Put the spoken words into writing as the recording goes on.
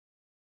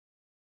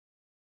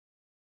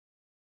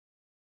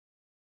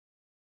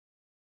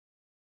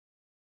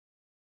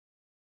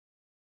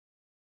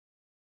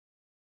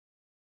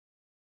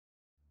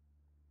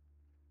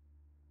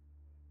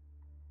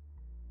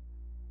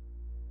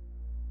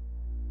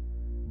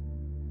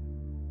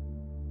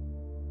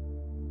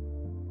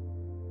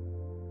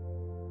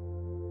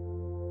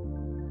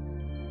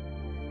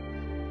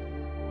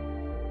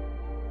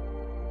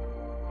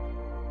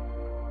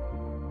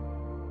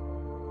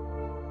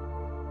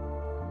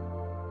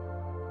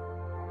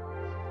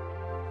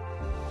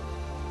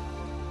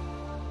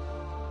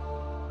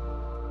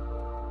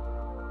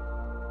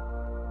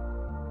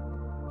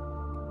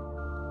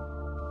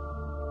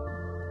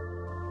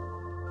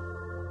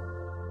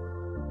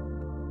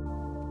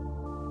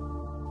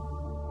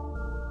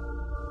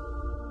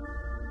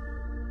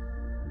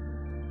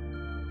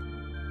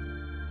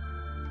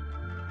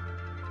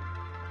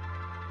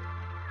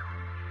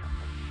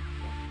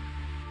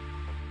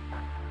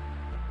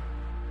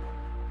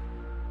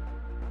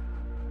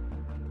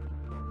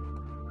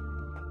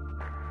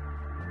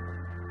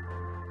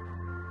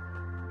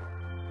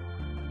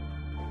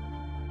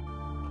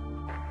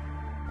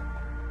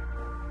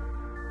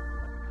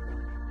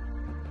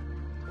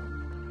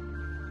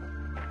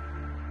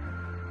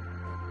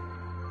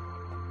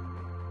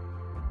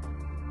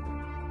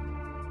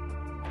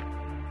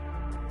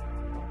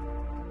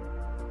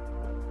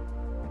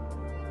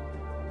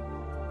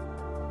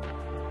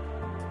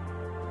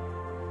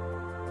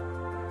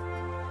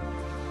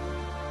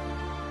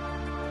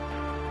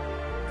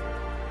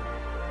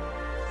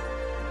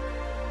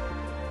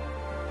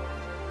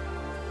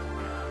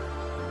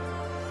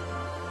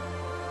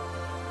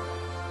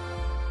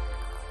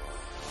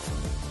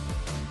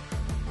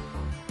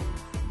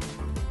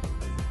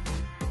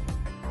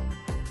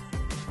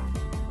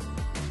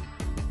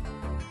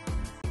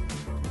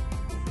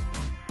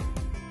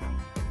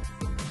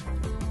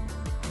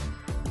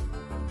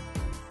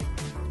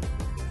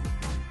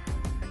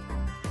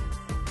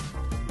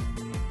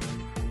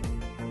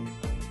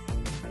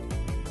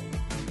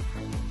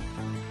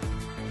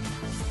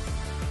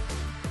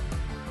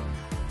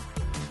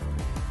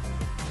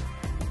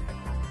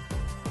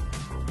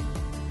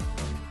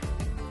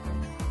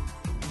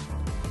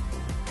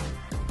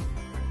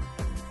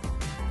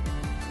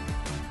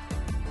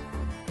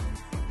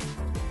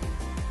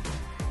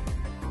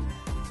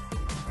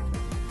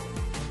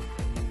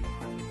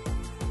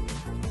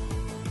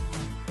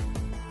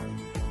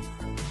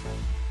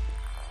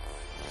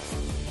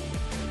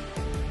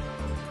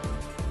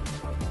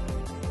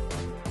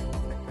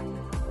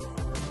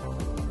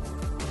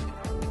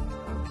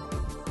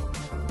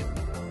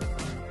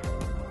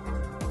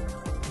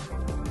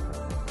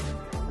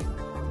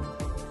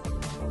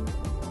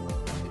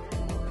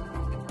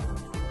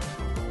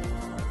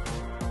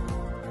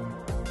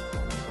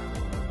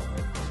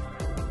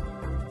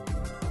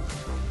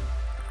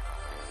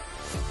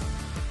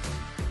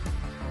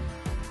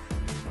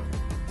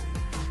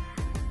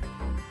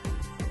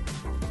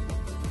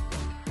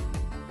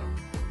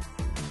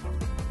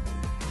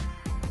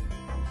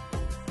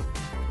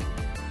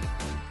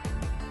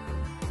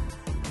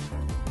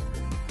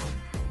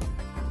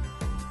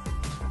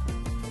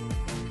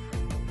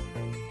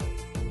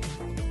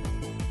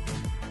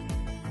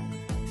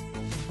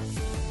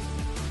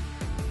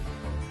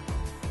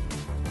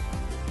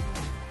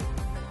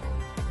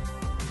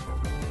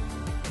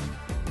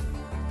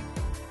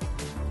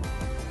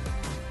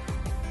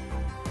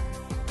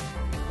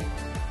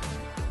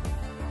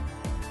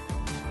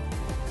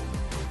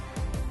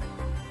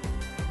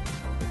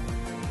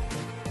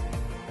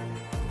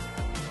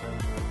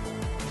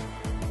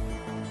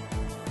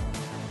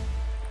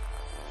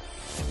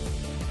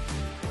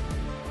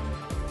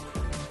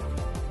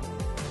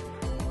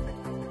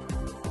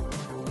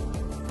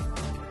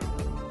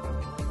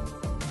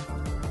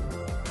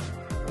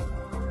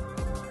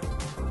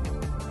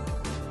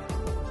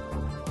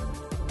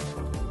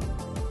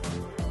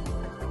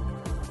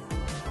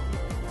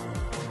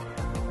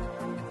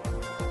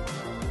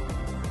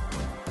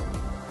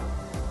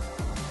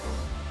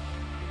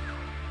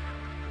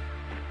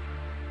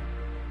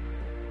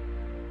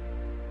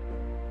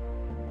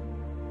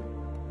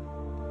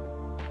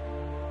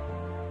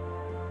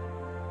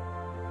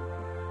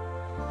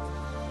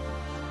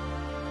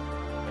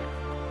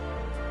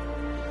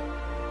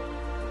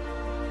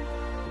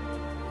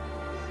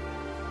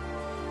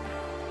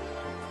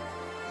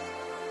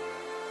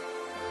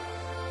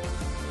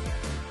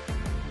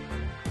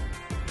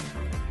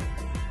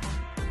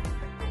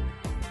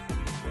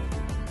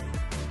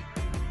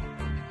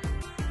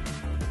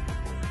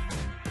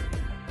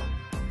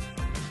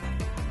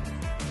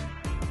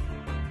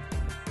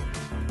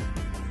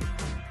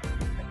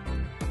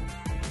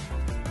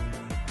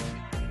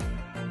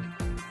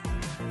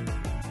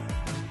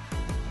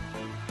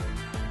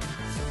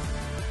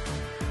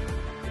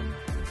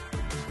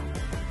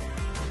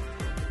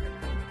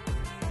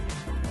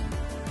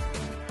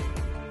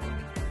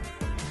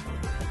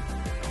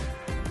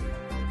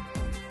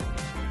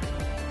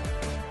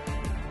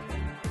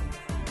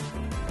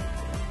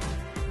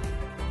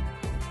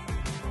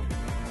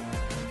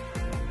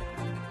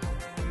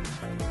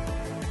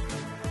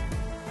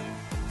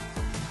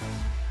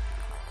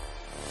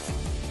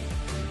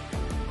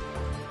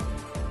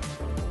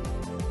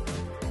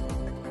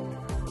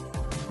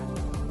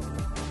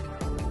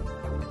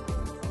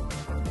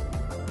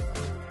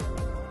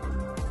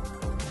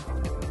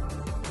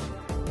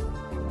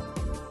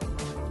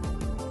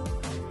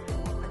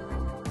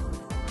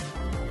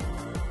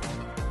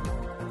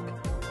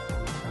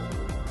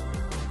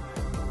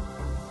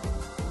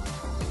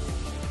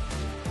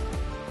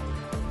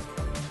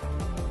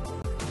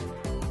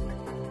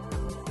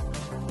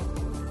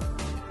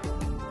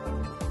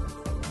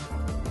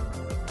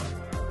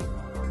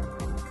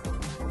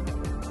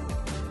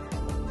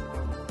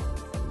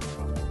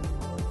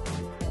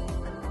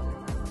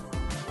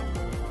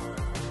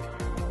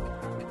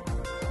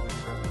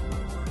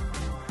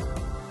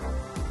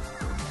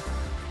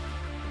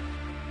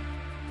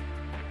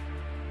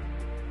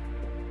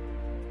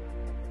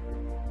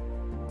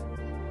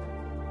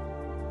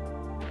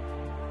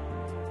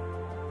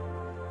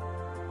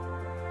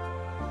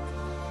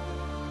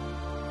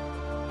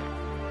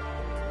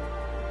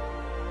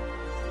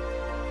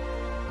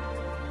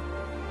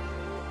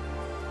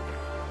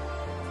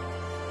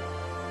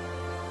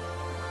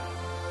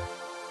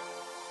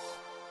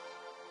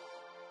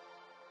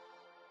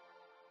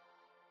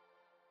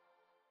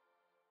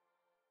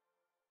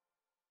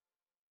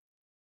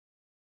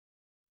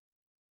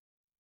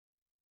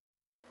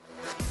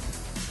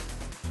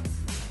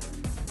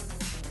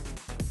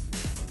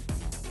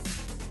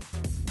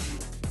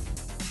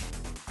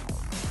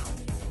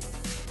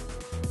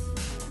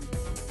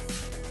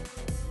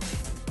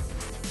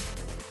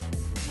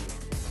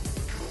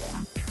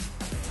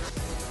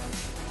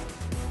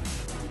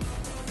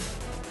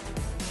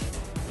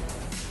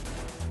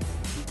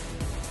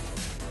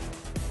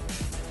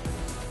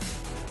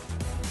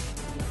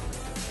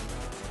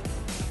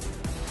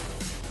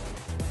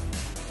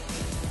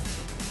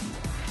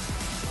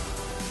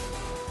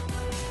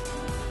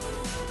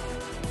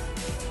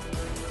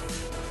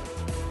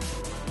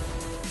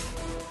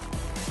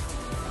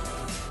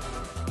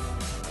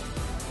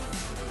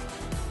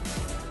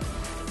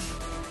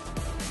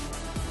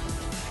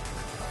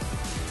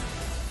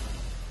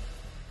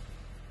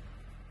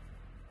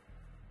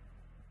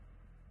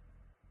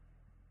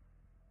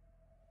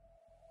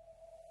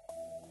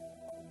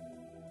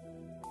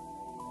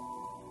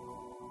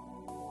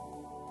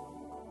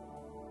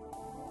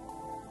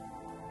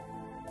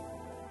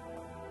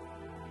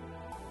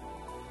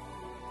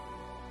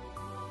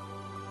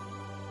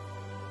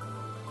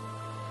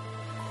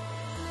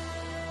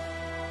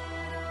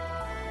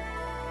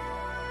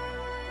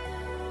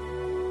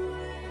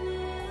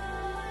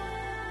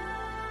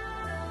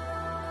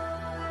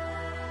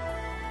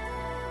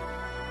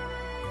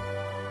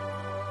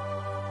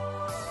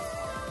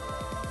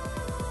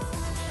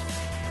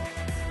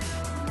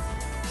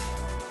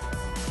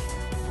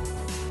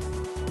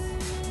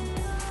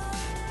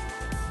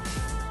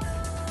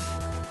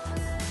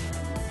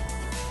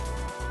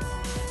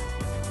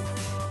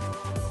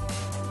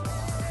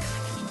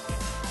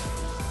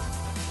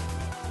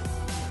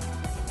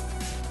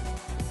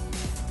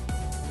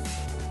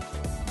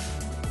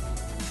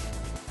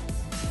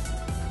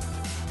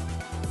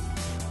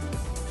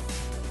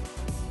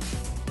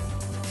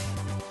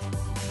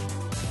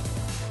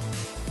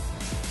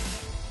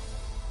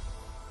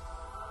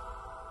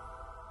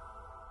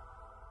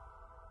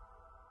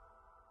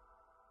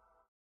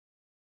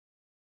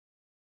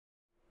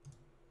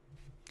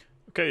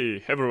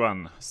Okay,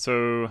 everyone.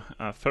 So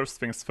first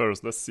things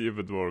first, let's see if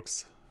it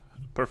works.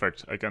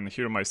 Perfect. I can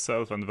hear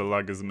myself and the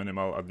lag is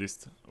minimal, at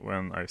least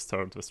when I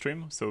start the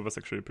stream. So that's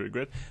actually pretty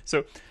great.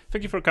 So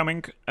thank you for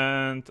coming,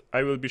 and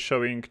I will be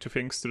showing two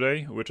things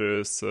today, which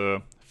is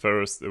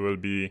first, it will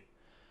be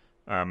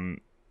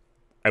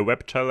a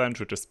web challenge,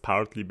 which is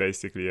partly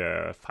basically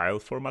a file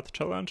format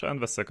challenge,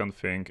 and the second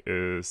thing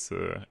is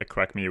a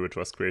CrackMe, which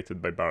was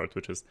created by Bart,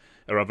 which is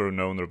a rather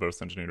known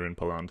reverse engineer in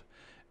Poland.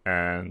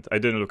 And I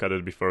didn't look at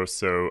it before,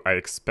 so I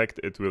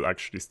expect it will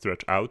actually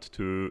stretch out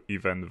to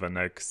even the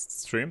next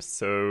streams.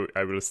 So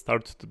I will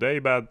start today,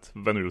 but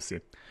then we'll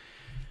see.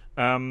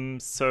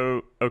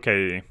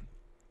 Okay,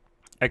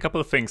 a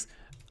couple of things.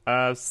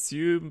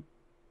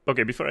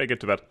 Okay, before I get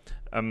to that,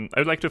 I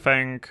would like to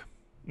thank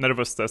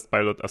Nervous Test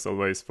Pilot, as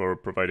always, for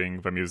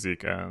providing the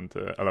music and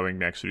allowing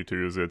me actually to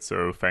use it.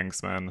 So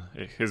thanks, man.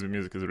 His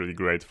music is really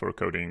great for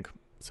coding,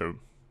 so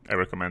I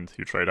recommend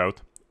you try it out.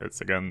 It's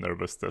again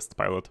Nervous Test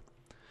Pilot.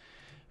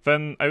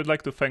 Then I would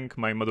like to thank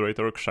my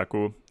moderator,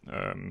 Kshaku.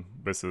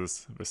 This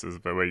is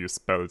the way you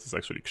spell it. It's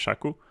actually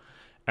Kshaku.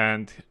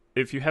 And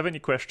if you have any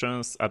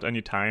questions at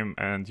any time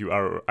and you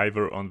are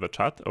either on the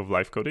chat of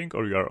live coding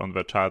or you are on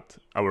the chat,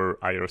 our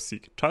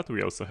IRC chat,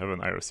 we also have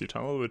an IRC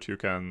channel, which you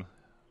can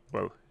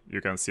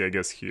see, I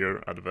guess,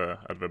 here at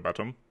the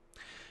bottom.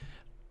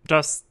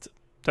 Just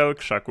tell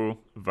Kshaku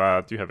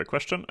that you have a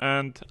question,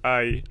 and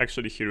I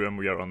actually hear him.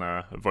 We are on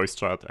a voice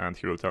chat, and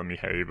he will tell me,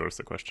 hey, there's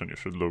a question, you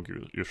should look,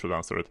 you should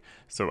answer it.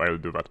 So I'll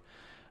do that.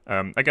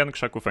 Again,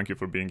 Kshaku, thank you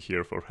for being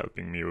here, for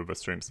helping me with the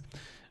streams.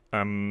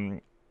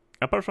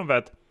 Apart from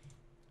that,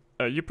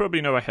 you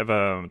probably know I have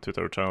a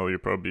Twitter channel. You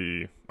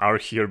probably are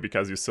here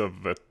because you saw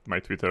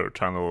my Twitter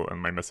channel and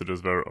my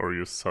messages there, or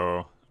you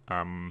saw,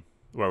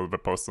 the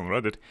post on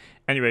Reddit.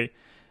 Anyway,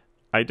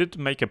 I did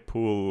make a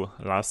poll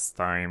last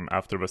time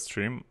after the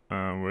stream,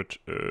 which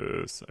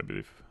is, I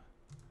believe,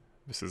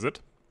 this is it.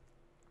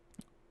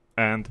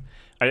 And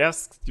I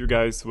asked you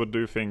guys, what do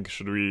you think?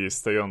 Should we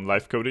stay on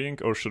live coding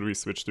or should we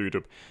switch to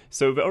YouTube?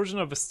 So the origin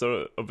of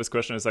this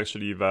question is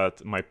actually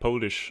that my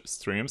Polish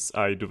streams,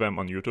 I do them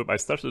on YouTube. I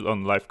started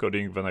on live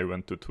coding, then I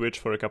went to Twitch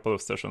for a couple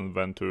of sessions,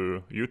 then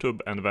to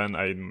YouTube, and then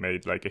I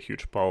made like a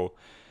huge poll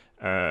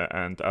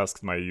and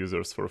asked my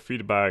users for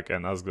feedback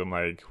and asked them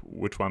like,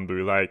 which one do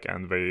you like?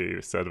 And they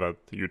said that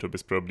YouTube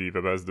is probably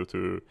the best due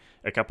to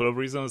a couple of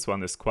reasons.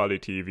 One is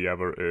quality, the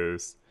other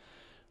is,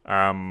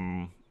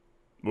 for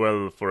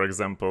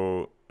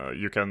example,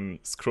 you can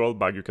scroll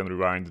back, you can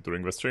rewind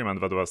during the stream, and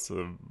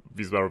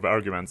these were the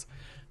arguments.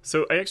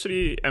 So I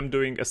actually am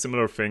doing a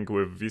similar thing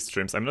with these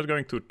streams. I'm not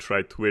going to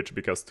try Twitch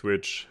because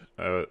Twitch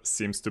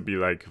seems to be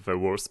like the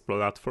worst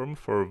platform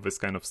for this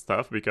kind of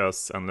stuff,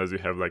 because unless you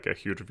have like a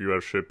huge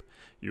viewership,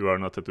 you are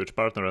not a Twitch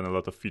partner and a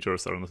lot of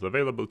features are not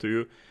available to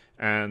you.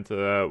 And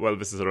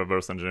this is a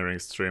reverse engineering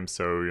stream,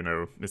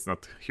 so it's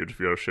not huge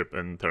viewership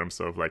in terms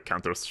of like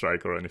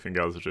Counter-Strike or anything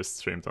else, just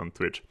streamed on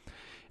Twitch.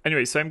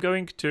 Anyway, so I'm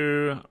going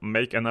to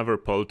make another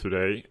poll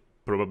today,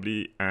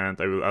 probably, and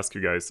I will ask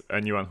you guys,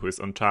 anyone who is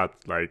on chat,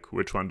 like,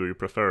 which one do you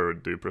prefer?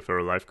 Do you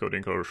prefer live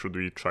coding or should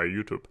we try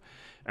YouTube?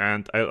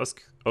 And I'll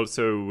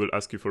will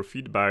ask you for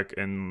feedback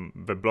in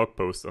the blog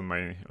post on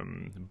my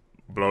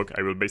blog.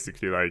 I will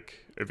basically,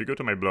 like, if you go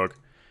to my blog,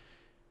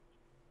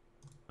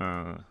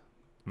 there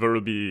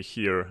will be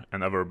here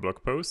another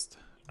blog post,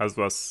 as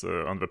was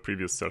on the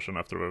previous session.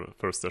 After the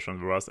first session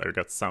I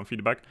got some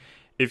feedback.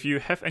 If you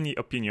have any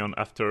opinion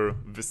after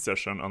this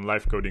session on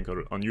live coding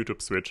or on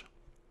YouTube Switch,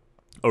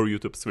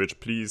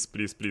 please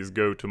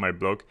go to my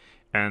blog,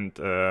 and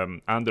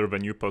under the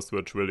new post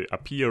which will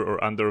appear,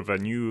 or under the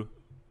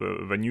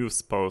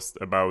news post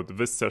about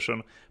this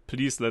session,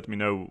 please let me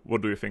know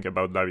what do you think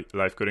about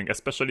live coding,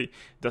 especially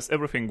does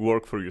everything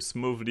work for you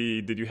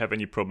smoothly? Did you have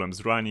any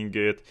problems running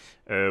it?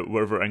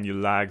 Were there any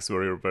lags?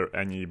 Were there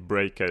any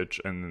breakage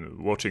in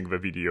watching the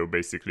video,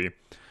 basically?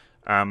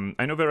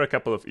 I know there are a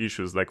couple of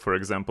issues, like for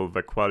example,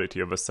 the quality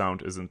of the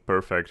sound isn't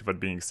perfect. That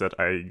being said,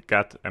 I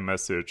got a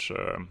message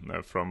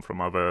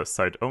from other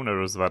site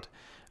owners that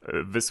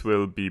this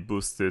will be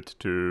boosted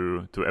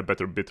to a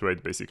better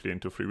bitrate basically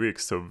into 3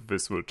 weeks, so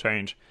this will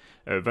change.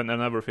 Then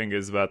another thing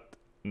is that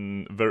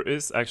there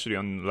is actually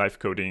on live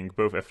coding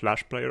both a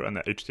Flash player and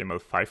an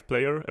HTML5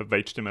 player. The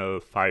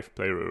HTML5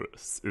 player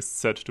is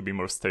said to be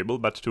more stable,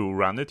 but to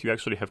run it, you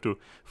actually have to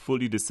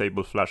fully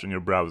disable Flash in your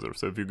browser.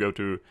 So if you go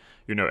to,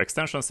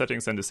 extension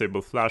settings and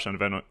disable Flash and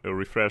then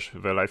refresh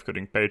the live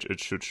coding page,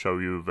 it should show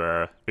you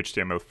the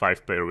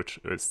HTML5 player, which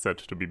is said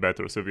to be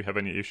better. So if you have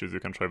any issues, you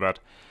can try that.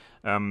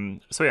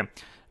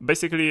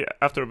 Basically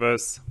after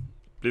this,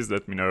 please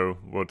let me know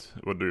what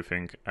do you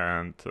think,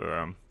 and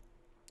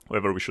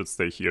whether we should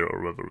stay here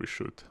or whether we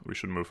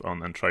should move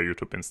on and try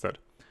YouTube instead.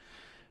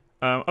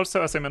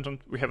 Also, as I mentioned,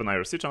 we have an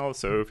IRC channel,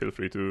 so feel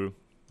free to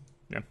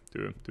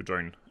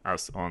join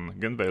us on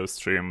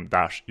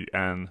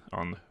Livestream-en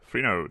on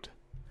Freenode.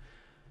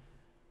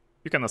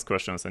 You can ask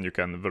questions, and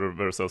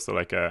there's also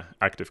like a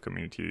active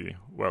community.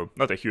 Well,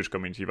 not a huge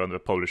community, but on the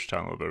Polish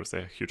channel there's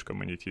a huge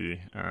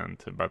community,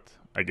 but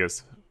I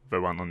guess the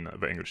one on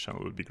the English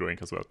channel will be growing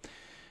as well.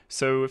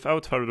 So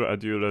without further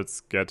ado,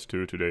 let's get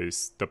to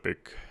today's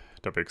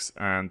topics.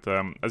 And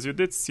as you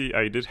did see,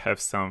 I did have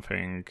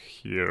something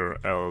here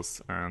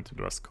else, and it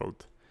was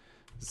called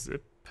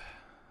Zip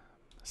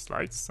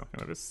Slides, something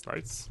like this,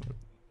 Slides.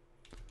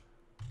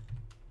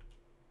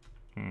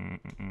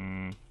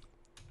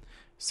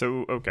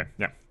 So, okay,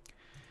 yeah.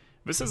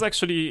 This is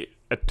actually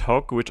a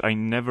talk which I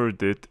never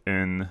did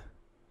in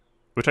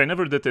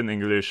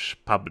English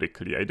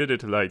publicly. I did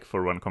it like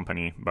for one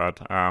company,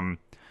 but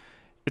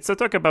it's a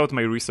talk about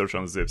my research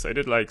on zips. I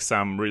did like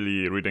some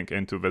really reading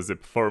into the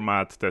zip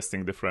format,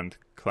 testing different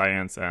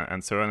clients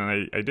and so on,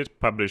 and I did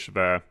publish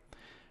the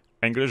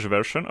English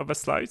version of the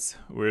slides,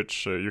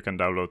 which you can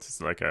download.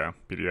 It's like a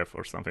PDF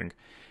or something.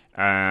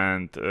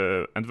 And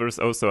there's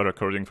also a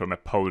recording from a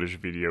Polish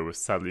video with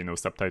sadly no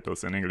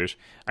subtitles in English.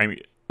 I mean,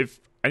 if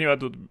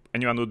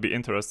anyone would be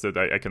interested,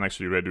 I can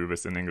actually redo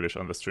this in English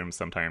on the stream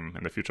sometime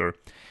in the future.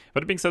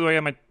 But being said, why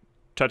am I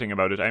chatting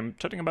about it? I'm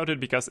chatting about it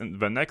because in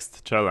the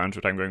next challenge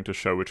that I'm going to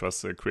show, which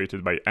was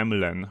created by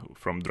Emlen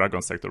from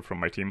Dragon Sector from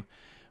my team,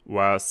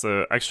 was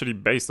actually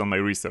based on my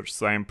research.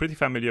 So I'm pretty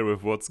familiar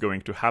with what's going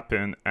to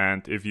happen,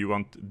 and if you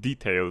want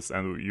details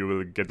and you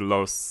will get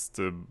lost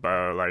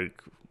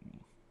like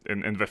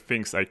in the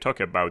things I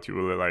talk about, you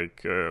will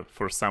like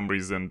for some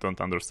reason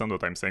don't understand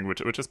what I'm saying,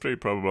 which is pretty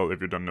probable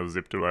if you don't know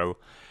zip too well,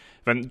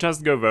 then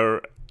just go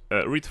there,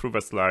 read through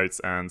the slides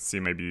and see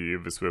maybe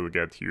if this will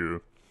get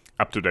you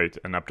up to date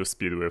and up to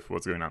speed with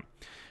what's going on.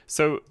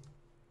 So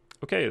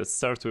okay, let's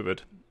start with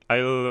it.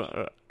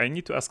 I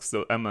need to ask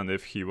still Eman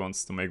if he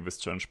wants to make this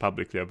challenge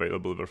publicly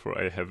available, therefore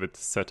I have it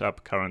set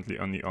up currently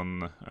only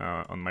on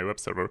my web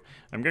server.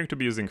 I'm going to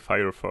be using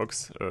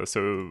Firefox,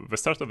 so the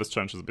start of this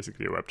challenge is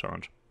basically a web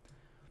challenge.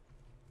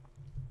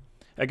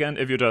 Again,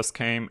 if you just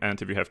came and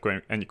if you have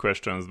any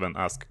questions, then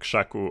ask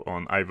Kshaku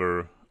on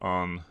either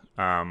on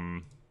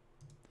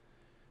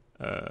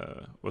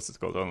what's it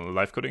called, on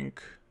live coding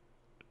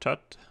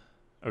chat.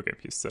 Okay,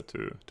 he's set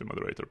to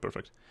moderator,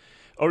 perfect.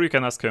 Or you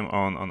can ask him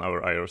on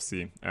our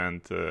IRC,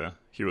 and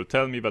he will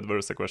tell me that there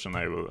is a question.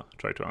 I will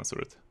try to answer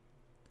it.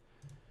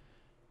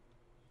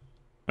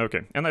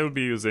 Okay, and I will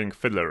be using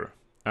Fiddler.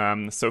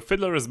 So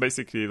Fiddler is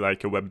basically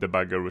like a web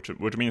debugger,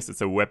 which means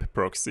it's a web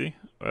proxy,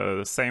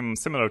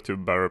 similar to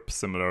Burp,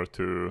 similar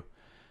to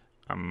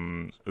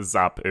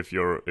Zap if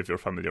you're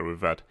familiar with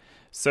that.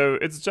 So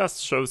it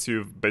just shows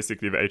you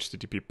basically the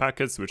HTTP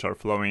packets which are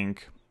flowing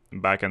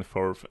back and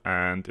forth,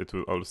 and it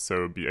will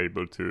also be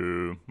able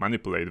to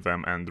manipulate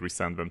them and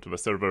resend them to the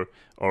server,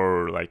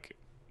 or like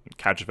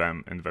catch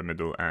them in the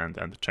middle and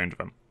change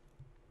them.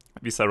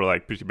 These are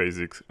like pretty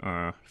basic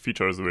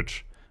features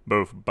which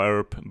both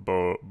Burp,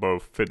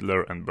 both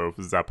Fiddler, and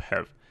both Zap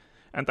have.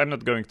 And I'm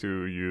not going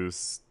to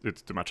use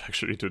it too much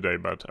actually today,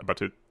 but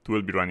it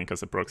will be running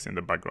as a proxy in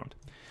the background.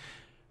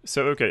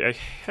 So okay, I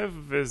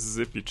have this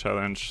Zippy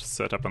challenge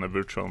set up on a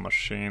virtual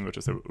machine, which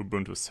is a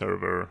Ubuntu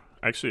server.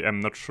 Actually, I'm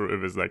not sure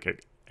if it's like an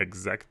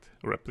exact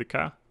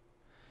replica.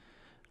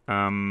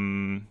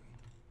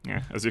 Yeah,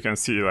 as you can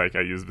see, like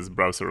I use this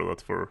browser a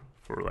lot for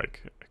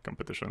like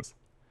competitions.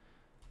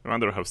 I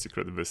wonder how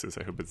secret this is.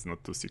 I hope it's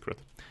not too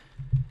secret.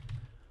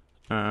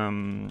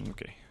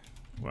 Okay,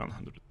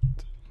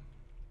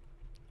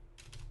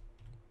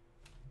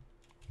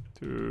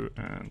 102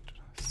 and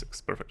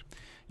 6, perfect.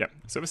 Yeah,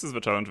 so this is the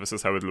challenge. This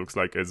is how it looks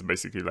like. It's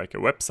basically like a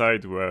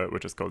website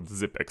which is called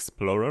Zip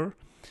Explorer,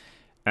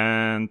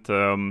 and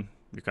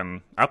you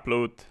can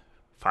upload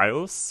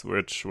files,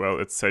 which, well,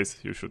 it says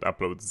you should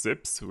upload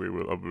zips. We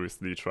will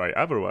obviously try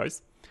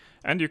otherwise,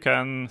 and you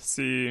can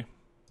see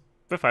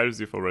the files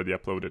you've already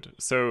uploaded.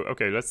 So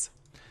okay, let's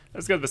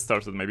get this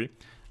started maybe.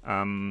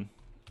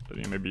 Let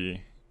me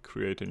maybe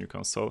create a new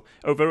console.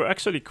 Oh, there were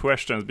actually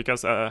questions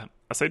because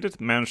as I did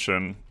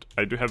mention,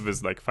 I do have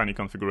this like funny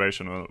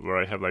configuration where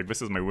I have like, this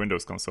is my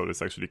Windows console.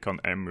 It's actually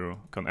conemu,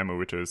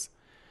 which is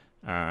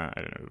I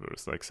don't know,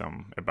 there's like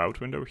some about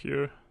window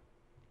here.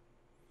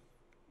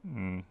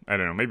 I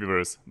don't know, maybe there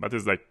is, but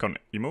it's like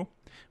conemu,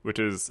 which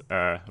is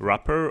a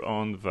wrapper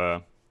on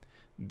the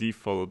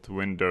default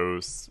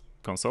Windows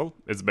console.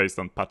 It's based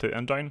on Putty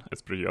engine.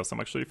 It's pretty awesome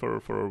actually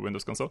for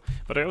Windows console.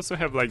 But I also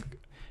have like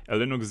a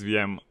Linux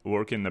VM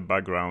working in the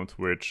background,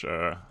 which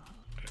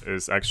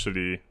is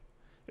actually,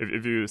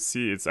 if you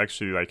see, it's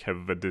actually like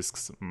have the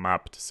disks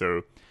mapped.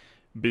 So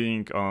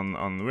being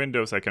on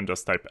Windows, I can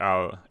just type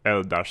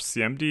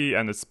l-cmd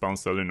and it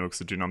spawns the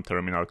Linux genome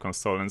terminal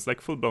console, and it's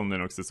like full-blown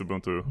Linux. It's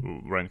Ubuntu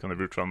running on a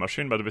virtual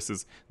machine, but this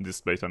is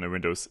displayed on a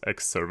Windows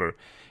X server.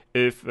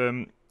 I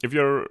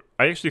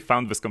actually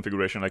found this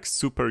configuration like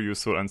super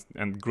useful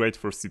and great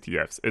for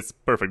CTFs. It's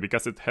perfect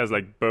because it has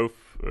like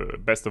both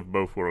best of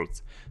both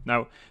worlds.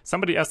 Now,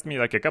 somebody asked me,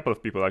 like a couple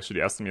of people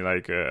actually asked me,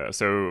 like,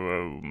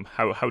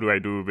 how do I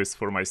do this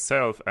for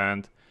myself?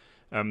 And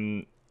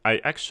I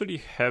actually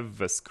have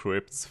the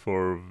scripts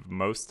for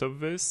most of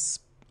this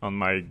on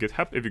my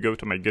GitHub. If you go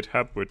to my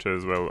GitHub, which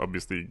is, well,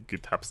 obviously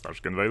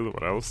github/genvail,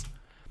 what else?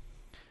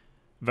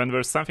 Then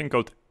there's something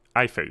called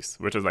iFace,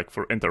 which is like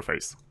for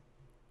interface.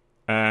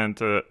 And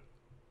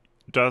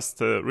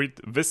just read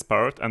this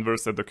part, and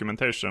there's a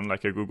documentation,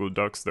 like a Google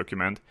Docs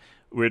document,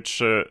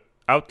 which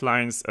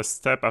outlines a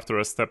step after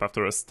a step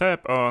after a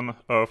step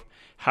of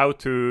how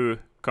to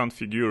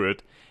configure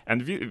it.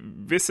 And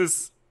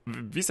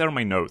these are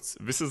my notes.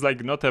 This is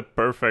like not a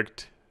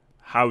perfect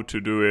how to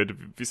do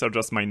it. These are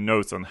just my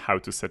notes on how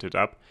to set it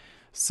up.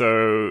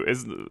 So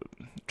it's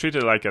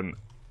treated like an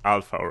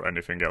alpha or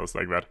anything else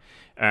like that.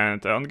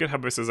 And on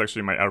GitHub, this is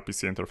actually my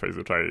RPC interface,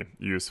 which I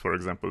use, for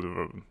example,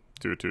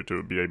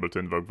 to be able to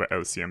invoke the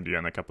LCMD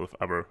and a couple of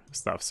other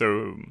stuff.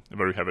 So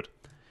there you have it.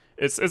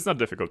 It's not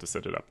difficult to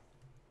set it up.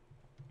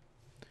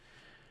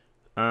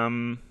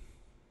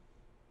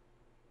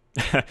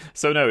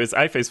 So no, it's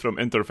iFace from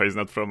interface,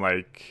 not from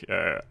like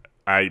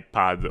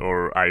iPad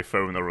or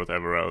iPhone or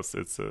whatever else.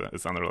 It's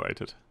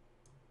unrelated.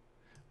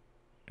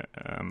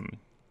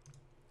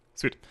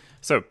 Sweet.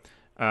 So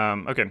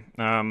okay,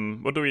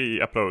 what do we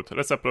upload?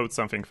 Let's upload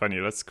something funny.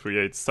 Let's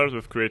start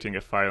with creating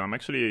a file. I'm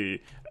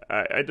actually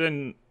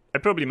I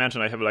probably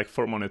mentioned I have like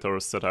 4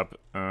 monitors set up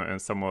in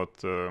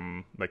somewhat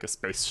like a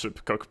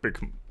spaceship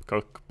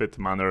cockpit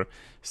manner.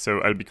 So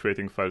I'll be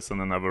creating files on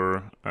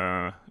another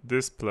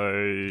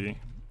display.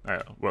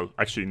 Well,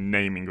 actually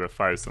naming the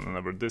files on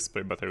another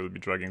display, but I will be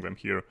dragging them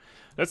here.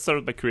 Let's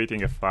start by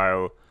creating a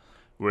file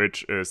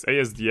which is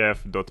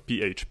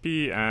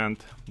asdf.php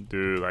and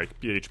do like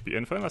php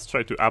info. And let's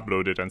try to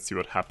upload it and see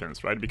what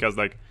happens, right? Because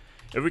like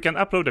if we can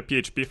upload a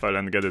PHP file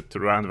and get it to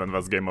run, then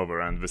that's game over,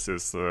 and this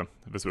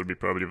will be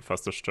probably the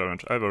fastest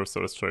challenge ever.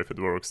 So let's try if it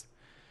works.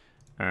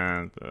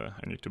 And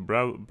I need to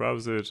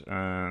browse it,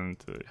 and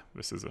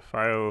this is a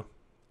file,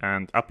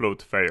 and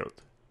upload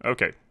failed.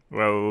 Okay,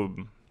 well,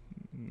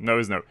 no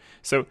is no.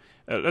 So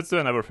let's do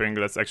another thing.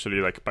 Let's actually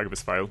like pack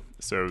this file.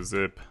 So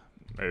zip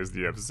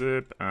asdf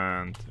zip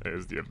and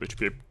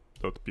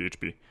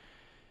asdf.php.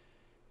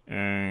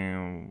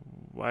 And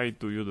why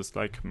do you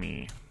dislike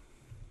me?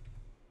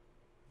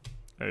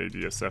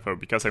 ADSF,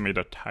 because I made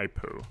a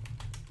typo.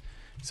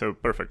 So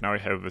perfect, now I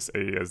have this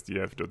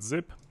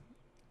asdf.zip.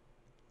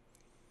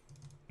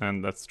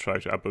 And let's try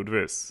to upload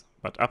this.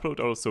 But upload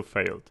also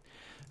failed.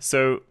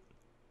 So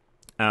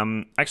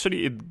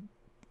actually it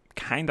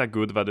kinda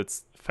good that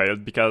it's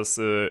failed, because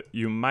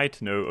you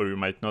might know or you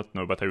might not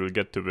know, but I will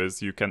get to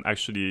this. You can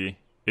actually,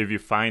 if you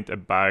find a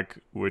bug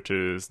which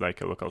is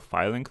like a local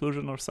file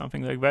inclusion or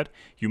something like that,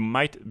 you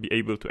might be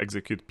able to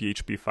execute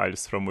PHP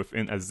files from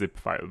within a zip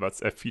file.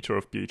 That's a feature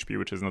of PHP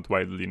which is not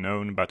widely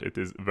known, but it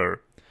is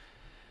there.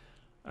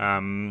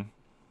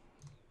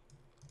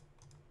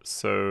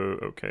 So,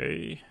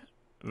 okay.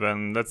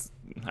 Then let's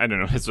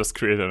just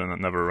create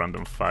another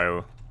random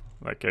file,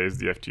 like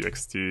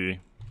asdf.txt,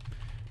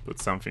 put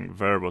something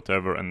there,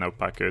 whatever, and now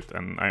pack it,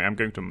 and I'm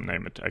going to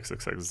name it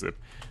xxxzip.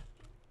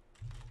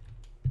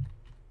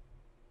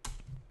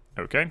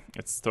 Okay,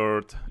 it's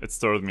stored. It's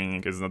stored,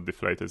 meaning it's not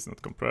deflated, it's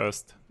not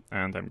compressed.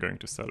 And I'm going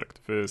to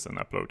select this and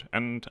upload.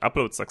 And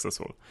upload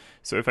successful.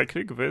 So if I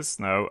click this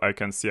now, I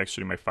can see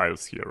actually my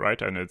files here, right?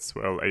 And it's,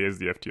 well,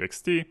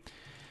 asdf.txt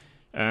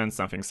and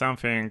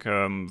something.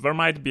 There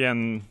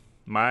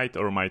might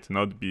or might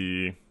not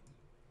be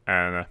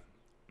an,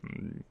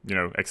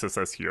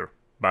 XSS here.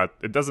 But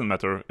it doesn't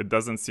matter. It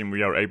doesn't seem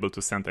we are able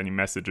to send any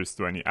messages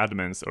to any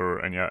admins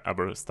or any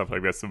other stuff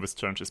like that. So this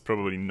challenge is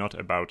probably not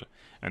about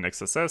an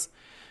XSS.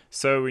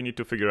 So we need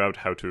to figure out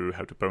how to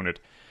pwn it.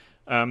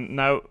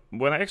 Now,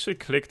 when I actually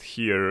clicked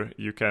here,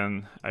 you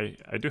can.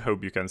 I do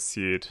hope you can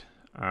see it.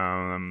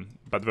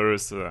 But there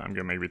is. I'm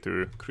going maybe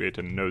to create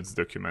a notes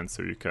document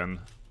so you can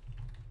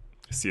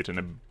see it in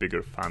a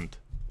bigger font.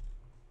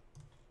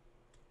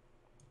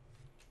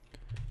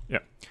 Yeah.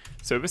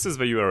 So this is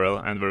the URL,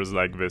 and there's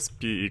like this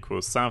p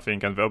equals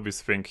something, and the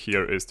obvious thing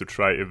here is to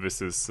try if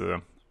this is,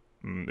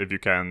 if you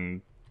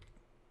can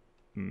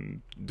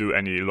do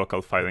any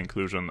local file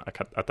inclusion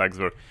attacks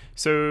there.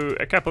 So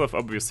a couple of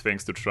obvious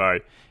things to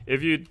try.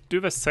 If you do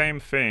the same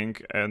thing,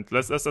 and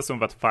let's assume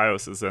that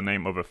files is the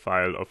name of a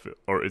file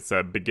or it's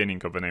a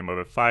beginning of the name of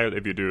a file.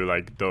 If you do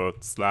like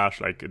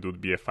 // like it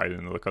would be a file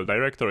in a local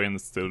directory and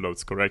it still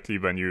loads correctly,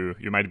 then you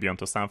might be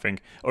onto something,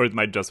 or it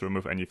might just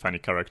remove any funny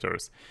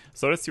characters.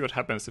 So let's see what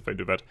happens if I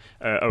do that.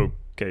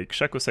 Okay,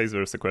 Kshaku says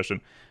there's a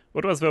question.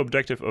 What was the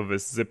objective of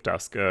this zip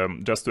task?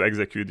 Just to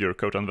execute your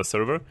code on the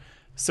server?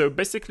 So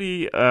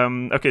basically,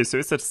 okay, so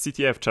it's a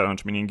CTF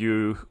challenge, meaning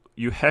you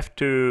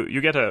get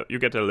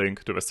a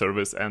link to the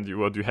service, and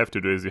what you have to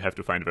do is you have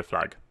to find the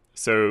flag.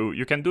 So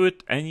you can do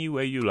it any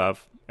way you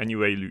love, any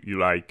way you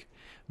like,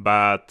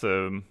 but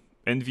in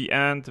the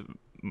end,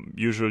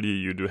 usually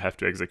you do have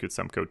to execute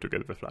some code to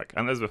get the flag,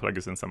 unless the flag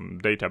is in some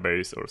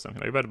database or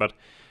something like that. But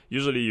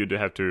usually you do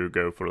have to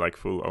go for like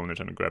full ownage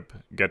and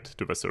get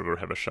to the server,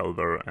 have a shell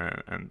there,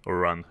 or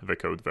run the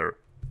code there.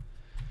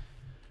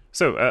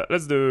 So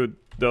let's do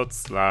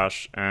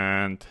 //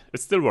 and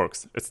it still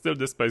works. It still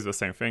displays the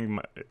same thing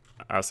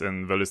as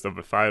in the list of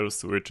the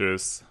files, which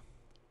is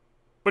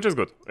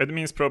good. It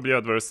means probably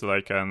that there's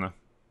like an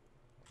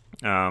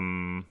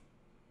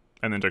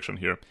injection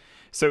here.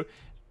 So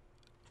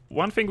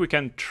one thing we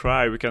can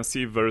try, we can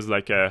see if there's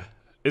like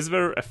is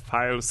there a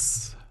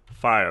files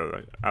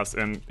file, as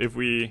in if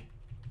we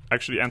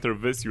actually enter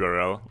this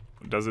URL,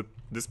 does it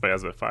display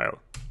as a file?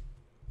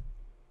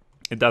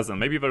 It doesn't.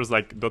 Maybe there's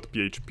like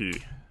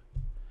 .php.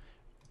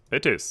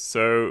 It is.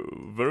 So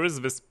there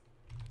is this.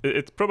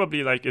 It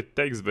probably like it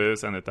takes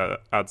this and it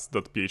adds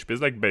 .php.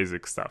 It's like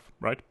basic stuff,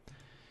 right?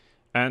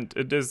 And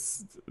it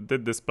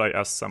did display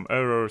us some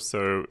error,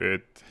 so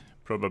it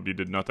probably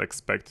did not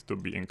expect to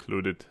be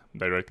included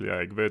directly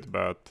like that,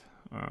 but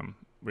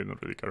we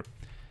don't really care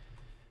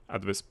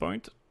at this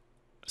point.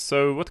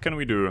 So what can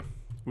we do?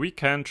 We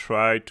can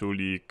try to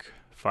leak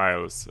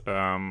files.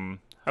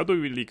 How do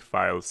we leak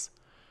files?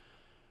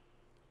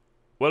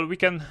 Well, we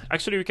can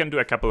do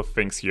a couple of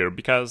things here,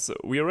 because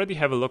we already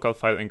have a local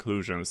file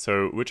inclusion,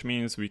 so which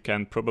means we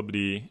can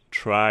probably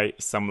try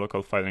some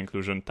local file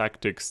inclusion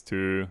tactics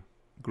to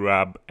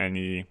grab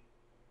a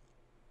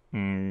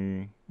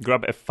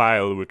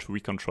file which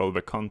we control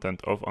the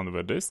content of on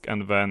the disk,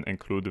 and then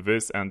include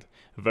this, and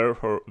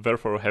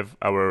therefore have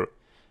our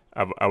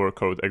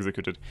code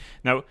executed.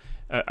 Now,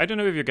 I don't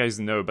know if you guys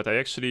know, but I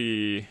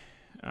actually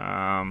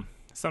some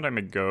time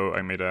ago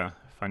I made a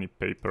funny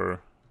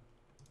paper.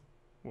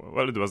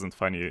 Well, it wasn't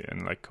funny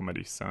in like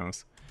comedy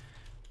sense,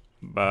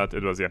 but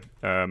it was, yeah,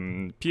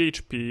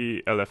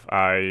 PHP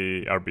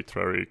LFI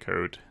arbitrary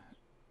code.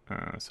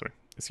 Sorry,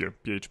 it's here.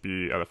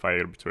 PHP LFI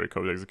arbitrary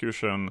code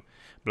execution,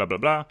 blah blah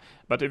blah.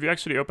 But if you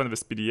actually open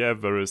this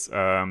PDF, there is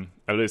a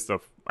list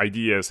of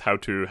ideas how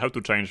to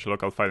change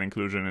local file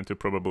inclusion into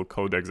probable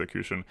code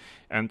execution,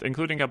 and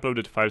including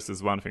uploaded files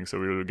is one thing. So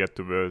we will get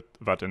to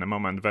that in a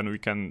moment. Then we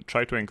can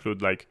try to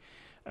include like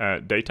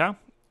data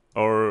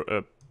or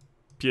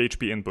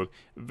PHP input.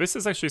 This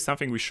is actually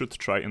something we should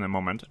try in a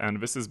moment, and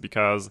this is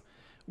because,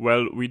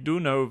 well, we do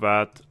know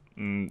that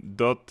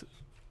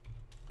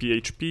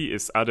 .php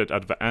is added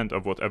at the end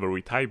of whatever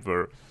we type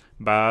there,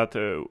 but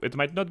it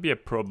might not be a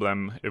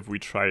problem if we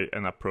try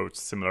an approach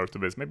similar to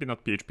this. Maybe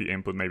not PHP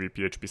input, maybe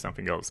PHP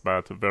something else,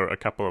 but there are a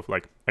couple of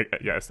like,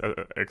 yes,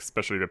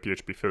 especially the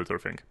PHP filter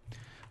thing.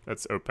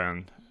 Let's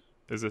open.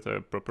 Is it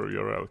a proper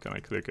URL? Can I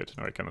click it?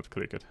 No, I cannot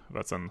click it.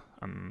 That's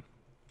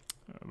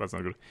that's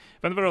not good.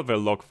 Then there are the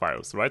log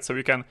files, right? So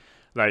we can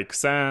like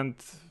send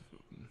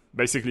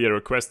basically a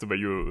request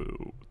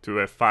to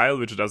a file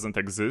which doesn't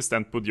exist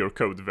and put your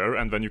code there,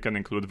 and then you can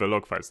include the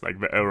log files, like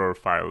the error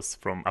files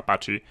from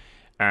Apache,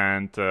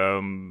 and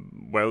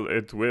well,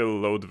 it will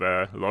load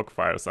the log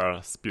files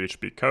as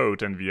PHP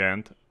code in the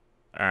end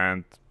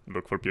and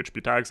look for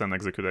PHP tags and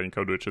execute any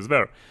code which is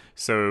there.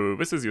 So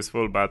this is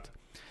useful, but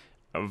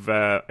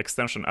the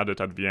extension added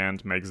at the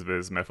end makes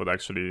this method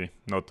actually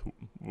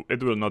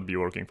it will not be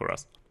working for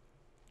us.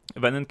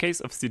 Then in case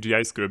of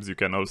CGI scripts, you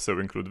can also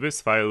include this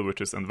file,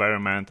 which is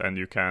environment, and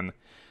you can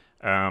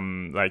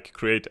like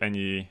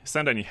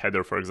send any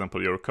header, for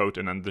example, your code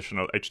in an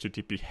additional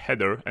HTTP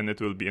header, and it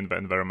will be in the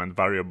environment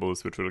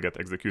variables, which will get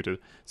executed.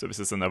 So this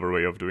is another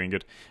way of doing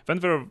it. Then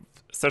there are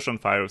session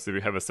files. If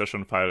you have a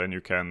session file and you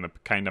can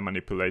kind of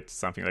manipulate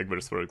something like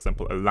this, for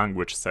example, a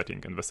language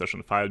setting in the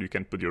session file, you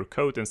can put your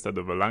code instead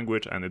of a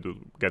language, and it will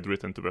get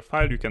written to the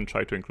file. You can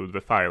try to include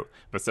the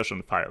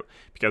session file,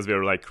 because they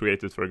are like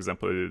created, for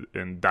example,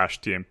 in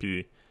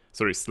 /tmp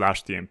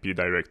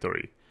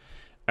directory.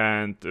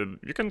 And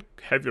you can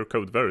have your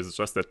code there. It's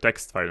just a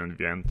text file in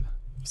the end.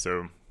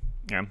 So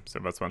yeah, so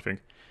that's one thing.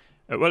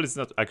 Well, it's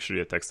not actually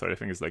a text file. I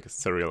think it's like a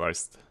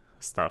serialized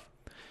stuff.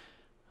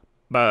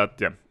 But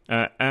yeah,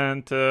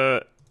 and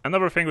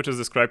another thing which is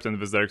described in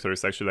this directory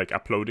is actually like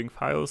uploading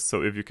files.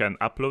 So if you can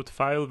upload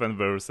file, then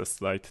there's a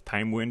slight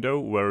time window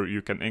where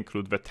you can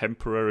include the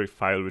temporary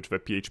file which the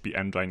PHP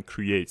engine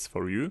creates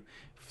for you.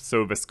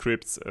 So the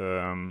script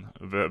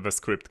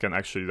can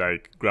actually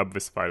like grab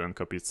this file and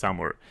copy it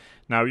somewhere.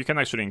 Now you can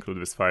actually include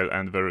this file,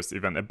 and there is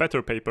even a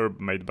better paper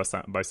made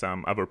by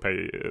some other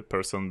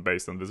person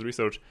based on this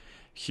research.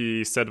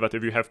 He said that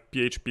if you have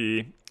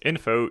PHP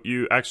info,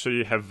 you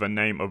actually have the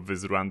name of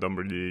this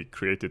randomly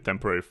created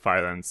temporary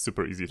file, and it's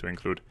super easy to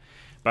include.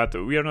 But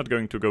we are not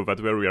going to go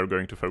that way. We are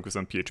going to focus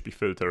on PHP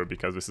filter,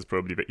 because this is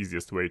probably the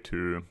easiest way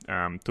to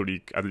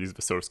leak at least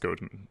the source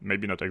code.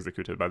 Maybe not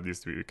execute it, but at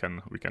least we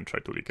can try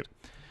to leak it.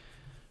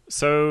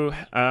 So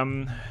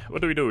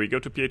what do? We go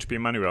to PHP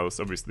manuals,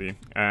 obviously,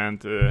 and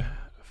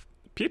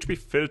PHP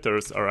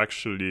filters are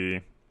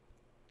actually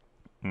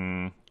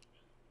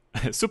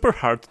super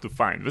hard to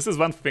find. This is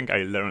one thing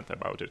I learned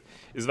about it,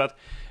 is that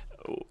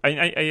I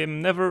am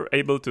never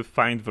able to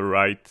find the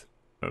right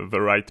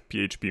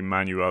PHP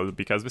manual,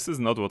 because this is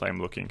not what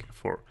I'm looking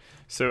for.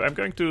 So I'm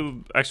going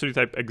to actually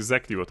type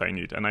exactly what I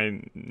need, and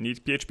I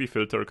need PHP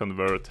filter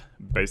convert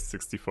base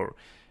 64.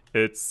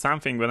 It's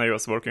something, when I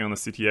was working on a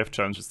CTF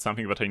challenge, it's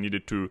something that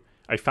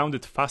I found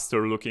it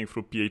faster looking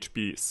through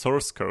PHP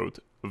source code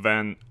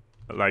than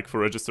like for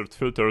registered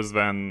filters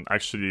than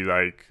actually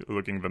like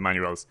looking the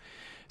manuals.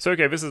 So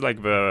okay, this is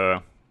like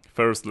the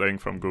first link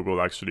from Google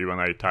actually,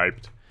 when I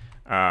typed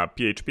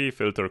PHP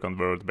filter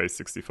convert base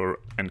 64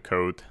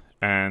 encode,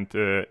 and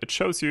it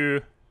shows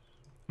you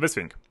this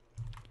thing.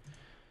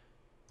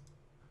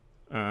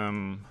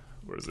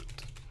 Where is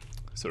it?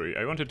 sorry,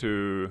 I wanted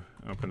to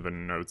open the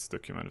notes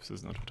document. This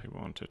is not what I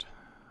wanted.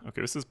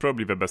 Okay, this is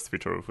probably the best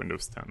feature of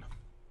Windows 10.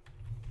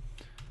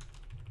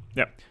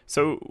 Yeah,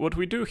 so what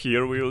we do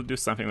here, we will do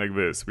something like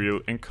this. We'll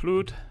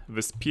include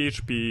this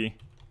PHP.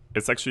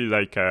 It's actually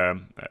like a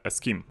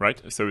scheme, right?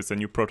 So it's a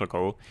new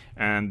protocol,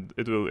 and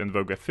it will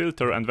invoke a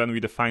filter, and then we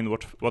define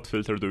what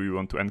filter do we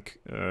want to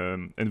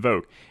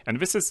invoke. And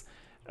this is,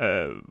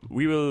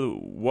 we will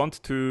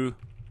want to,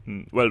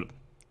 well,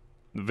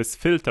 this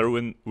filter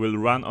will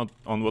run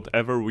on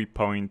whatever we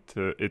point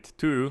it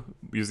to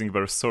using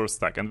their source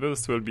tag, and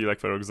this will be like,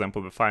 for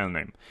example, the file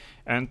name.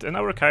 And in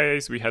our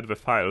case, we had the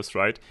files,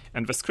 right?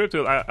 And the script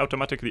will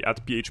automatically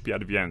add PHP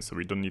at the end, so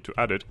we don't need to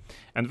add it.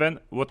 And then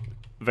what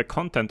the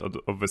content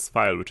of this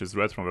file, which is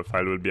read from the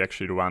file, will be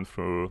actually run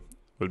through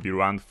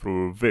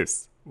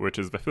this, which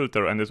is the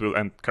filter, and it will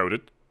encode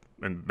it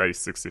in base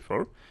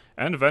 64.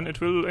 And then it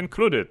will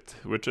include it,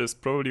 which is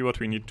probably what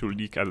we need to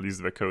leak at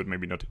least the code,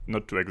 maybe not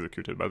to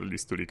execute it, but at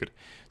least to leak it.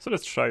 So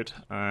let's try it,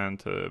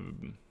 and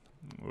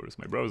where is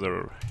my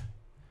browser?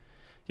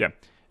 Yeah,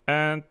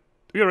 and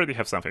we already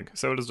have something,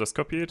 so let's just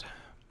copy it.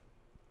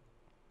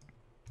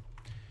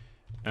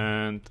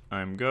 And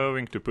I'm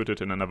going to put it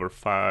in another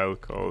file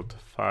called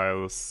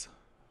files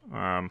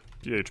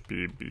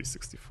PHP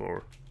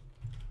B64.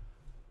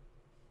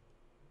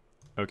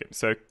 Okay,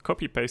 so I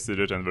copy-pasted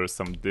it, and there's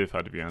some div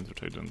at the end,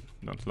 which I don't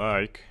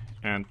like.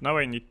 And now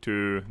I need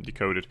to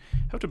decode it.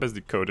 How to best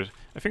decode it?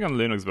 I think on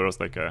Linux there was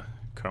like a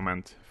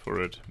comment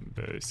for it,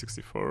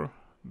 base64,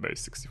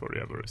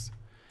 yeah, there is.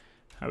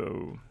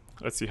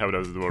 Let's see how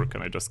does it work.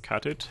 Can I just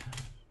cut it?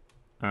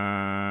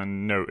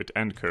 No, it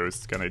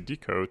encodes. Can I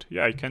decode?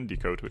 Yeah, I can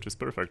decode, which is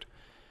perfect.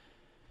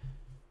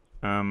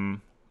 It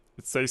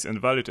says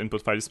invalid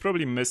input file. It's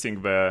probably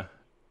missing the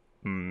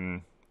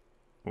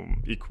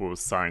equal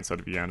signs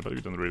at the end, but we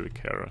don't really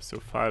care. So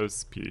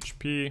files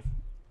PHP,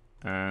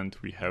 and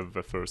we have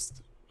the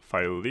first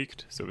file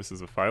leaked. So this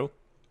is the file.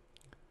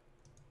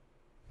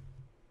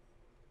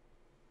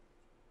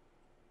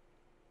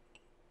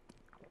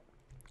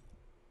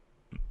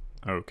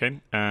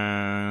 Okay,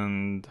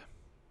 and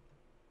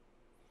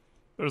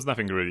there's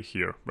nothing really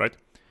here, right?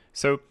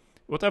 So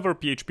whatever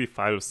PHP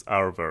files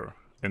are there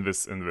in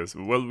this,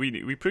 well,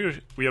 we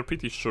are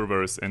pretty sure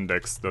there is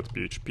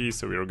index.php,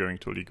 so we are going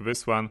to leak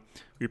this one.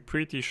 We're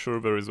pretty sure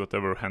there is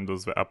whatever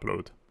handles the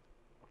upload.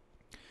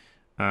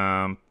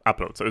 So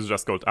it's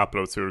just called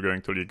upload, so we're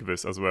going to leak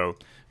this as well.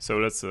 So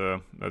let's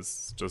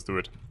just do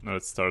it.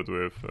 Let's start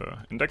with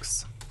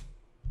index.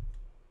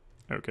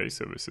 Okay,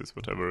 so this is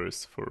whatever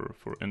is for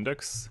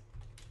index.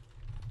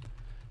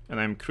 And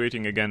I'm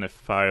creating again a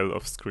file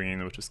off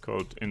screen, which is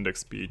called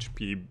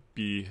index.php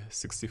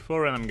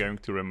b64, and I'm going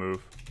to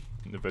remove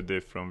the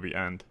div from the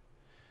end.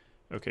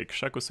 Okay,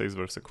 Kshaku says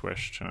there's a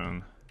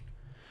question.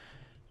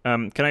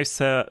 Can I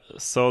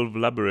solve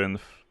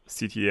Labyrinth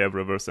CTF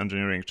reverse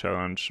engineering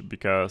challenge,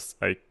 because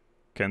I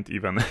can't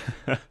even...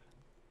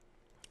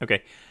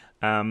 Okay,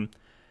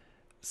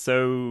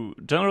 so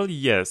generally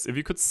yes. If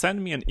you could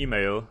send me an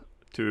email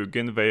to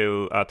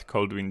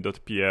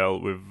ginvale@coldwin.pl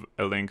with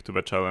a link to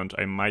the challenge,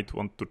 I might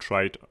want to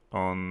try it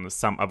on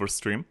some other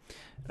stream.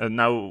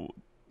 Now,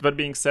 that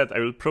being said, I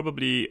will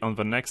probably, on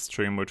the next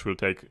stream, which will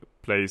take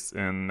place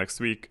in next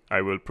week,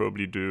 I will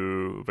probably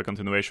do the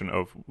continuation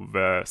of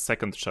the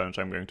second challenge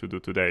I'm going to do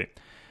today.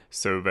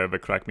 So the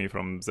CrackMe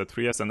from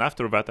Z3S, and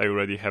after that I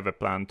already have a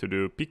plan to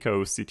do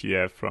Pico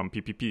CTF from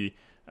PPP,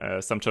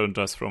 some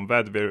challenges from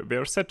that. They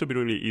are said to be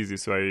really easy,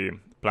 so I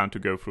plan to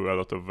go through a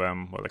lot of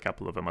them, well, a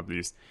couple of them at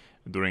least,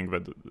 during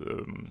the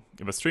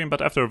stream,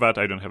 but after that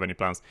I don't have any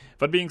plans.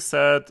 That being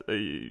said,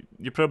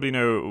 you probably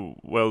know,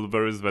 well,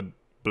 there is the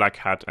Black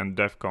Hat and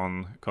DEF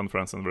CON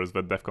conference, and there's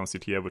the DEF CON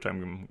CTF, which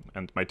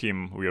and my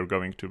team, we are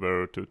going to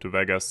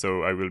Vegas,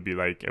 so I will be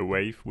like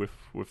away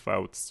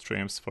without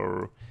streams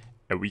for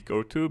a week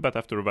or two, but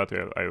after that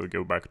I'll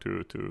go back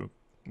to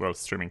well,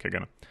 streaming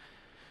again.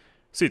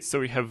 Sweet, so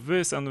we have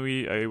this, and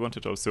I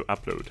wanted to also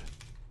upload.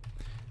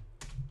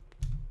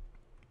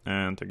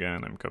 And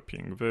again, I'm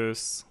copying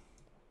this.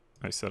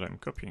 I said I'm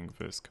copying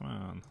this, come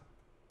on.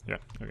 Yeah,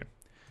 okay.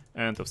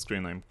 And off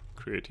screen I'm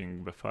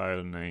creating the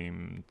file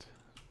named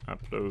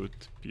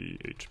upload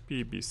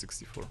php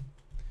b64.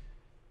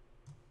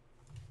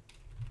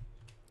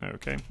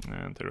 Okay,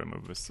 and I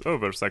remove this. Oh,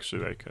 there's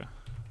actually like a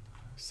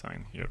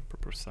sign here,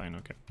 proper sign,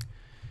 okay.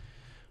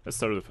 Let's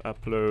start with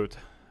upload.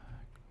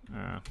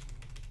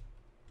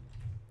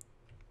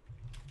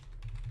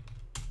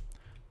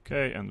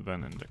 Okay, and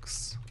then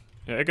index.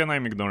 Yeah, again,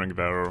 I'm ignoring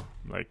the error,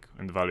 like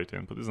invalid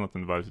input. It's not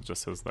invalid, it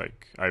just has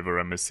like either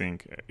a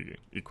missing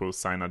equal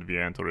sign at the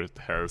end, or it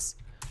has,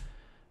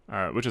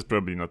 which is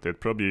probably not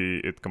it. Probably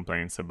it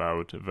complains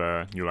about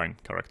the new line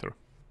character.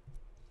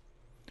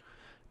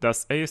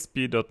 Does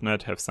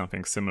ASP.NET have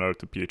something similar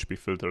to PHP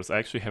filters? I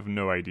actually have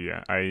no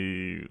idea.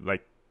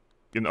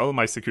 In all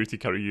my security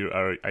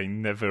career, I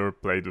never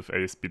played with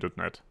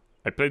ASP.NET.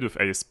 I played with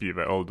ASP,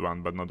 the old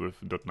one, but not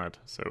with .NET,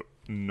 so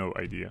no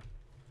idea.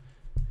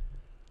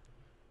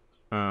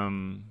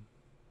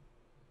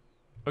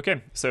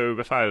 Okay, so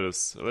the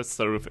files. Let's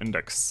start with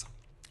index.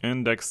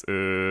 index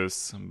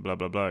is blah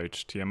blah blah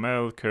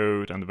HTML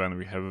code, and then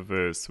we have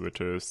this,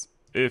 which is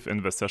if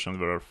in the session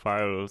there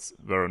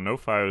are no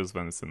files,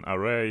 then it's an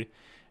array,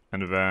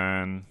 and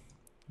then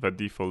the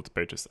default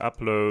page is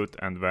upload,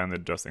 and then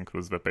it just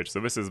includes the page. So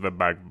this is the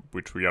bug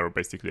which we are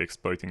basically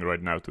exploiting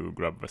right now to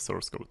grab the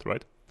source code,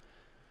 right?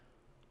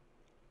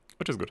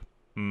 Which is good.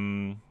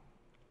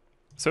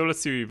 So let's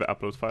see the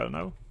upload file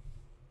now.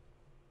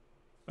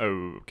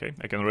 Oh, okay,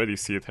 I can already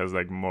see it has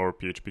like more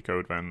PHP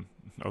code than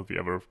all the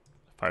other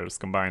files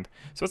combined.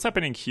 So what's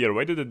happening here?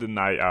 Why did it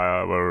deny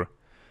our...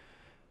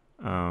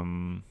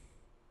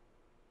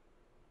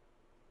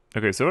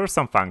 Okay, so there are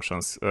some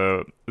functions.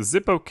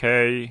 Zip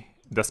OK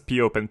does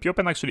popen.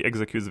 Popen actually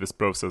executes this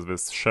process,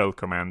 this shell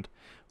command,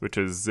 which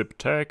is zip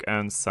check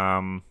and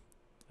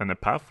a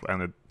path,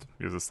 and it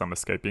uses some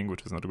escaping,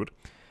 which is not good.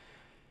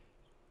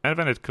 And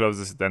when it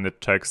closes, then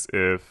it checks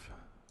if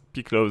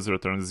pclose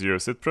returns 0.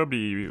 So it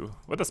probably...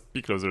 What does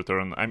pclose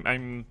return?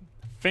 I'm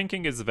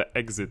thinking it's the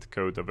exit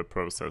code of a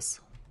process,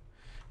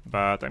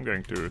 but I'm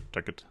going to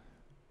check it.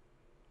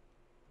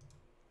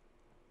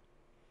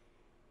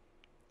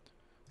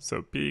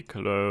 So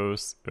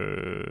pclose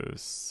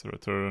is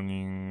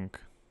returning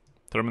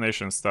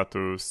termination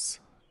status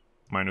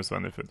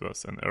 -1 if it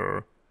was an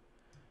error.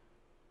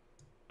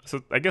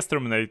 So I guess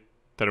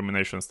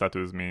termination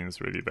status means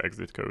really the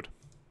exit code.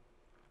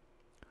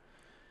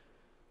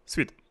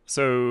 Sweet.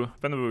 So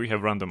then we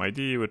have random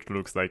ID, which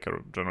looks like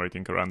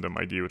generating a random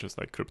ID, which is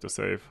like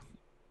cryptosave.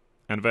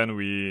 And then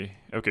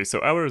okay, so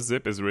our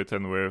zip is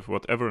written with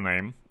whatever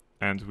name,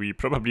 and we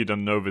probably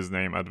don't know this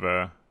name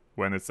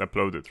when it's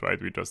uploaded,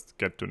 right? We just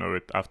get to know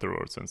it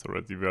afterwards, and it's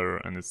already there,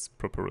 and it's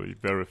properly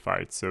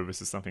verified. So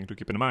this is something to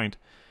keep in mind.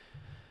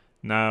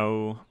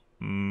 Now,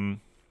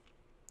 and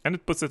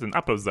it puts it in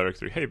uploads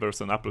directory. Hey,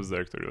 there's an uploads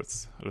directory.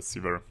 Let's see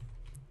there.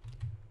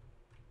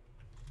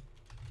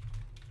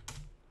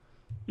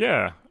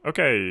 Yeah,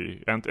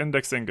 okay, and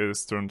indexing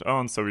is turned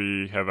on, so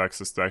we have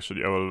access to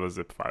actually all the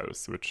zip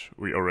files, which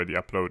we already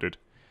uploaded,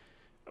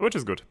 which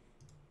is good.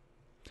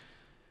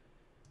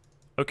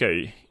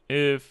 Okay,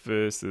 if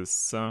this is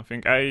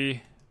something...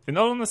 in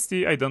all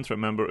honesty, I don't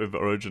remember if the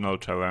original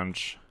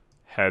challenge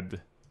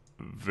had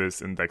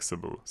this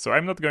indexable, so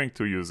I'm not going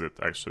to use it,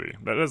 actually.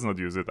 But let's not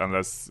use it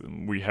unless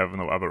we have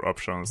no other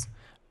options,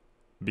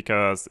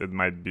 because it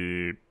might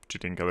be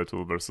cheating a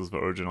little versus the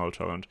original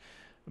challenge.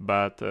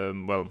 But,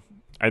 well,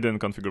 I didn't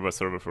configure the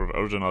server for the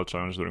original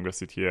challenge during the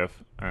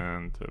CTF,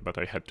 but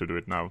I had to do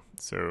it now.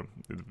 So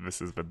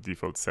this is the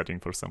default setting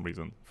for some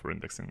reason for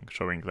indexing,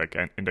 showing like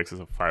indexes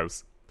of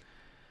files.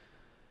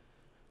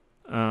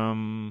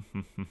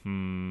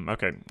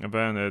 Okay,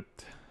 then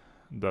it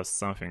does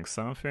something,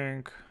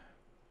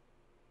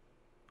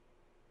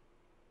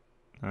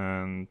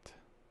 and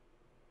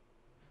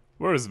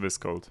where is this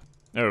code?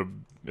 Oh,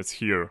 it's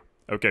here.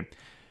 Okay,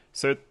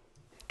 so it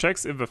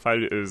checks if the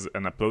file is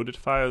an uploaded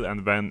file,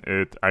 and then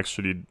it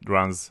actually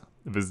runs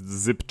this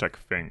zip check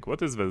thing.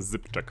 What is the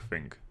zip check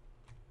thing?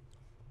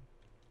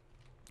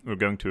 We're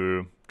going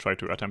to try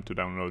to attempt to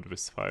download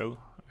this file.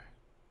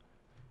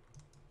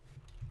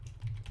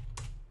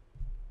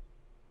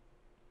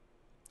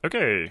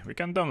 Okay, we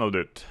can download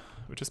it,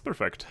 which is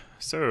perfect.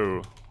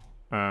 So,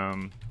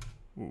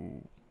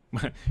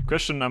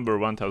 question number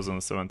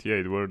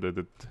 1078, where did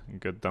it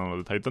get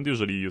downloaded? I don't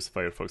usually use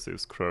Firefox, I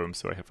use Chrome,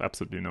 so I have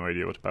absolutely no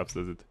idea what paths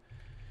does it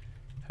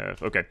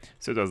have. Okay,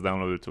 so it was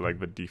downloaded to like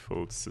the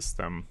default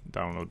system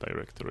download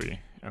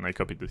directory, and I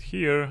copied it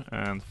here,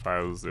 and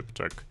file zip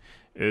check.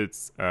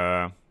 It's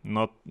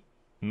not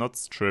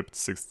stripped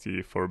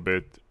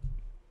 64-bit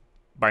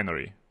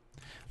binary.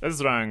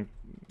 Let's run.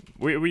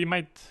 We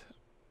might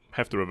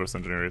have to reverse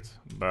engineer it,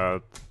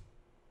 but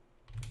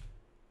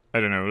I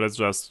don't know. Let's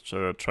just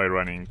try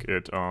running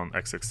it on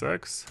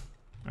XXX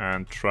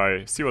and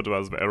see what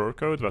was the error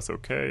code. That's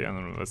okay,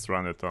 and let's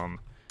run it on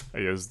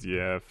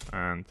ASDF,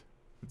 and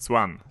it's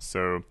 1.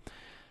 So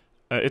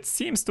it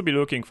seems to be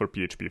looking for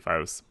PHP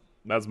files.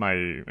 That's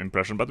my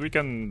impression, but we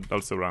can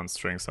also run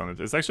strings on it.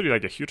 It's actually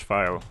like a huge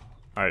file.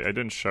 I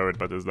didn't show it,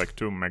 but it's like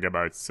 2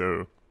 megabytes,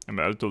 so I'm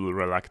a little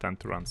reluctant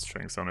to run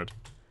strings on it.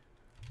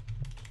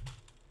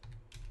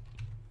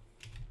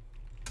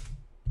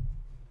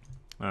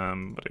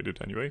 But I do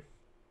it anyway.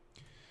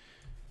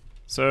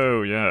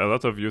 So yeah, a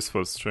lot of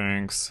useful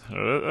strings.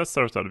 Let's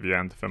start at the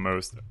end, the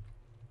most.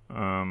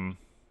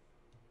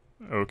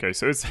 Okay,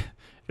 so it's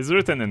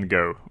written in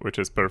Go, which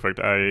is perfect.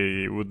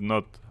 I would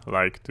not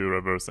like to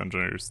reverse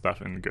engineer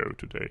stuff in Go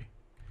today.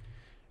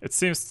 It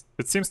seems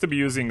to be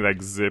using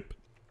like zip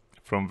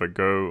from the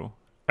Go.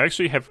 I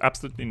actually have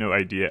absolutely no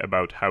idea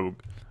about how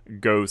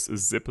Go's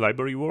zip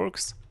library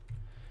works,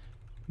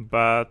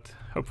 but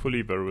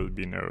hopefully there will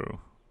be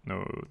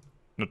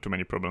not too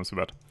many problems with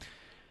that.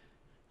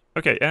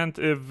 Okay, and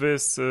if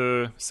this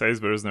says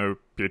there is no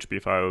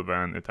PHP file,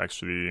 then it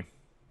actually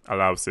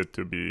allows it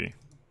to be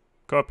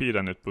copied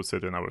and it puts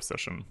it in our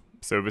session.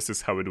 So this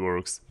is how it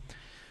works.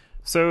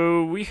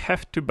 So we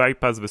have to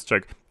bypass this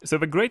check. So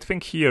the great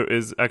thing here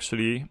is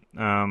actually...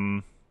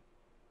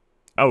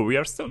 oh, we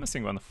are still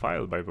missing one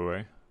file, by the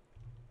way.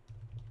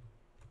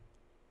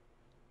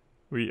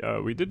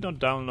 we did not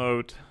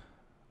download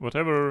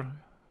whatever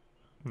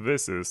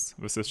this is.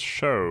 This is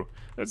show.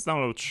 Let's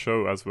download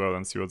show as well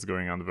and see what's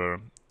going on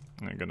there.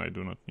 Again, I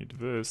do not need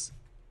this.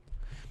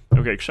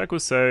 Okay, Kshaku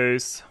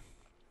says,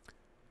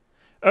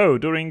 oh,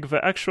 during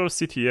the actual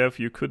CTF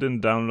you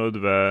couldn't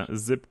download the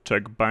zip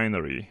check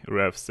binary,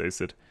 Rev says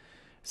it.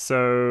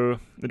 So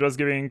it was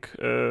giving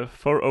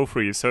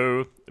 403,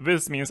 so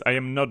this means I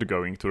am not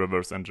going to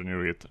reverse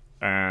engineer it,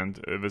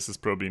 and this is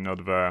probably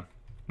not the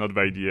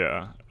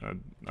idea,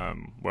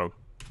 well,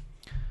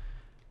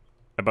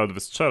 about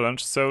this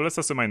challenge. So let's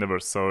assume I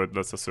never saw it,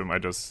 let's assume I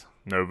just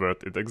know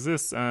that it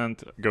exists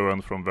and go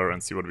on from there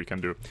and see what we can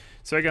do.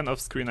 So again, off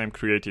screen I'm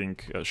creating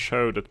a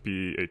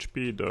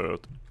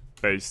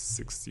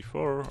show.php.base64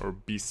 or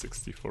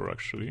b64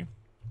 actually.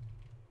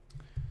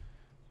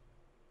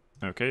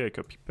 Okay, I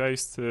copy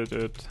pasted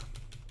it.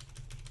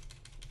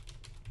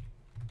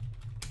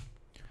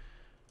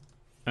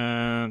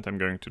 And I'm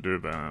going to do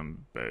the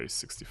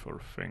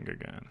base64 thing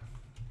again.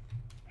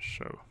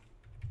 Show.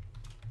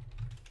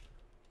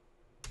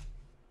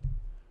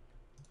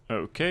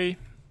 Okay.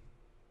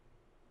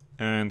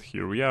 And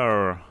here we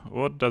are.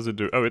 What does it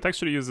do? Oh, it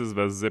actually uses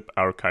the zip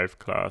archive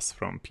class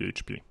from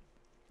PHP.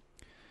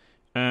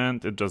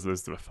 And it just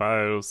lists the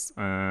files,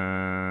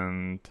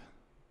 and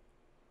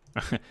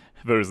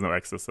there is no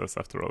XSS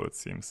after all, it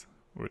seems,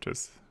 which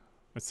is,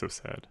 it's so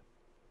sad.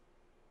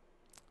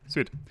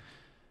 Sweet.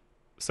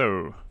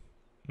 So,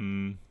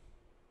 oh,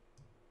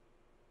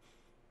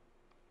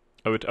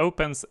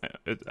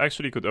 it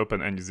actually could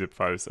open any zip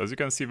files. As you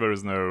can see, there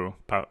is no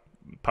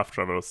path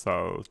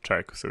traversal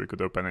check, so we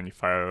could open any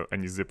file,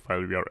 any zip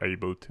file we are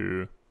able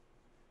to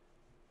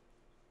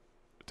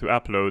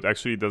upload.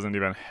 Actually, it doesn't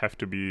even have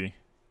to be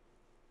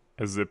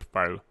a zip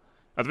file.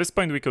 At this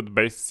point, we could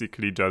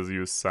basically just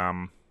use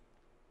some,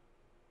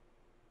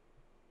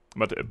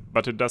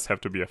 but it does have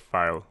to be a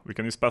file. We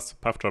can use path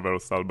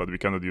traversal, but we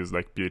cannot use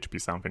like PHP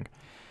something.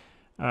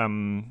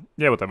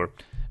 Yeah, whatever.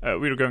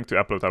 We're going to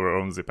upload our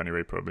own zip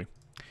anyway, probably.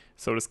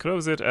 So let's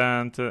close it,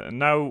 and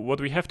now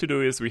what we have to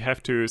do is we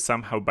have to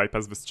somehow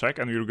bypass this check,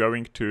 and we're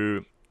going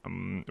to,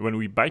 when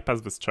we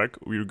bypass this check,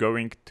 we're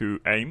going to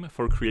aim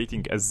for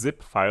creating a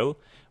zip file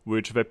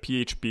which the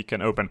PHP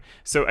can open.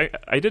 So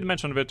I did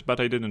mention it, but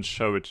I didn't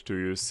show it to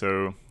you,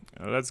 so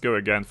let's go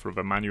again for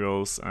the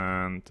manuals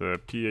and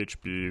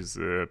PHP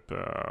zip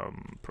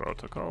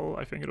protocol,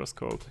 I think it was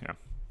called, yeah.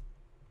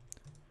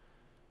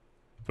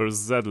 For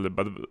zlib,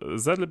 but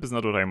zlib is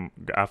not what I'm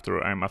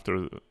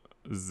after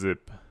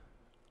zip.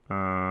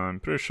 I'm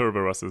pretty sure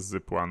there was a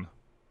zip one.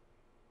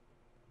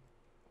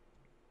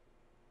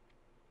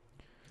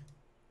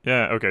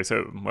 Yeah, okay,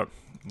 so, well,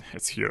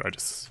 it's here. I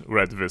just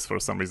read this for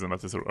some reason,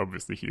 but it's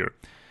obviously here.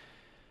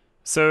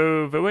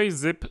 So the way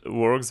zip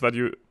works, that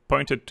you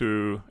point it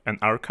to an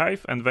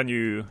archive, and then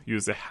you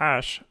use a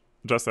hash,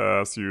 just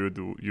as you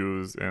do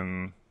use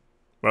in,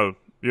 well,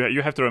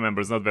 you have to remember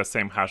it's not the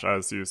same hash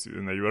as used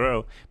in a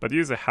URL, but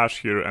use a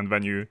hash here, and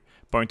then you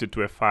point it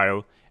to a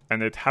file,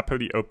 and it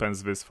happily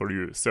opens this for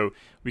you. So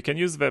we can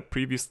use the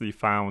previously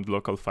found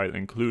local file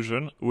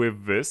inclusion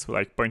with this,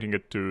 like pointing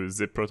it to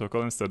zip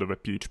protocol instead of a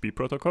PHP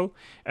protocol,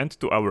 and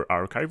to our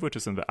archive, which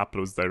is in the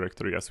uploads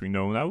directory as we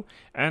know now,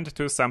 and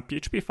to some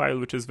PHP file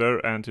which is there,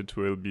 and it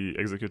will be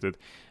executed.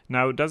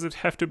 Now, does it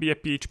have to be a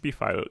PHP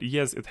file?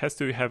 Yes, it has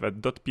to have a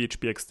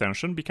 .php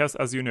extension, because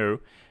as you know,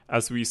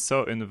 as we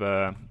saw in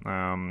the,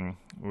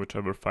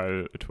 whichever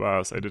file it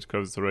was, I did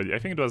close it already, I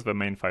think it was the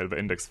main file, the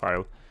index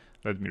file.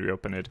 Let me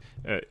reopen it.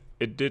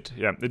 It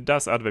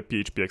does add the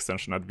PHP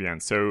extension at the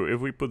end. So if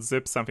we put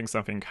zip something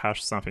something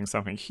hash something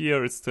something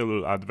here, it still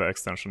will add the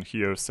extension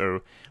here.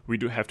 So we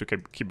do have to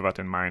keep that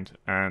in mind.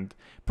 And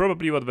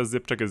probably what the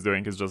zip check is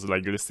doing is just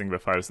like listing the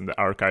files in the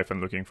archive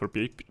and looking for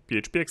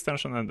PHP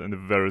extension. And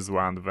if there is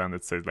one, then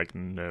it says like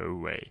no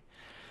way.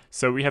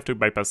 So we have to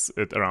bypass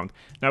it around.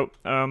 Now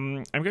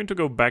I'm going to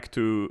go back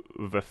to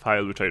the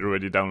file which I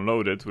already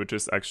downloaded, which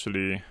is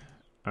actually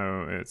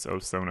it's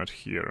also not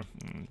here.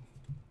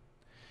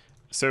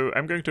 So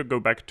I'm going to go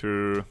back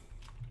to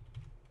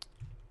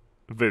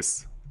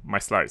this, my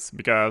slides,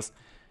 because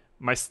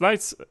my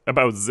slides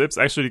about zips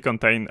actually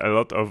contain a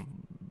lot of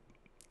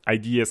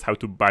ideas how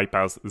to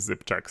bypass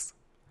zip checks.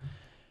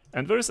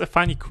 And there is a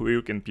funny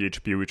quirk in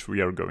PHP which we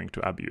are going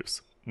to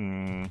abuse.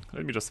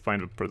 Let me just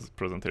find the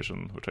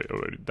presentation which I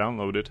already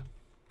downloaded.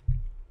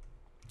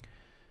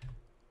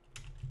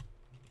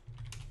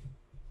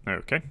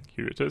 Okay,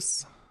 here it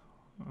is.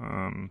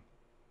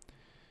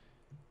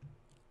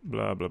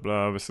 Blah blah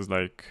blah. This is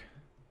like,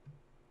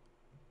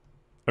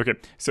 okay,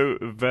 so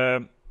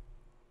the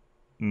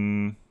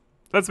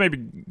let's maybe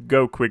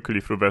go quickly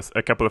through this,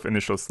 a couple of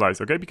initial slides,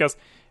 okay, because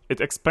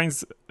it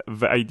explains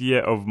the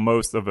idea of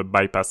most of the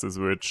bypasses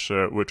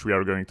which we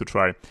are going to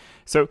try.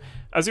 So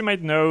as you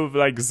might know,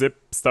 like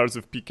zip starts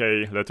with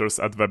PK letters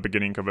at the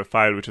beginning of a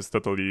file, which is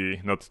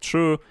totally not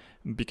true,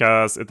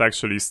 because it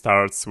actually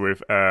starts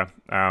with a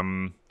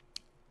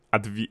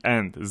at the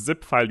end.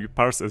 Zip file, you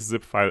parse a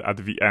zip file at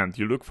the end.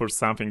 You look for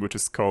something which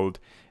is called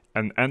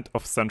an end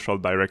of central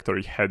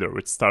directory header,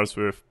 which starts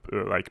with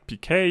like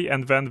pk,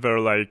 and then there are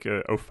like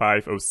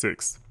 05,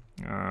 06.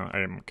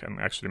 Can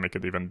actually make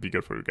it even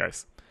bigger for you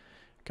guys.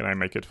 Can I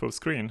make it full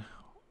screen?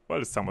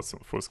 Well, it's somewhat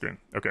full screen.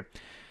 Okay.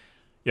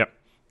 Yeah.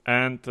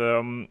 And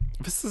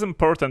this is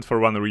important for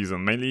one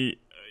reason. Mainly,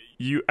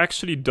 you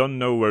actually don't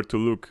know where to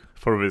look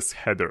for this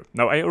header.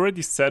 Now, I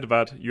already said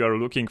that you are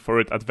looking for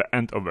it at the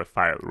end of the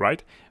file,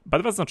 right?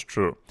 But that's not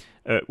true.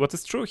 What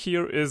is true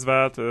here is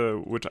that,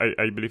 which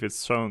I believe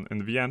is shown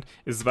in the end,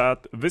 is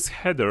that this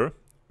header,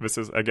 this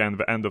is again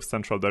the end of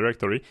central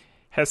directory,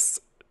 has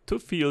two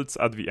fields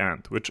at the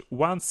end, which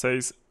one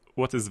says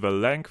what is the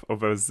length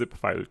of a zip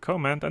file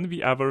comment, and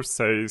the other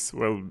says,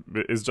 well,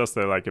 it's just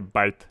like a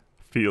byte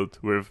field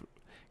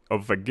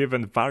of a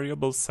given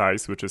variable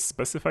size, which is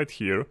specified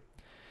here,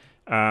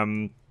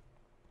 and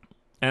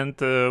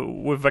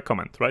with the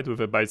comment, right, with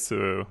the bytes,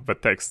 the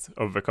text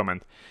of the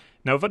comment.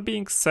 Now, that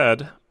being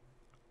said,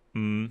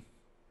 that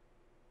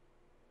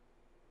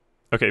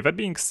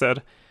being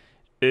said,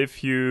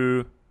 if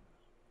you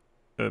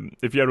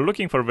are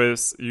looking for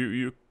this,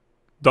 you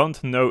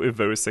don't know if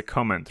there is a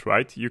comment,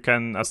 right? You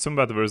can assume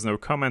that there is no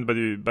comment,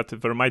 but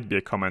there might be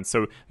a comment.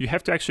 So you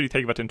have to actually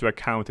take that into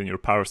account in your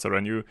parser,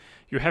 and you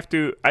have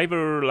to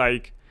either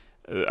like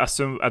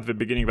assume at the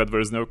beginning that there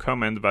is no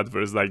comment, that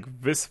there is like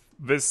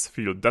this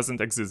field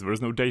doesn't exist, there is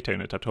no data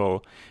in it at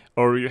all,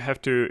 or you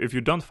have to, if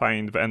you don't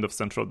find the end of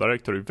central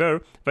directory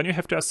there, then you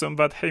have to assume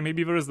that, hey,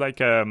 maybe there is like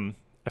a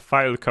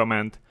file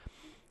comment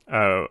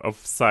of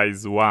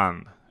size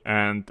 1,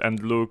 and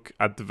look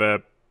at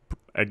the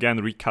again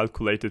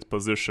recalculated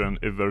position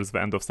if there's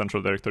the end of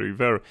central directory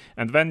there,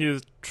 and then you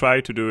try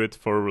to do it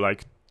for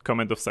like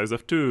comment of size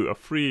of 2 or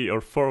 3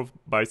 or 4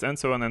 bytes and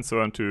so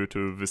on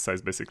to this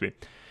size basically.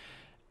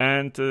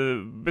 And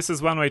this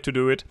is one way to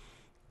do it,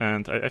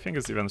 and I think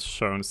it's even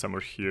shown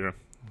somewhere here.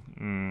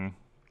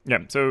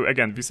 Yeah, so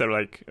again, these are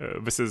like,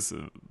 this is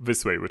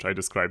this way which I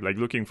described, like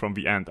looking from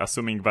the end,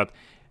 assuming that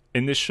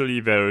initially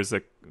there is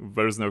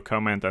no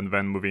comment, and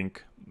then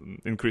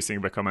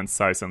increasing the comment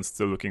size and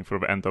still looking for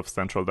the end of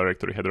central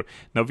directory header.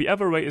 Now, the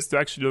other way is to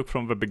actually look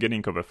from the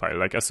beginning of a file,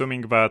 like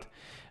assuming that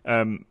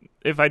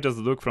if I just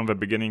look from the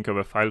beginning of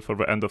a file for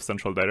the end of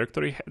central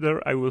directory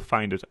header, I will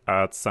find it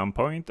at some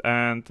point,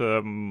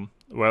 and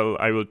well,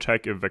 I will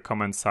check if the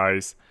comment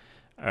size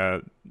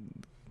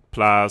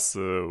plus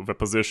the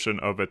position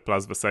of it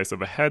plus the size of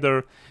the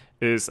header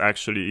is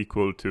actually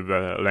equal to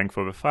the length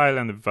of the file,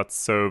 and if that's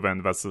so,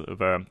 then that's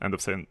the end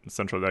of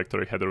central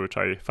directory header which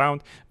I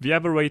found. The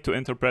other way to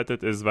interpret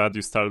it is that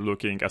you start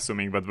looking,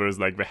 assuming that there is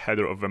like the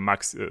header of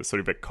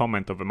the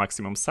comment of the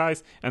maximum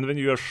size, and then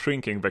you are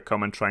shrinking the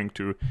comment, trying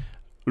to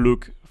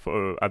look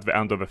at the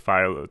end of the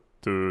file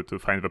to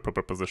find the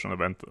proper position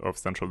of end of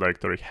central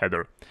directory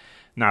header.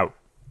 Now,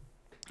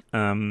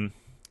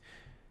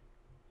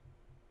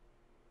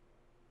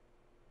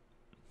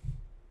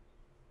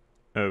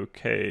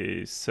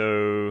 okay,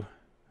 so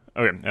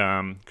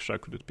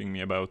Krzak could ping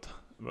me about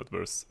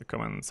there's a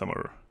comment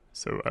somewhere,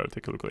 so I'll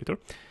take a look later.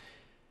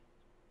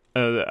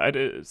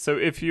 So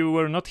if you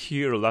were not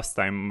here last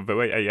time, the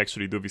way I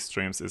actually do these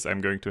streams is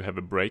I'm going to have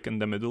a break in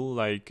the middle,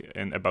 like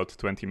in about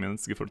 20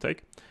 minutes, give or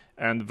take.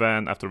 And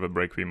then after the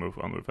break, we move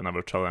on with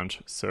another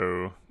challenge.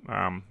 So,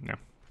 yeah,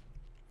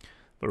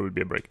 there will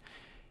be a break.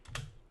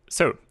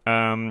 So,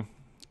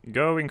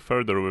 going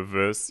further with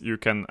this, you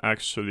can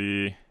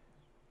actually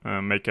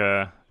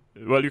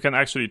you can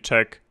actually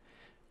check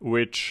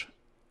which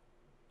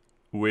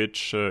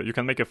you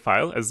can make a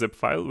file, a zip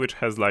file, which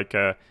has like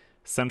a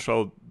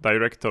central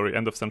directory,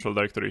 end of central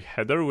directory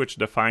header, which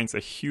defines a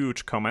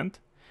huge comment,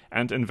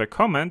 and in the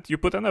comment you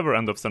put another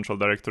end of central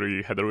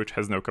directory header which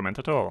has no comment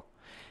at all.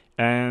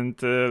 And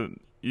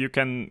you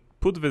can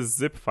put this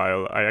zip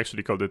file, I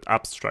actually called it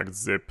abstract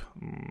zip,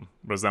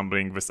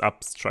 resembling this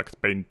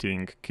abstract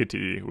painting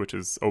kitty which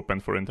is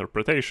open for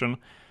interpretation,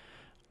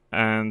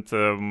 and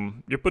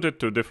you put it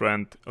to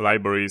different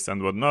libraries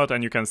and whatnot,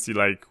 and you can see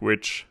like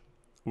which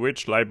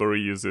library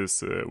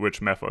uses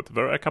which method.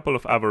 There are a couple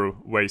of other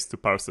ways to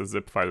parse a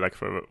zip file, like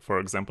for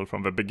example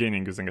from the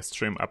beginning using a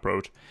stream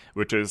approach,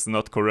 which is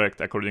not correct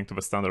according to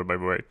the standard, by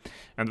the way.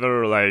 And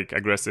there are like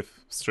aggressive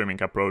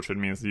streaming approach. It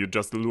means you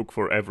just look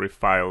for every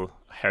file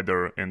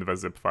header in the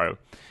zip file.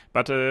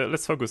 But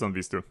let's focus on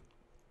these two.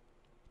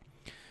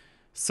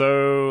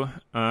 So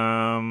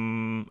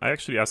I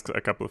actually asked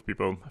a couple of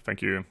people.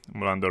 Thank you,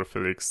 Molander,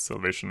 Felix,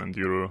 Salvation, and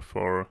Duru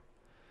for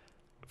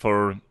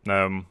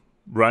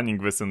running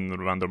this in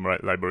random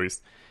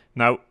libraries.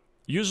 Now,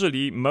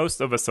 usually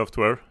most of the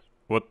software,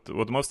 what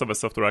most of the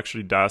software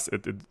actually does,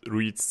 it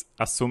reads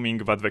assuming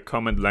that the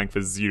comment length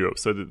is 0.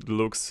 So it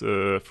looks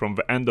from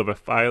the end of a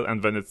file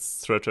and then it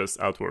stretches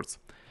outwards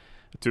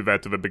to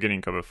the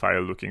beginning of a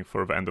file, looking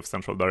for the end of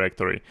central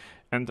directory.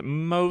 And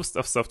most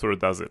of software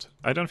does it.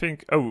 I don't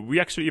think... Oh, we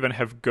actually even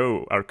have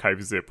Go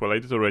archive zip. Well, I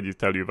did already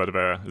tell you that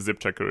the zip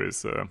checker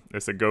is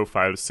a Go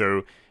file,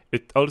 so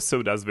it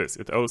also does this.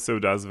 It also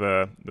does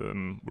the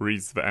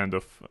reads the end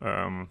of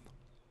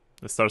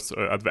starts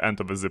at the end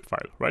of a zip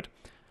file, right?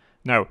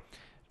 Now,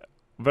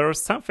 there are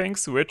some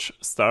things which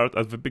start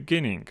at the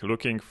beginning,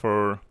 looking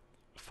for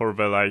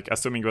the, like,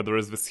 assuming that there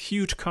is this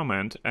huge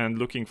comment and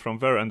looking from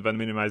there, and then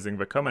minimizing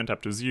the comment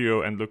up to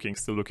 0 and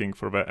still looking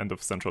for the end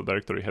of central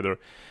directory header.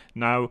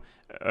 Now,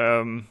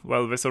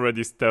 well, this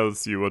already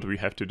tells you what we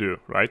have to do,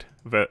 right?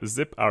 The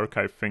zip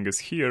archive thing is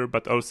here,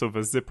 but also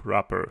the zip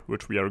wrapper,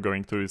 which we are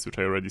going to use, which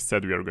I already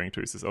said we are going to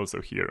use, is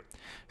also here.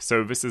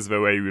 So this is the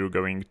way we're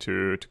going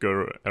to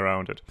go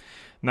around it.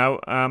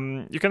 Now,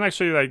 you can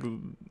actually, like,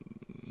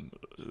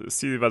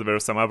 see that there are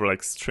some other,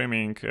 like,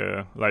 streaming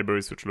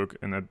libraries which look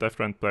in a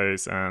different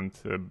place, and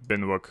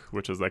binwalk,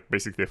 which is like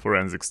basically a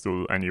forensics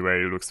tool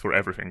anyway, looks for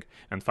everything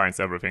and finds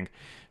everything.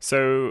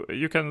 So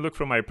you can look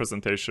from my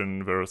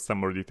presentation, there are some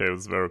more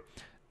details there,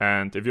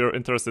 and if you're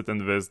interested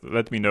in this,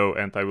 let me know,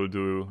 and I will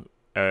do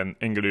an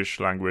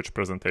English language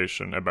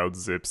presentation about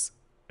zips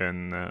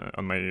on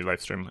my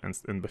live stream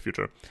in the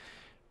future.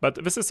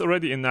 But this is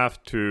already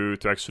enough to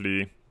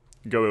actually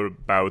go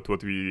about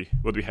what we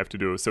have to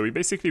do. So we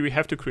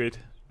have to create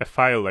a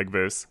file like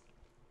this,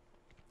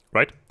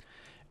 right?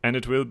 And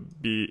it will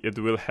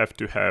have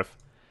to have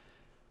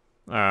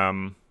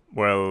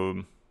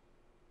well,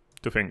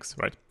 two things,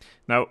 right?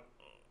 Now,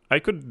 I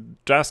could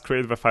just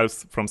create the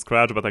files from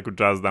scratch, but I could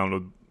just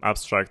download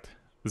abstract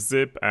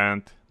zip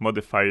and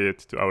modify it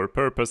to our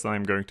purpose, and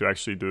I'm going to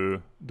actually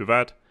do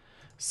that.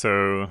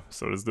 So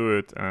let's do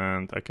it,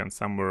 and I can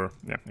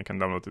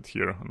download it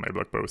here on my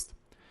blog post.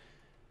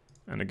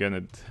 And again,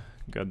 it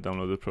got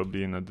downloaded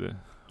probably in a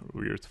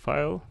weird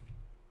file.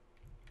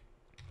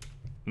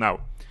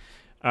 Now,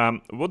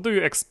 what do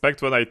you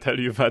expect when I tell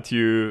you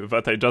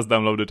that I just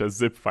downloaded a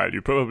zip file?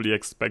 You probably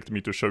expect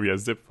me to show you a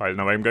zip file.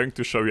 Now I'm going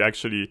to show you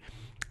actually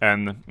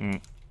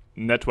an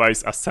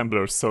NetWise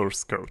assembler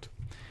source code.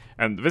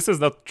 And this is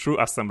not true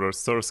assembler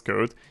source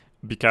code,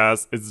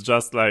 because it's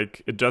just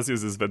like, it just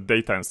uses the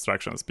data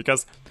instructions.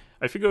 Because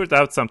I figured it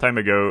out some time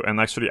ago, and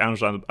actually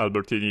Anjan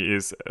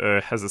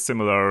Albertini has a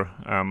similar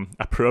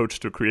approach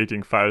to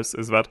creating files,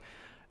 is that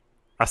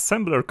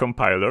assembler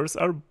compilers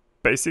are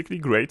basically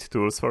great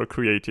tools for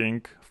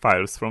creating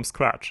files from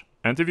scratch.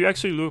 And if you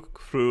actually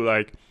look through,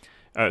 like,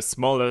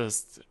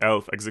 smallest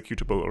ELF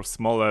executable or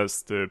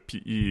smallest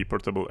PE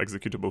portable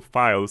executable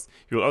files,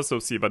 you'll also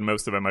see that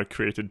most of them are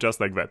created just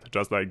like that,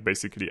 just like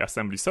basically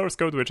assembly source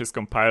code, which is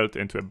compiled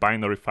into a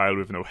binary file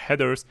with no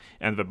headers,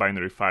 and the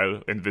binary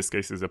file in this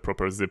case is a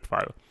proper zip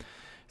file.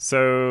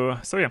 So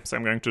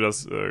I'm going to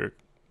just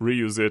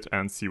reuse it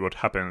and see what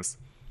happens.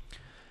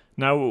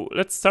 Now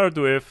let's start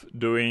with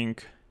doing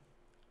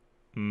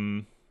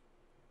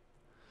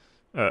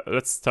a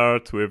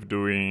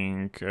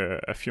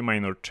few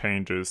minor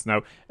changes.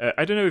 Now,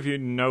 I don't know if you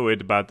know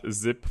it, but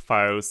zip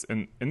files,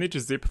 in each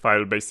zip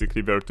file,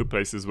 basically there are two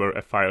places where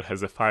a file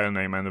has a file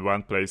name, and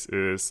one place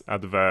is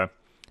at the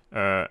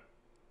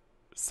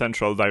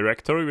central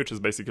directory, which is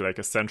basically like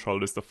a central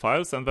list of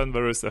files, and then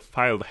there is a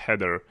file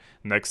header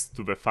next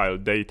to the file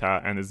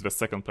data, and it's the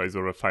second place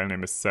where a file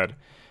name is set,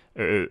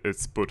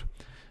 it's put.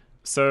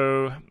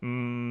 So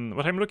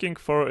what I'm looking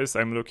for is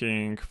a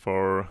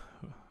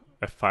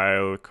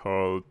file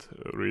called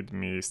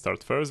readme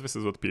start first. This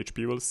is what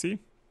PHP will see.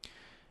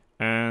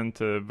 And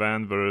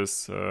then there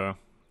is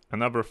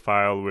another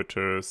file which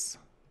is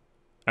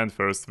end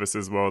first. This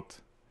is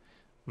what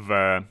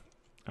the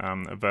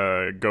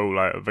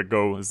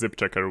Go zip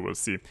checker will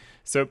see.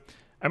 So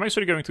I'm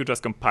actually going to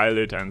just compile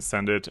it and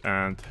send it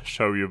and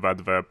show you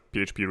that the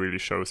PHP really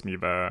shows me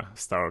the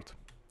start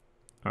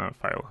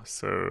file.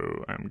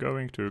 So I'm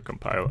going to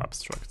compile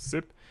abstract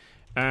zip.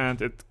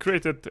 And it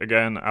created,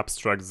 again,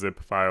 abstract zip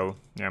file.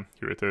 Yeah,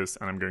 here it is,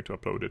 and I'm going to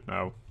upload it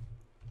now.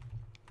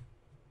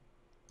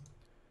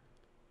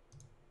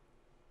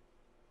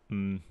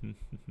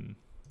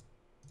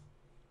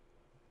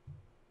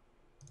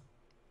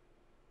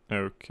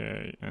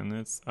 Okay, and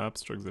it's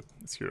abstract zip.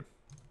 It's here.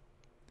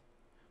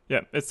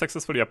 Yeah, it's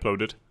successfully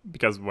uploaded,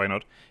 because why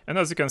not? And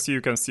as you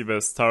can see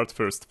the start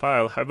first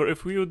file. However,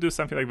 if we would do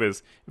something like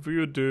this, if we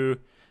would do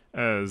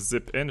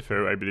zip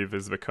info, I believe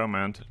is the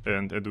command,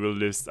 and it will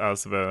list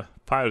us the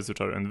files which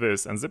are in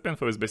this, and zip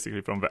info is basically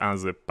from the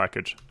unzip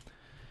package,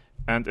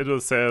 and it will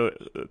tell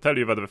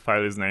you that the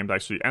file is named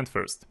actually end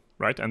first,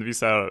 right? And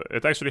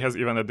it actually has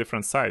even a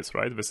different size,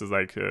 right? This is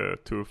like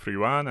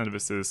 231 and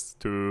this is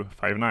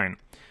 259.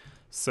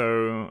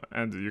 So,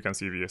 and you can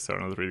see these are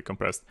not really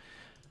compressed.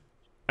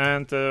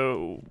 And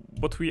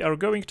what we are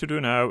going to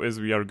do now is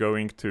we are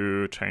going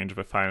to change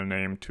the file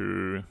name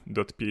to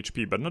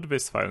 .php, but not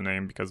this file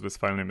name, because this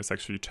file name is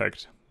actually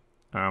checked.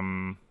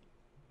 And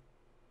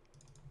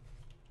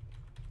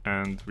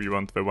we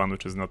want the one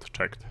which is not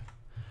checked.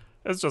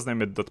 Let's just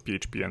name it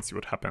 .php and see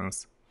what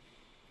happens.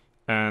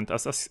 And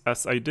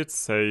as I did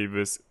say,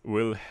 this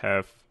will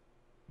have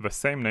the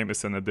same name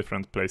is in a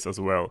different place as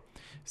well.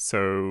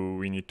 So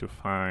we need to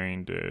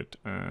find it,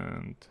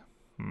 and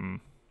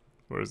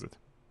where is it?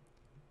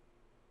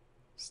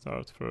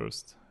 Start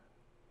first.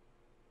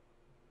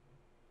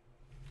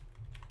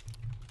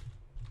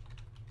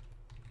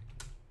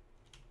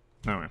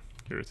 No,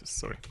 here it is,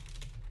 sorry.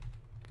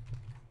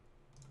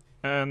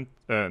 And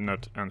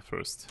not end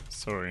first.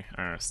 Sorry,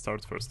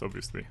 start first,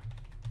 obviously.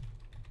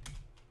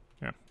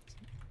 Yeah.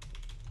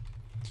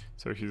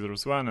 So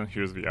here's one and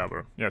here's the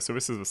other. Yeah. So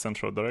this is the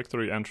central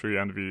directory entry,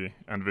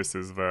 and this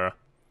is the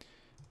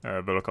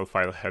local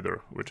file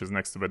header, which is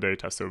next to the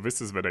data. So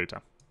this is the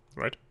data,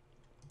 right?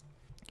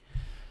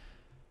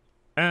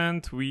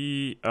 And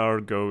we are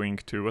going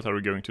to, what are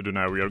we going to do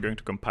now? We are going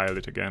to compile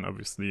it again,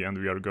 obviously, and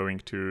we are going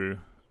to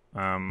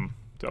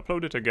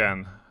upload it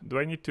again. Do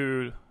I need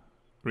to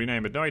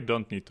rename it? No, I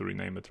don't need to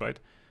rename it, right?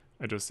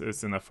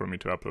 It's enough for me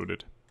to upload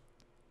it.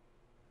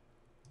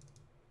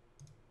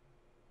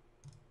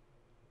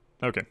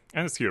 Okay,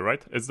 and it's here,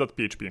 right? It's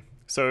 .php.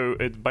 So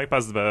it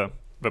bypassed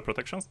the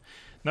protections.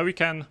 Now we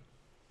can,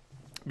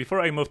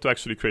 before I move to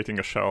actually creating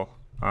a shell,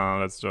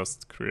 let's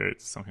just create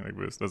something like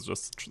this. Let's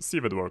just see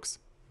if it works.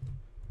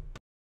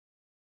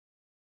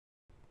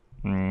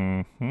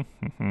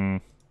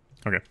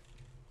 Okay.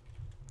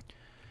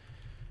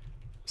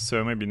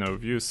 So maybe no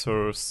view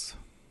source.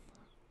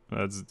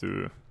 Let's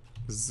do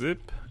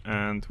zip.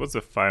 And what's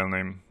the file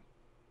name?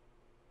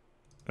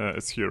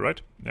 It's here, right?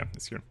 Yeah,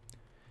 it's here.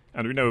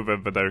 And we know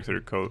that the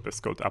directory is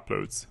called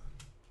uploads.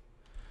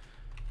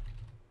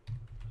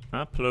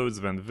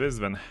 Uploads, then this,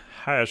 then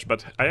hash.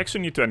 But I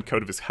actually need to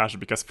encode this hash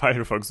because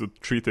Firefox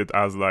would treat it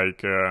as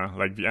like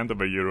the end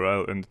of a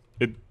URL, and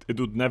it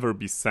would never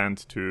be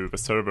sent to the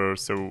server.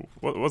 So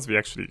what's the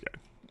actually?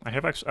 I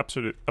have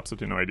actually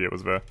absolutely no idea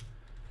what's the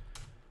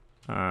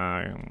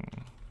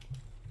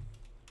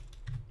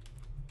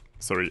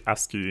sorry,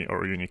 ASCII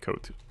or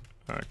Unicode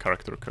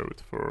character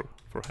code for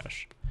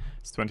hash.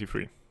 It's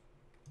 23.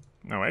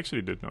 No, I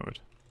actually did know it.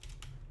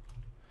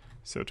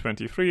 So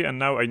 23, and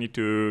now I need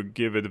to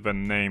give it the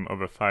name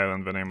of a file,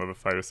 and the name of a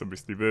file is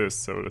obviously this,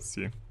 so let's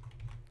see.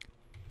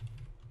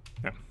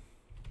 Yeah.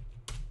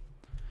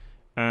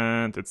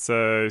 And it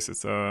says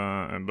it's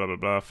blah blah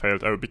blah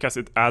failed. Oh, because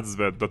it adds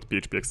the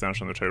 .php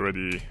extension which I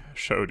already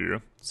showed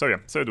you. So yeah,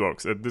 so it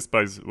works. It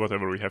displays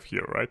whatever we have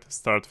here, right?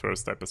 Start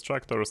first type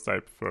extractor,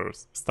 start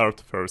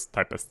first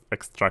type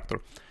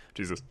extractor.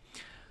 Jesus.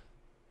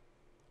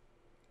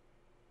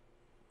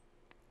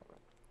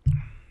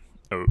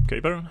 Okay,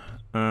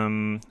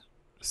 Baron.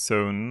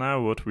 So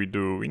now what we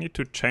do, we need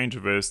to change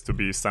this to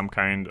be some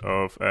kind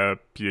of a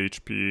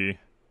PHP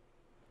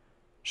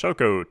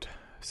shellcode.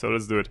 So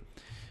let's do it.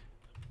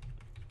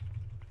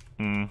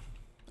 I'm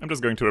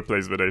just going to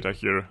replace the data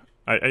here.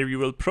 I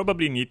will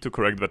probably need to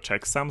correct the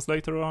checksums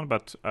later on,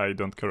 but I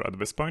don't care at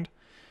this point.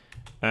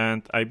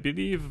 And I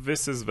believe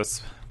this is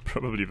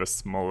probably the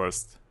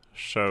smallest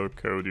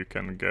shellcode you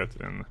can get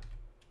in.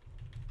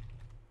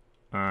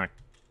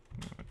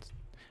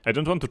 I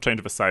don't want to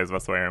change the size,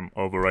 that's why I'm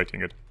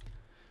overwriting it.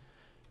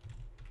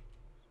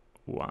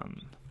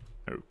 1.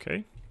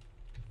 Okay.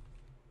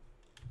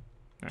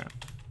 Yeah.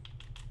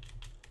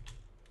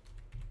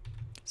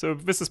 So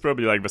this is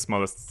probably like the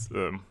smallest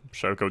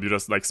shellcode. You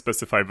just like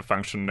specify the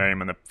function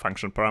name and a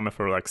function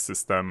parameter like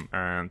system,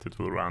 and it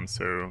will run.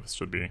 So this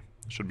should be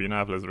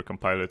enough. Let's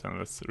recompile it and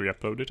let's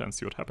re-upload it and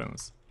see what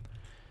happens.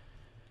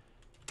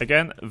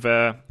 Again,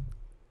 the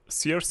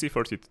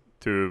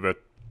CRC42, the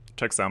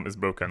checksum is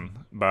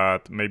broken,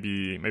 but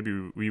maybe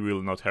we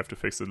will not have to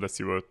fix it. Let's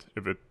see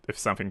if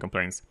something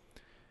complains.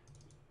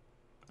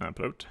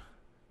 Upload.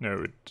 No,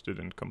 it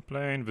didn't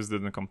complain. This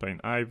didn't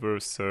complain either.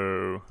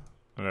 So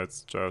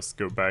let's just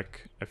go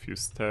back a few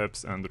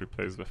steps and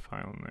replace the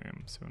file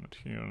name. So not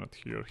here, not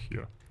here,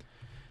 here,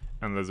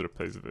 and let's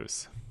replace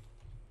this.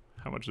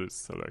 How much did it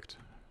select?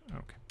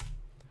 Okay.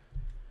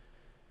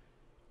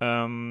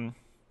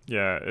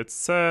 Yeah, it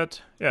said,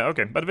 yeah,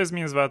 okay, but this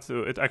means that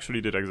it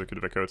actually did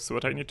execute the code. So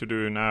what I need to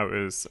do now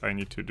is I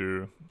need to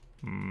do,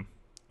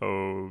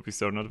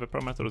 these are not the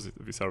parameters,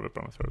 these are the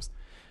parameters.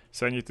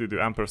 So I need to do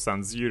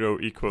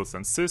 &0 equals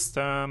and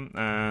system,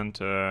 and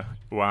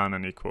 1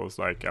 and equals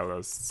like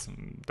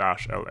ls-la.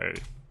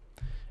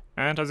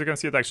 And as you can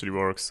see, it actually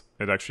works.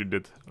 It actually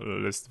did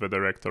list the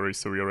directory,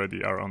 so we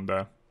already are on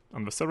the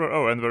server.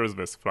 Oh, and there is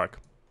this flag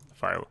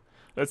file.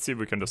 Let's see if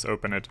we can just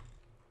open it.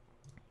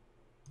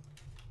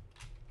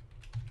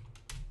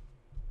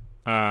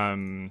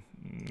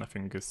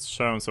 Nothing is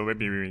shown, so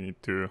maybe we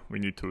need to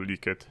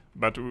leak it.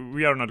 But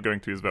we are not going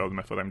to use the old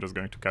method. I'm just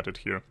going to cut it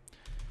here.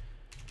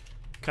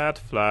 Cat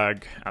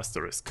flag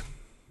asterisk,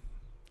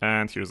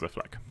 and here's the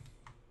flag.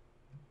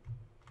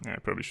 Yeah, I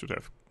probably should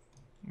have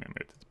made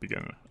it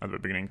begin at the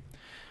beginning.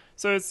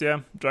 So it's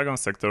Dragon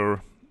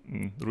Sector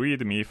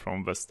readme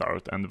from the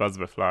start, and that's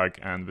the flag,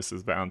 and this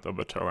is the end of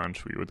the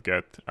challenge. We would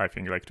get, I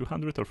think, like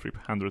 200 or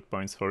 300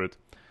 points for it.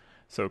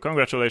 So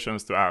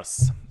congratulations to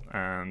us,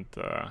 and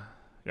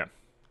yeah.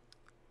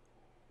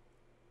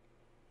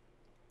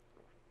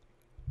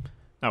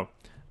 Now,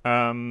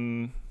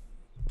 I'm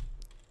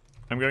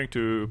going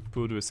to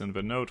put this in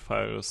the node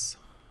files.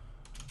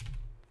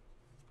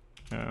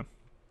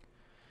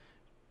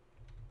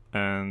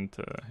 And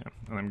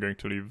I'm going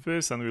to leave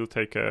this, and we'll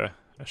take a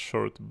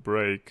short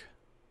break.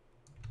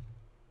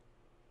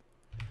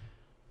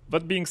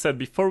 That being said,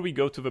 before we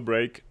go to the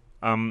break,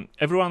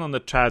 Everyone on the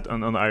chat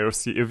and on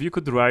IRC, if you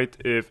could write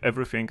if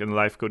everything in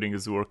live coding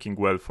is working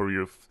well for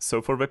you.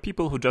 So for the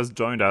people who just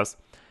joined us,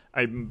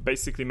 I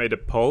basically made a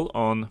poll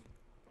on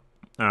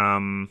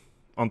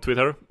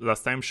Twitter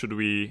last time. Should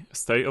we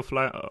stay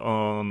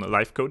on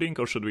live coding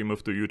or should we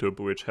move to YouTube,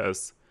 which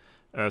has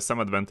some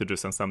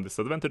advantages and some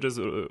disadvantages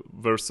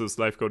versus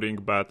live coding?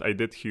 But I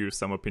did hear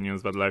some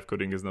opinions that live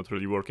coding is not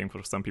really working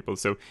for some people.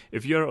 So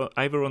if you're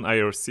either on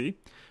IRC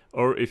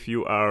or if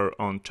you are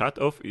on chat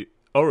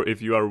or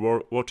if you are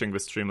watching the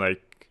stream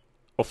like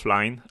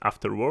offline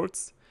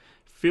afterwards,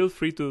 feel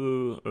free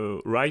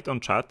to write on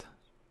chat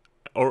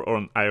or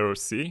on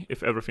IRC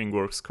if everything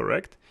works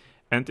correct,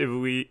 and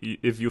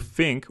if you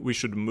think we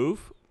should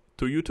move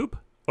to YouTube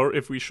or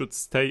if we should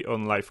stay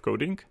on live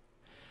coding.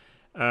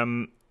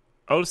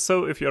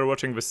 Also, if you are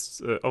watching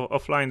this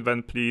offline,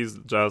 then please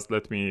just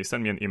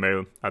send me an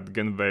email at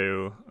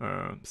genvail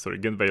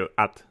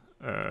at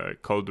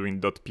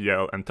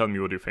coldwin.pl and tell me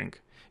what you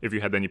think. If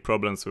you had any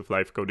problems with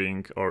live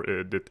coding or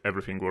did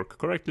everything work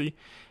correctly.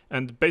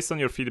 And based on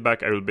your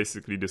feedback, I will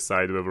basically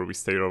decide whether we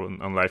stay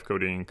on live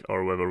coding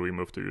or whether we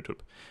move to YouTube.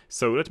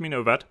 So let me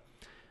know that.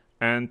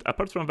 And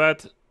apart from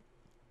that,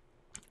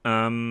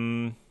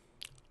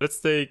 let's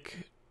take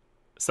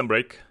some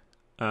break.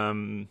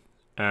 And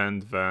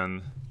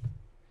then,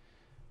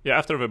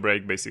 after the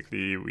break,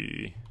 basically,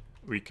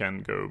 we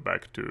can go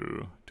back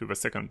to the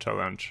second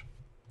challenge.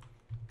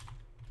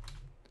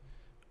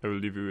 I will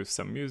leave you with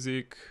some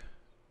music.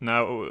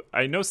 Now,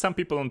 I know some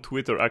people on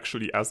Twitter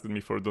actually asked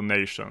me for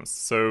donations,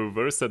 so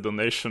there is a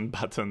donation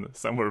button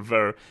somewhere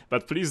there,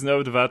 but please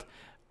note that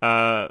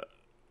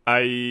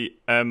I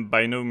am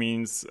by no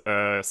means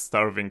a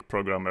starving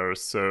programmer,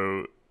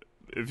 so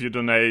if you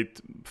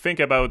donate, think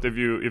about if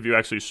you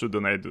actually should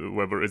donate,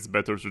 whether it's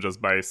better to just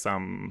buy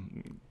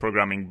some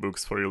programming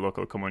books for your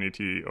local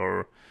community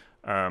or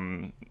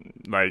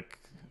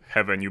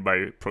have a new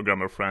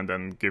programmer friend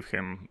and give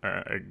him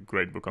a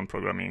great book on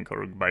programming,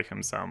 or buy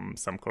him some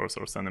course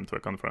or send him to a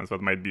conference. That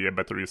might be a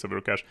better use of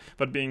your cash.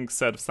 That being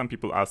said, some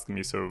people ask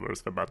me, so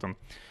there's the button.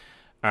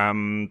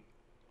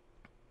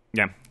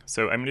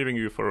 So I'm leaving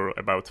you for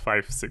about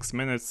 5-6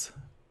 minutes,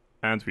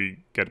 and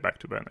we get back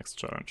to the next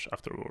challenge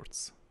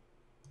afterwards.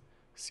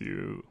 See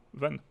you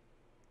then.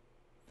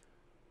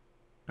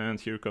 And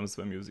here comes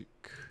the music.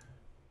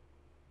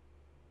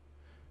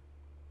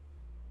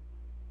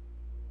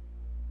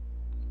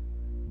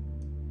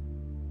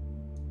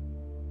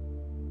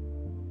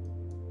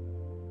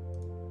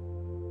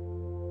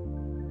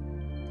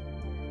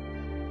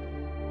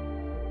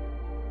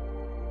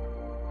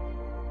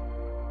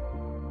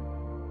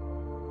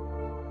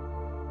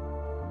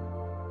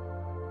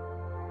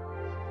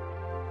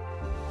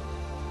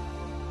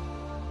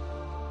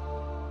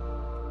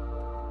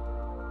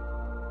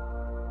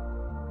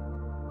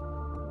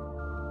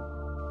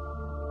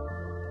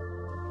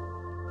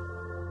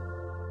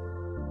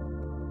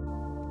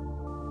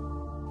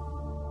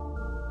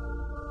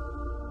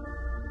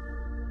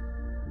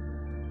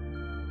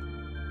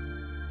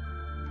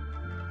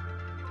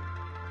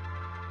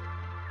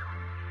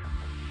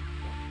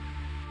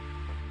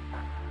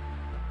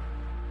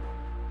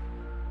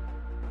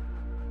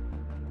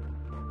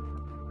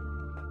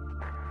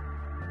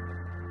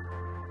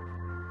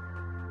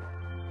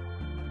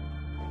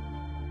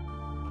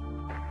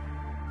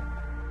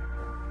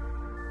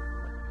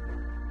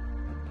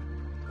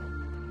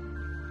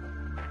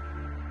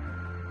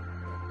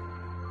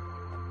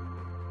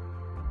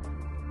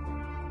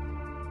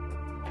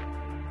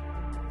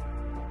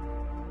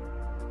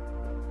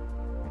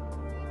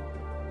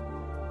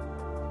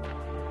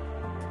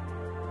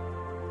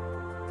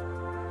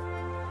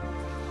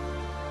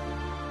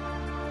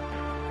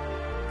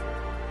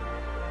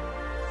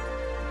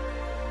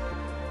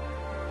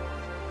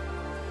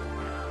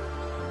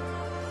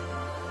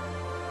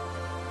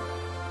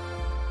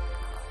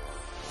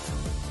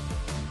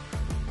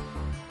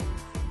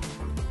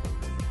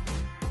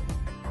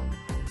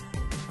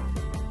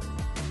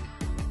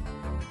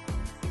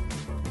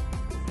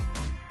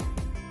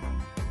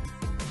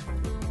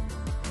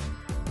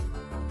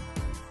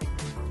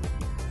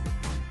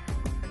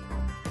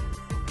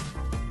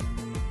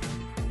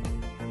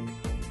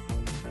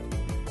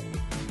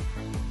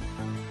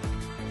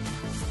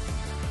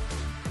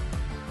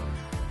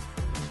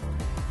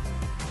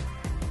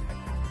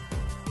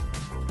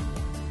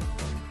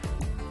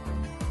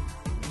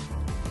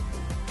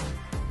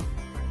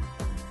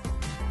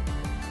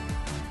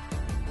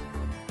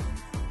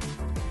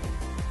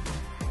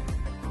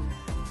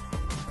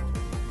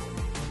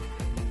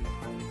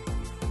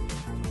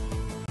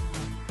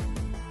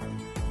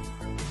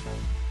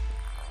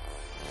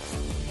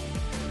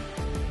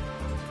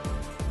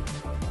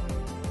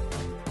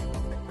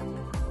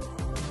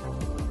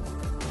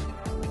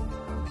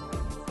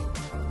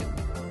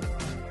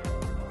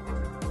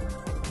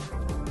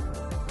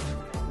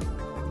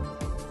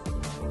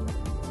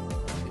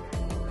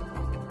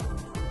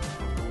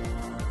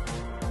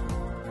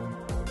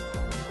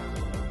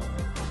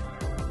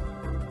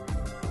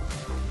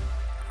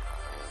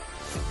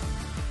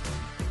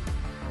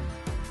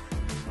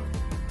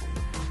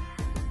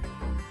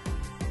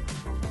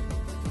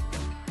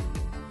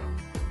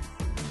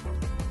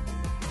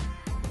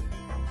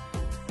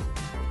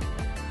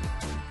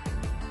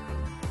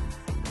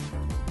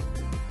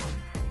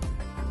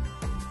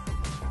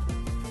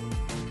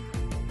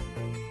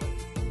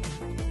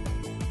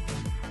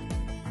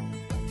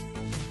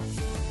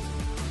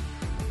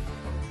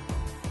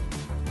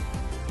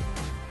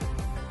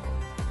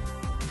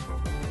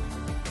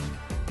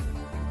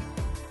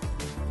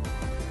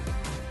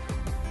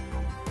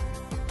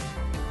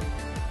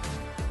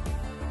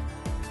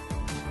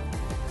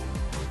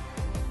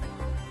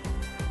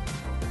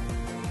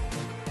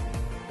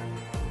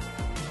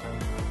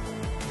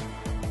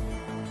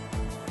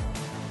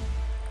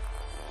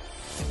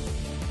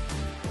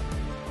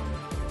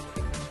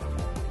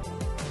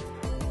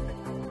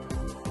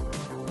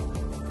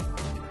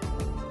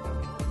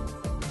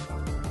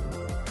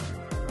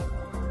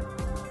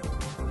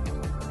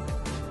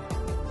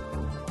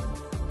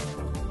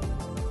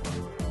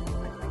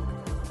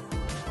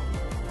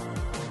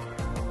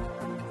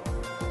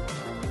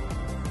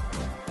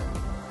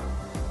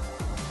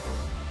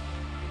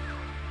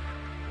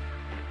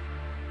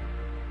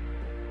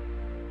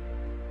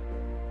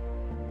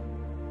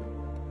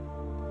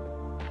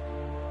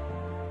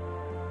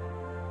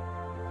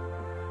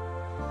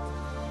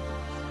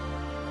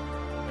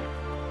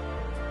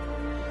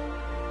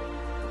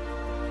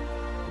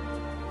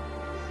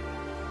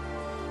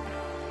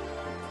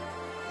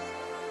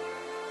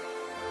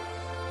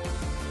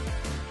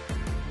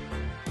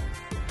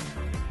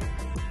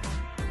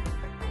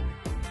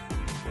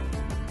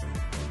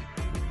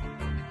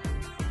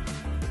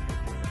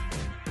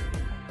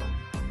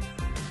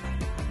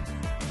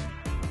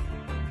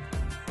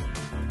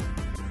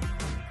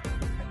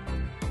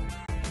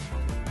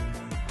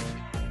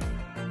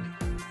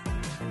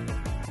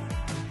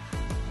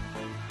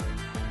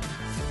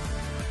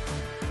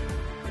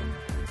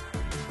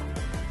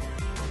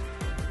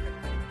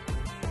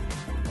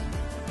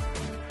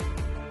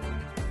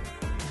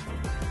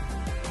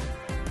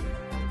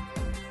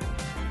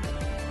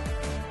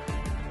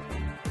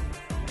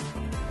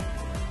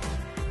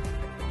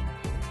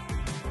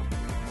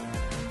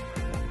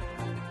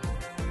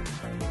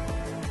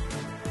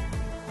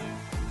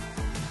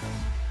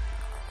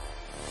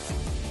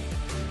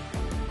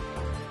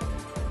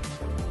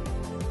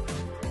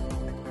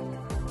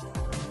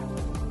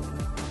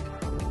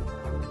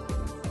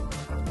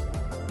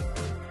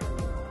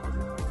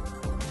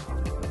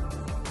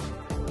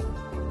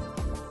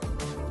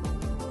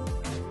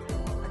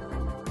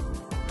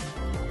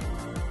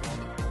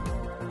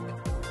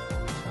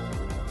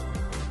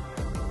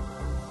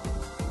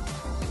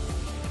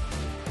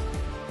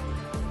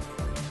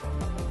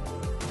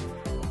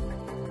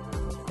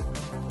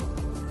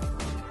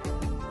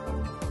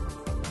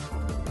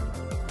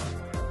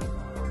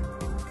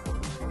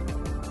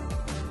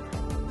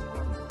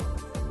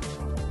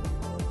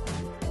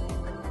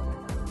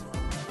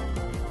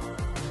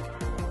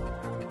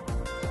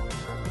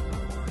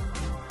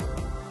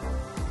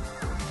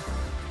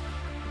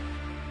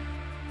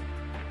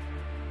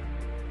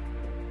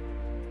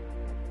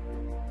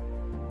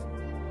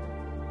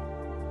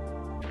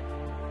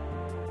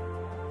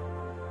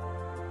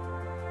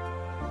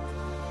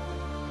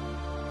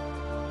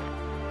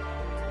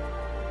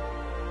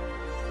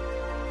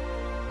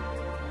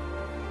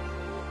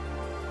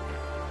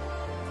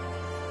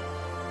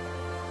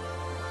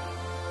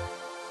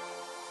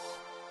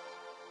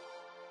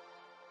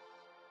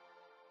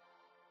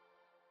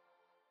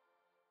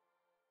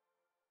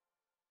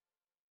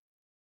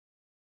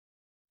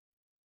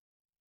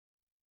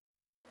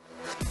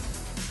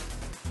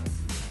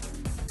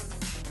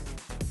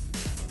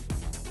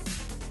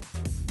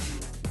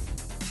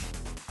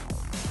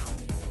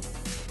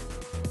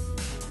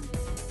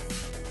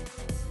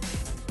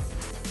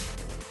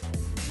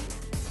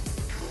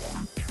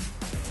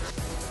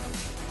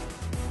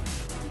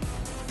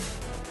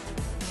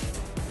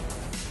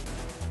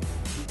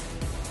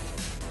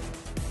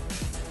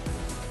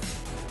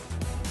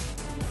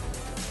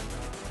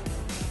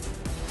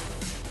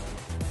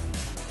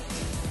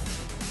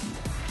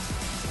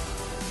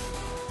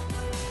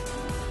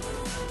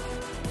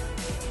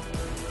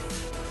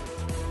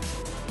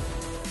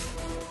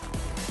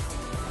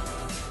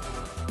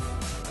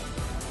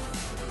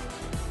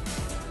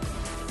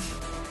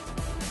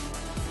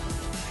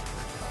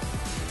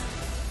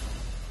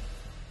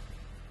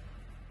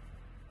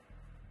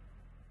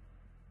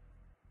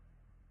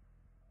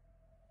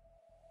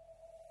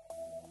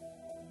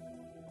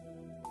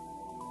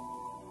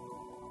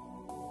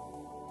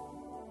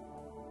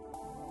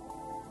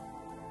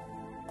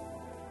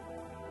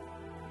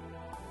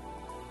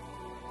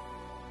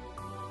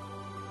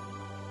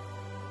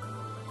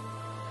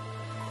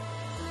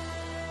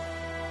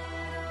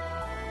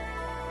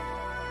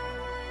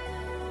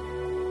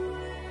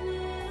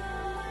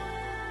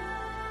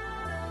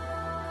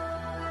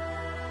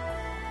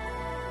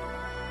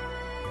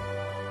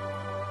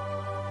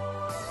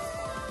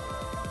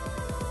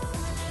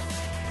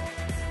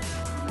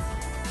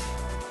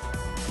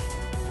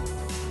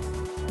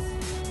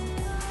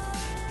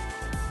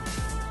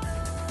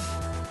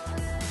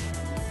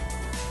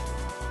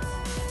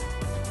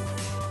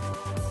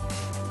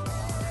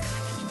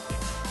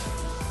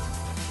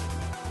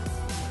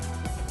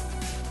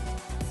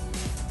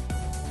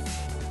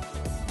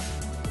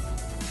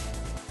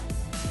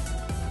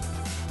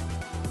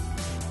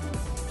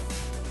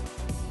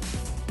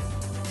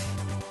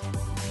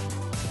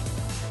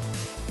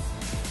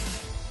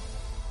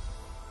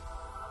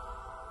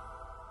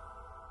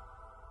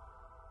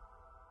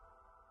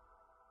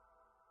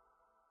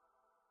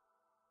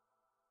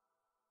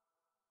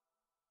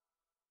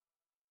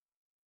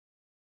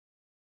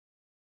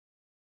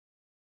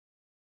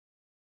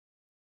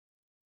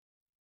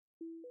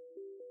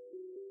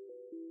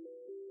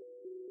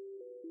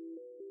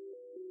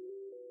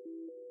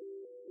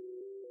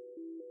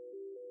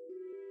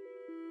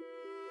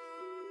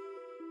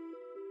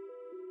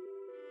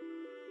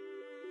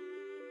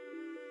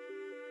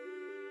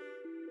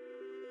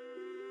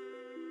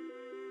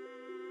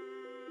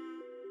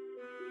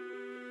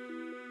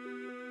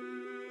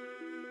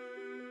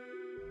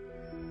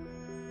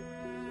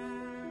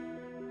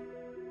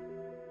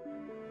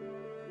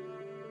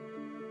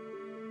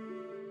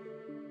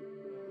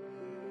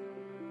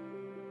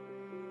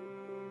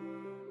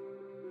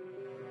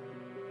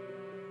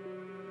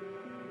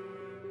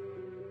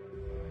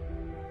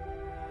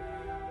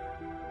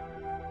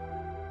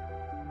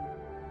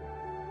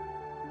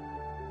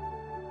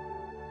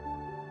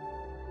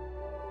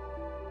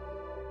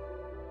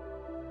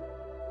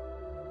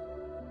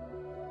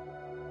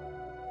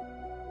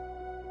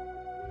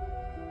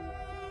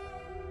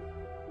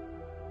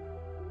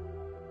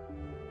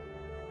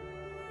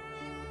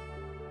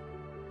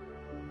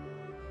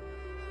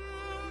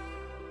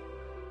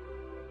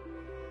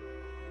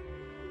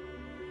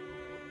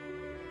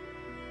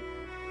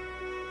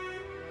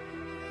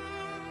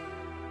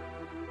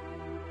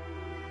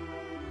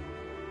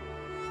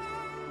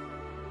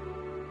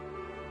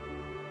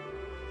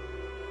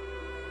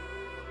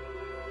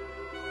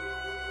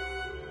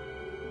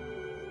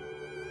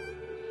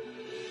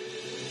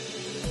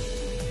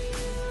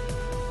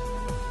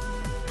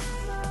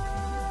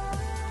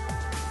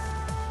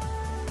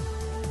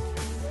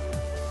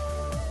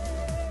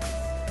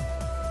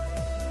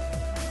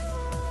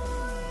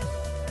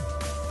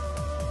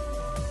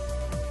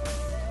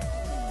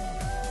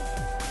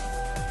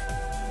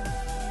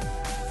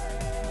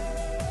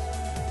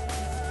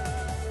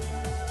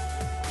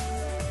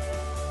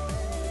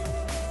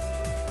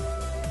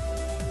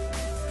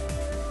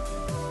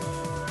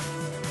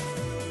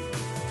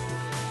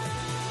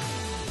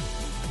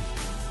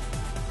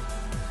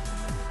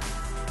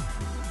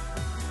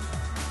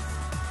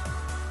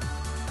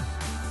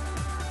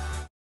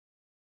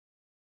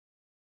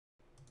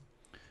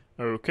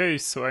 Okay,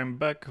 so I'm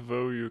back,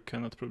 though you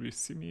cannot probably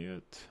see me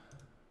yet.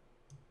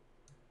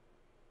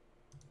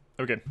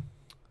 Okay.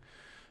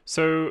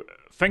 So,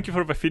 thank you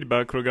for the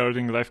feedback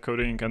regarding live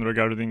coding and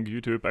regarding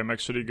YouTube. I'm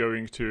actually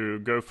going to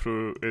go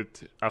through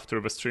it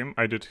after the stream.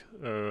 I did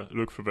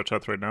look through the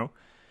chat right now.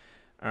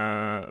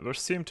 There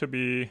seem to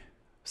be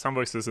some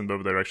voices in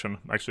both directions,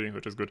 actually,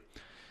 which is good.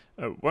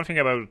 One thing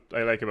I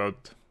like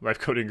about live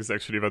coding is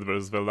actually that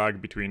there's the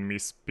lag between me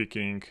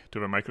speaking to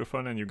the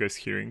microphone and you guys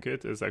hearing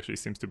it. It actually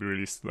seems to be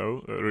really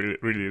slow,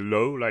 really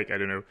low, like, I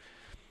don't know,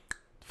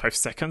 5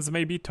 seconds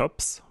maybe,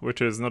 tops,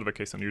 which is not the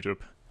case on YouTube.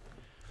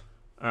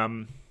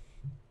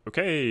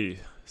 Okay,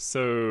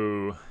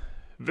 so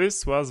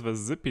this was the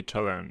Zippy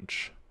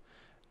challenge.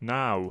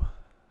 Now,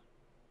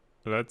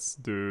 let's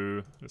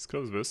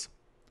close this.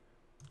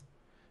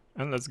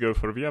 And let's go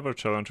for the other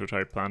challenge which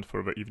I planned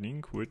for the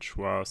evening, which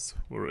was,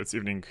 well, it's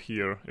evening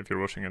here, if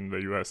you're watching in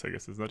the US, I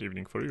guess it's not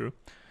evening for you,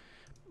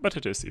 but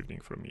it is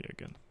evening for me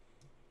again.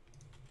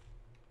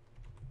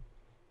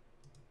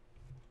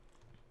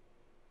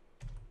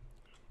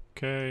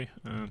 Okay,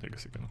 and I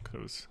guess you can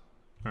close.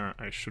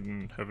 I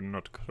shouldn't have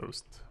not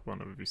closed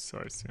one of these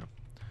sides, yeah.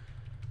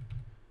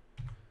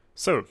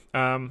 So,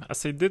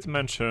 as I did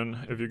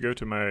mention, if you go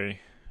to my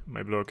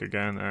blog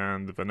again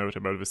and the note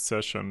about this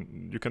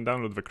session, you can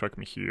download the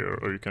CrackMe here,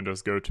 or you can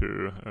just go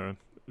to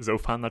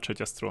Zaufana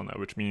trzecia strona,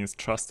 which means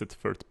trusted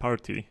third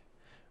party,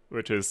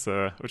 which is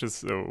a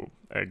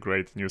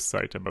great news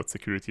site about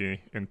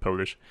security in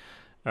Polish.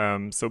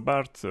 So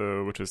Bart,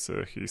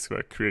 he's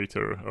a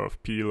creator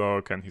of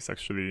plog, and he's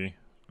actually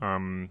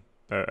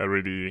a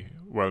really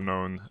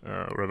well-known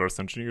reverse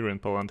engineer in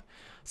Poland.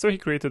 So he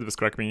created this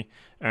CrackMe,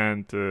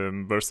 and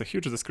there's a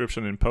huge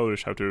description in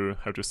Polish how to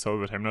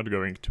solve it. I'm not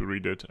going to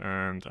read it,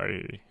 and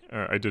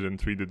I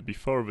didn't read it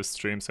before the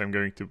stream, so I'm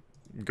going to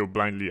go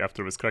blindly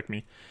after this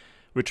CrackMe,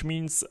 which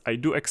means I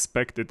do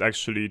expect it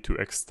actually to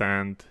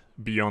extend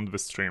beyond the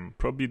stream.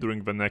 Probably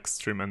during the next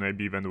stream, and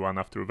maybe even one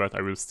after that,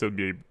 I will still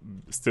be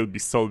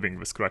solving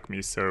this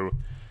CrackMe. So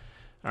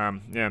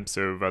yeah,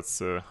 so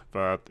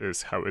that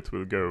is how it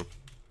will go.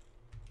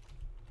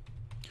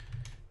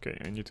 Okay,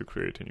 I need to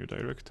create a new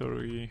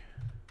directory.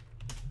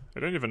 I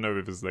don't even know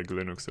if it's like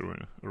Linux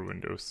or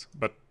Windows,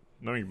 but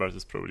knowing Bart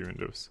is probably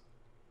Windows.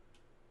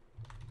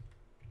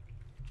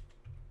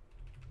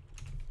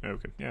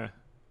 Okay, yeah.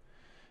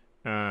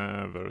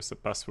 There's a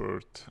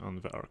password on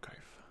the archive.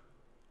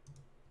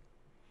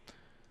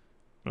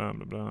 Blah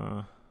blah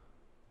blah.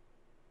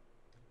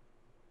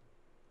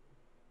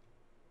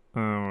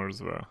 Where's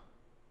the...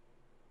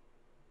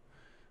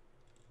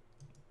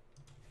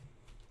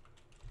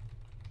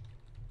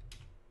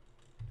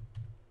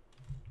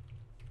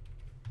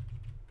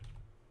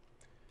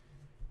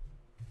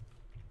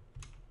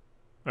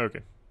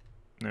 Okay,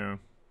 no.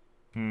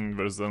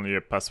 There's only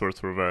a password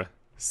for the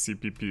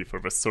CPP, for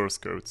the source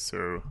code,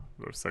 so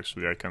there's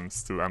actually, I can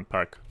still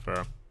unpack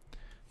the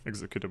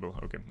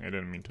executable. Okay, I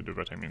didn't mean to do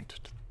that, I meant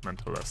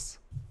less.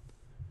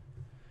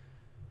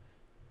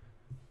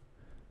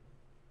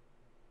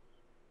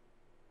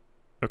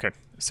 Okay,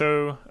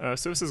 so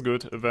this is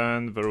good.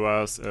 Then there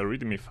was a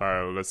README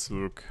file. Let's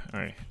look.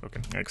 I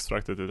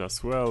extracted it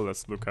as well.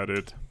 Let's look at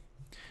it.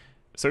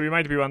 So you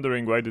might be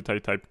wondering, why did I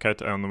type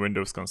cat on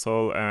Windows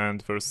console?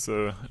 And there's,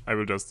 I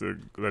will just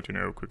let you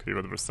know quickly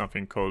that there's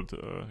something called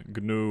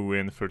GNU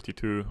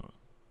Win32,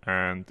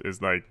 and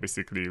is like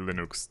basically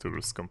Linux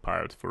tools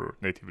compiled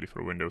natively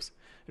for Windows.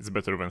 It's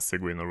better than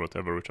Cygwin or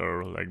whatever, which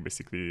are like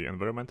basically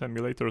environment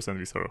emulators, and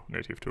these are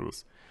native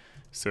tools.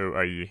 So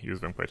I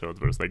use them quite a lot.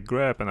 There's like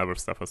grep and other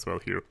stuff as well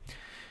here.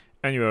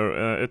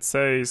 Anyway, it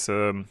says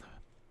find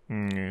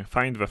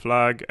the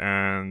flag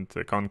and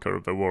conquer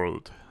the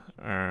world,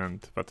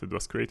 and that it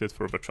was created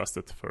for the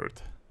trusted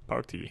third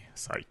party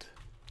site.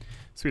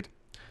 Sweet.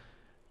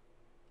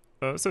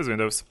 So it's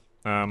Windows.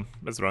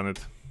 Let's run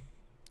it.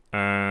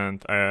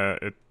 And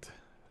it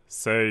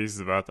says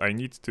that I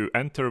need to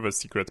enter the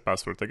secret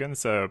password. Again,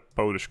 it's a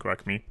Polish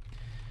CrackMe,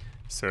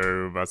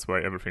 so that's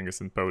why everything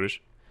is in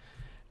Polish.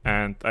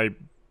 And I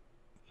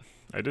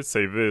did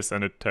say this,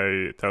 and it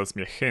tells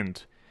me a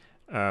hint.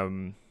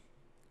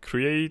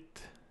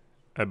 Create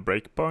a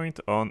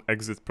breakpoint on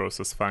exit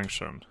process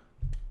function.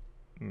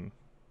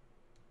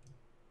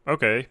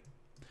 Okay,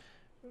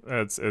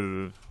 that's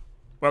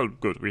well,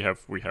 good. We have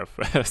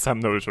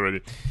some knowledge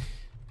already.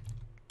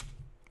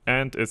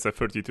 And it's a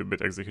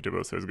 32-bit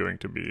executable, so it's going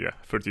to be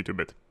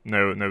 32-bit,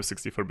 no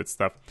 64-bit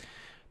stuff.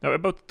 Now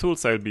about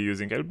tools I'll be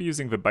using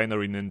the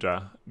Binary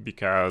Ninja,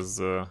 because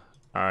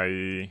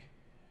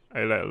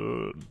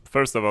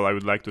first of all, I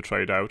would like to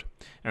try it out,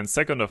 and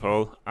second of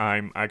all,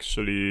 I'm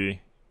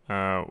actually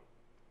well,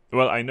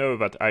 I know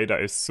that IDA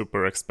is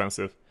super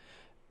expensive,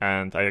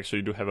 and I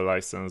actually do have a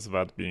license.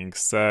 That being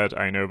said,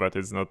 I know that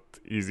it's not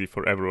easy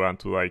for everyone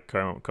to like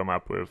come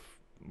up with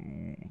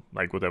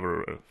like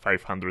whatever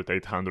 500,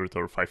 800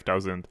 or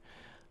 5,000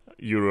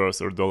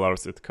 euros or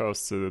dollars it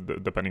costs,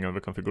 depending on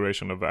the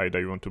configuration of the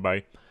IDA you want to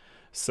buy.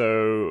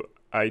 So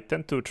I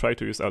tend to try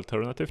to use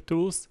alternative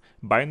tools.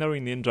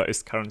 Binary Ninja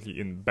is currently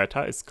in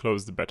beta, it's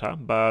closed beta,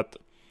 but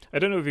I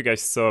don't know if you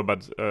guys saw,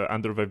 but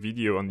under the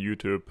video on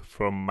YouTube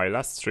from my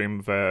last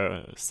stream,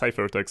 the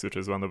Cyphertext, which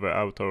is one of the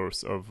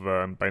authors of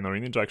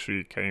Binary Ninja,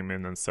 actually came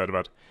in and said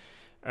that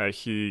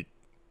he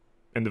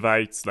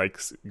invites, like,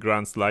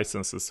 grants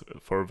licenses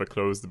for the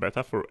closed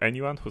beta for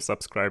anyone who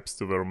subscribes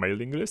to their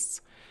mailing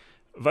lists.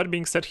 That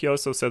being said, he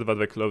also said that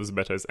the closed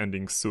beta is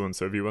ending soon,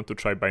 so if you want to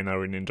try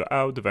Binary Ninja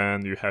out,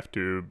 then you have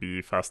to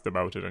be fast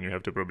about it, and you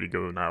have to probably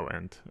go now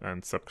and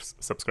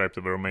subscribe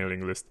to their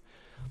mailing list.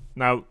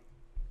 Now,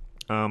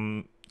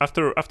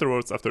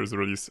 afterwards, after its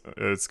release,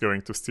 it's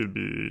going to still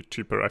be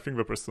cheaper. I think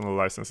the personal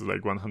license is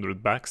like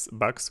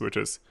 $100, which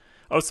is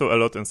also a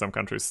lot in some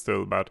countries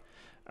still, but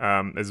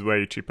is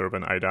way cheaper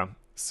than IDA.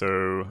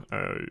 So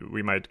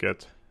we might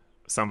get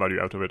some value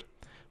out of it,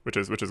 which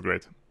is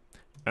great.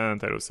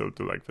 And I also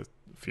do like the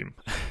theme.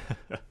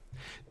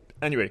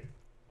 Anyway,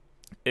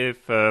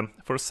 if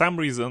for some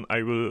reason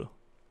I will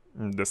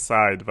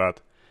decide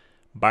that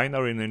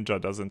Binary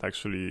Ninja doesn't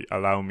actually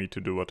allow me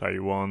to do what I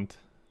want,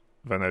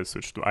 then I'll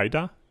switch to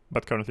IDA,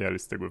 but currently I'll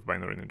stick with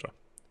Binary Ninja.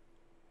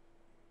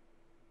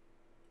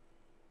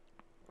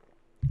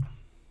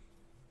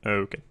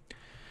 Okay.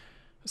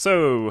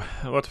 So,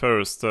 what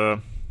first? I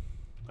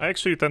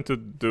actually tend to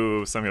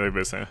do something like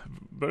this.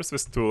 There's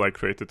this tool I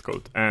created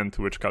called Ent,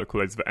 which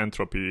calculates the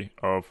entropy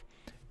of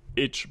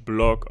each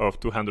block of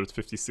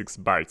 256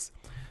 bytes.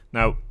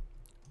 Now,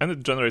 and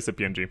it generates a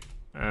PNG,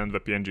 and the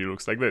PNG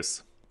looks like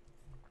this.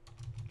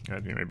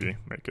 Let me maybe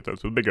make it a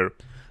little bigger.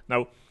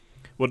 Now,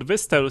 what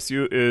this tells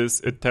you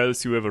is, it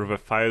tells you whether the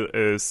file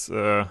is,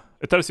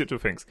 it tells you two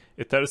things.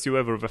 It tells you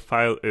whether the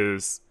file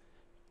is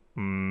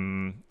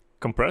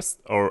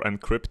compressed or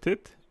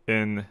encrypted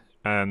in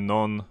a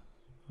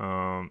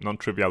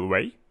non-trivial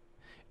way.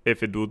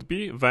 If it would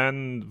be,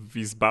 then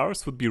these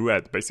bars would be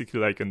red, basically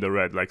like in the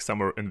red, like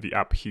somewhere in the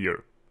app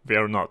here. They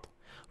are not,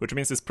 which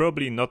means it's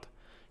probably not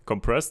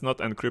compressed, not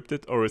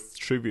encrypted, or it's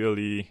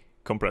trivially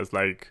compressed,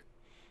 like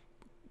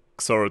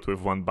XORed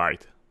with 1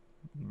 byte,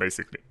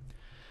 basically.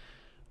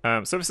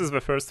 So this is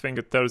the first thing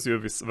it tells you.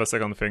 The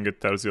second thing,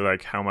 it tells you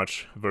like how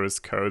much there is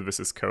code.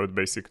 This is code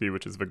basically,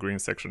 which is the green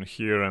section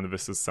here, and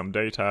this is some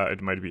data. It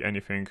might be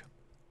anything.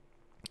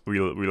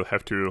 We'll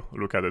have to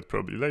look at it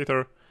probably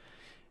later.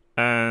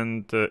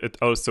 And it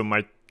also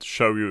might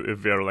show you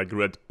if there are like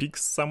red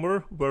peaks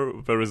somewhere where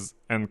there is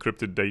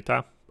encrypted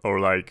data or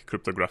like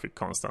cryptographic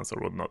constants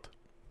or whatnot.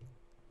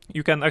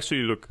 You can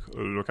actually look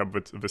up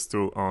with this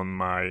tool on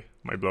my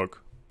blog.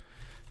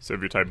 So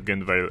if you type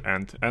Ginveil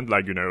and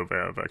like, you know,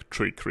 the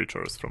tree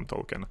creatures from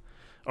Tolkien,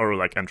 or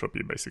like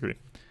entropy basically.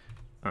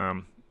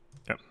 Yeah,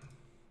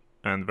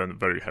 and then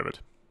there you have it.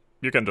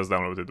 You can just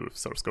download it with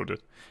source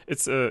code.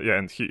 It's yeah,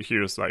 and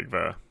here's like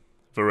the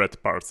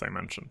red parts I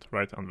mentioned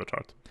right on the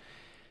chart.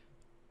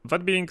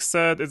 That being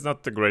said, it's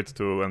not a great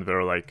tool, and there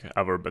are like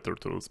other better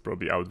tools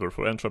probably out there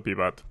for entropy,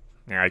 but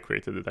yeah, I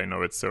created it, I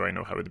know it, so I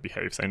know how it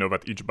behaves. I know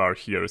that each bar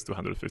here is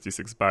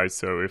 256 bytes,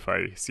 so if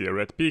I see a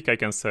red peak, I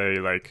can say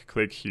like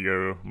click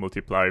here,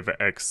 multiply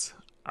the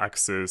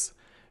x-axis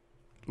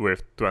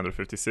with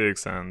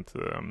 256 and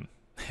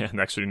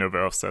actually know the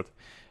offset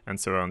and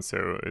so on.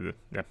 So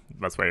yeah,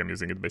 that's why I'm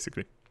using it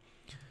basically.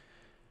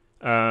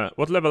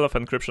 What level of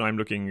encryption I'm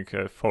looking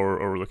for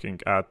or looking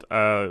at?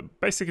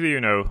 Basically, you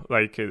know,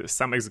 like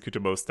some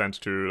executables tend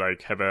to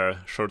like have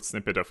a short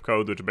snippet of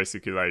code which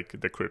basically like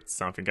decrypts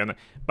something. And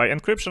by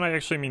encryption, I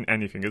actually mean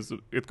anything.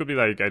 It could be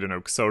like, I don't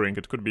know, XORing.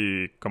 It could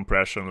be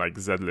compression, like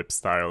zlib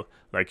style,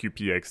 like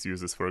UPX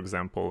uses, for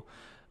example.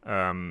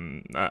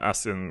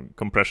 As in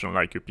compression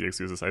like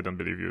UPX uses. I don't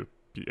believe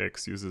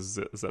UPX uses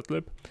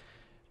zlib.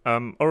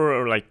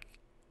 Or like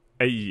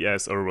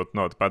AES or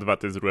whatnot, but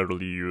that is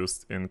rarely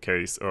used in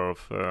case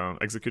of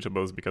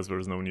executables because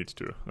there's no need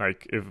to.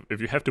 Like if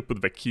you have to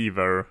put the key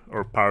there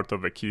or part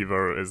of the key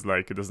there, is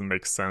like it doesn't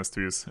make sense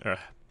to use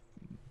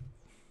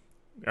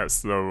a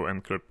slow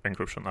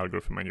encryption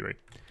algorithm anyway.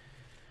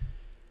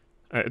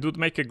 It would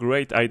make a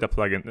great IDA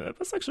plugin.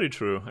 That's actually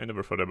true. I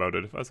never thought about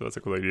it. That's a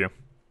cool idea.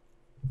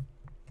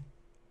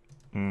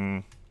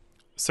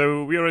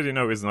 So we already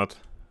know it's not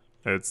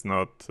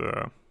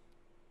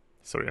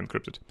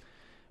encrypted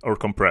or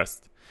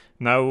compressed.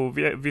 Now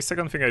the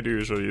second thing I do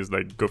usually is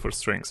like go for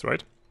strings,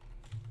 right?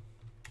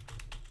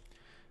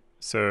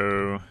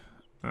 So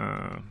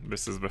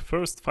this is the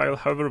first file.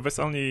 However, this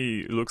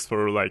only looks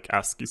for like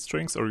ASCII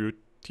strings or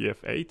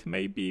UTF-8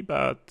 maybe,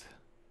 but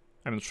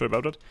I'm not sure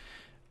about it.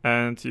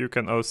 And you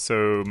can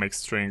also make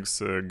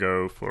strings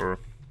go for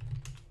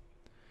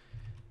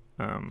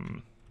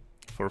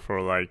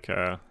like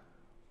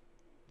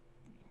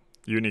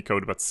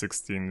Unicode, but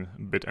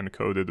 16-bit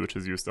encoded, which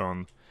is used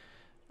on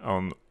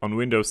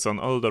Windows. On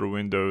older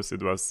Windows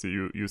it was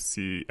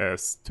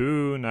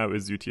UCS2, now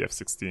it's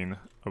UTF-16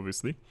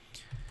 obviously.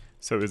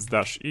 So it's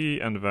 -E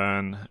and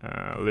then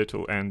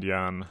little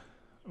endian,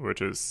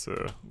 which is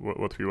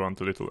what we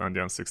want, little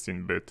endian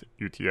 16-bit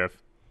UTF.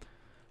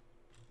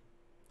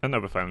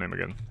 Another file name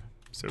again.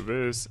 So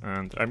this,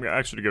 and I'm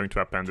actually going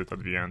to append it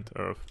at the end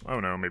of, oh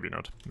no, maybe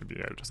not.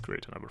 Maybe I'll just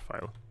create another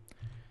file.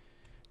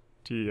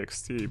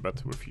 TXT,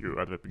 but with you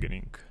at the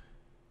beginning.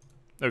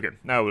 Okay,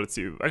 now let's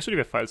see. Actually,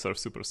 the files are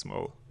super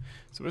small.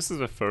 So this is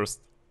the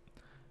first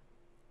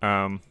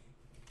boom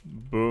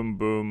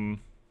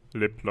boom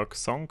lip lock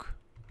song.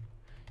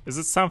 Is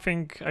it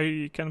something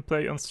I can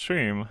play on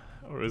stream,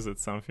 or is it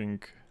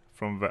something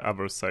from the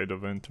other side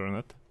of the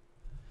internet?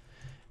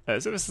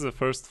 So this is the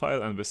first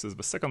file, and this is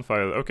the second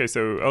file. Okay,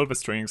 so all the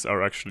strings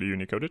are actually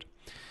unicoded.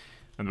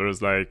 And there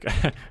is like,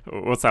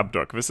 what's up,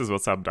 Doc? This is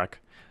what's up, Doc.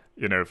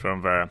 You know,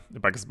 from the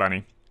Bugs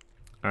Bunny.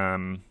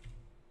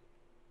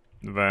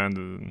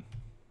 Then,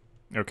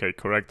 okay,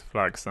 correct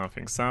flag,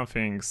 something,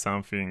 something,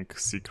 something,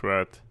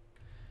 secret.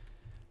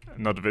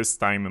 Not this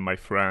time, my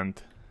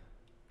friend.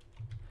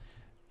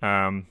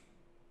 Oh,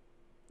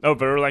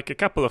 there are like a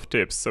couple of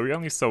tips. So we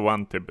only saw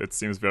one tip. It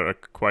seems there are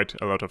quite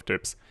a lot of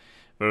tips.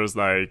 There's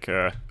like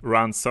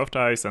run soft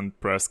ice and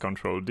press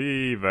Ctrl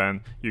D.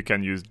 Then you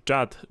can use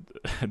JAD,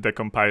 the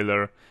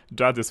compiler.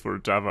 JAD is for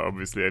Java,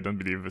 obviously. I don't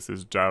believe this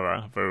is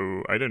Java,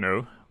 though I don't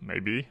know.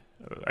 Maybe.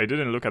 I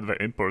didn't look at the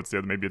imports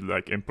yet. Maybe it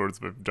like imports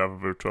with Java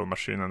Virtual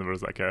Machine, and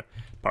there's like a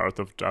part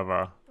of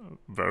Java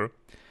there.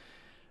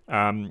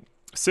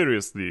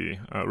 Seriously,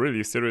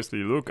 really seriously,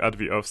 look at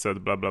the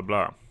offset, blah blah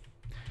blah.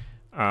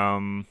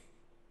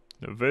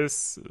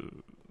 This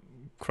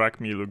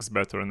CrackMe looks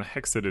better in a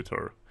hex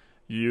editor.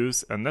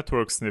 Use a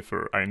network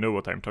sniffer. I know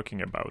what I'm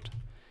talking about.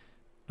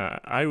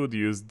 I would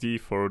use d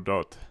for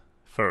dot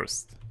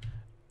first.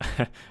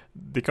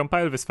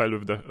 Decompile this file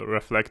with the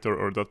reflector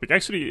or .pic.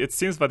 Actually, it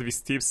seems that these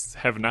tips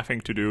have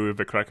nothing to do with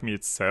the CrackMe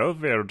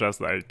itself. They are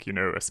just like, you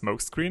know, a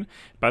smokescreen.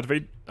 But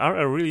they are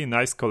a really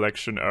nice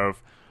collection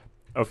of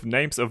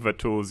names of the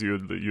tools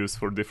you'd use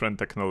for different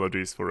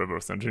technologies for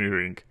reverse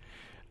engineering.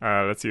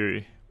 Let's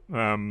see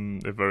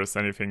if there is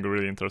anything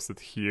really interested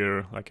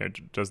here. Like I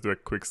just do a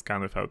quick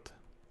scan without.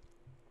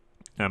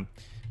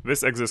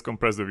 This exists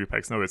compressed with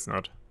UPEX. No, it's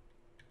not.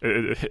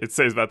 It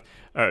says that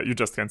you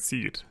just can't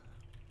see it.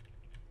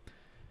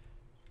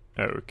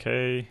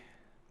 Okay.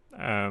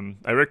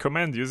 I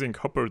recommend using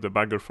Hopper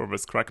Debugger for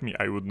this CrackMe.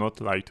 I would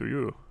not lie to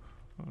you.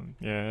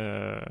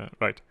 Yeah,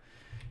 right.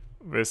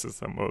 This is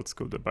some old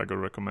school debugger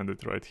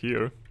recommended right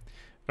here.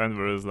 Then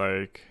there is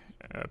like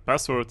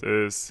password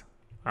is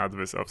add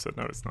this offset.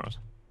 No, it's not.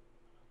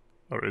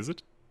 Or is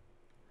it?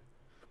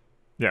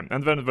 Yeah,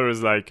 and then there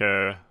is like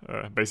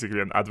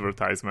basically an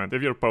advertisement.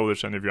 If you're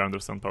Polish and if you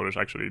understand Polish,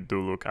 actually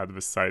do look at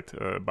this site.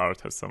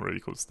 Bart has some really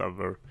cool stuff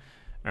there.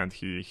 And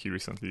he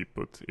recently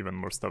put even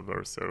more stuff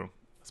there, so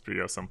it's pretty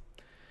awesome.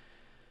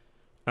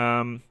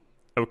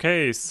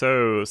 Okay,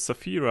 so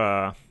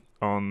Safira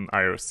on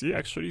IRC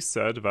actually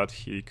said that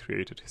he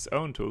created his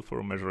own tool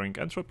for measuring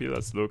entropy.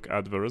 Let's look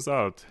at the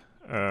result.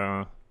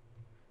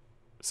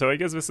 So I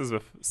guess this is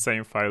the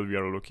same file we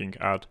are looking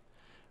at.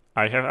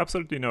 I have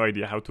absolutely no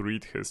idea how to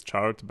read his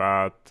chart,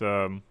 but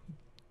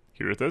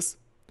here it is.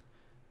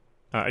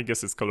 I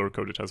guess it's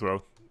color-coded as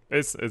well.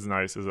 It's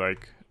nice, it's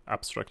like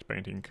abstract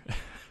painting.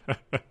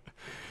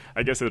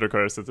 I guess it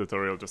requires a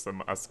tutorial just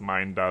as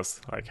mine does,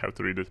 like how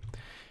to read it.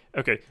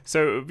 Okay,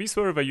 so these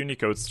were the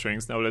Unicode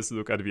strings. Now let's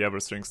look at the other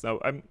strings. Now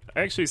I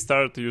actually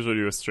start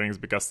usually with strings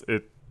because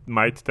it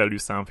might tell you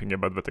something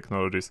about the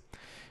technologies.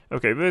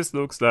 Okay, this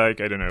looks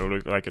like, I don't know,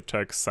 like a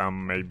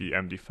checksum, maybe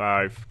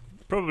MD5.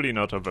 Probably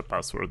not of a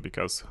password,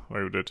 because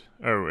why would it?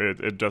 Oh,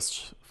 it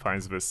just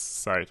finds this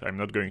site. I'm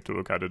not going to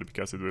look at it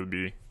because it will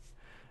be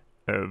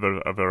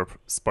there are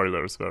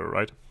spoilers there,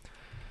 right?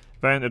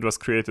 Then it was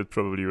created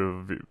probably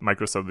with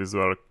Microsoft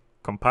Visual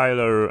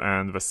Compiler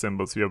and the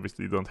symbols. We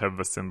obviously don't have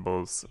the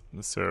symbols,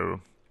 so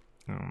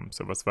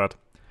that's that.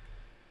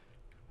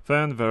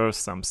 Then there's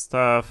some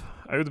stuff.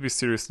 I would be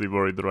seriously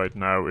worried right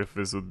now if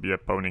this would be a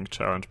pawning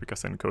challenge,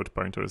 because encode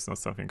pointer is not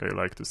something I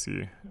like to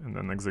see, and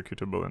an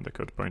executable and a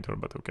code pointer,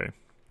 but okay.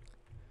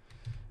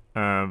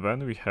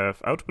 Then we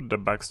have output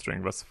debug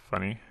string. That's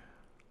funny.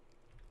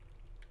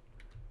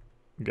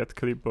 Get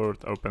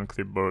clipboard, open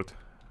clipboard,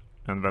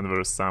 and then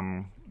there's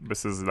some.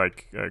 This is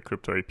like a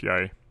crypto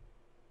API.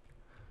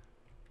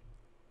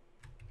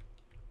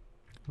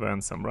 Then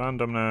some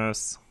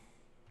randomness.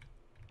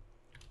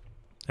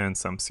 And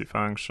some C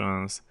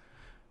functions.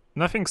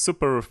 Nothing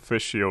super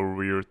fishy or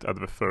weird at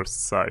the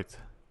first sight.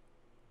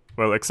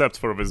 Well, except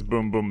for this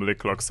boom boom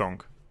lick lock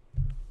song.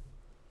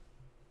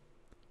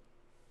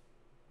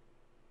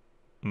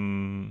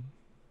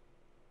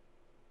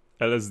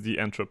 LSD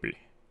entropy.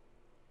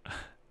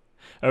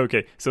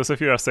 Okay, so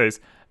Safira says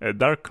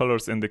dark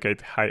colors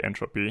indicate high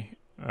entropy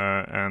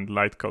and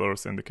light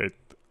colors indicate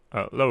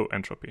low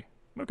entropy.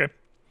 Okay.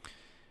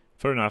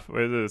 Fair enough.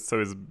 So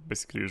it's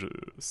basically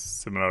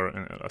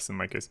similar as in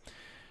my case.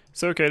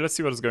 So okay, let's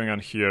see what's going on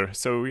here.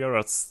 So we are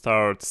at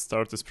start.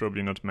 Start is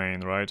probably not main,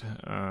 right?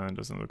 It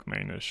doesn't look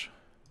mainish.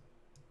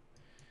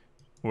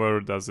 Where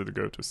does it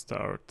go to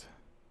start?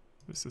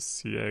 This is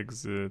C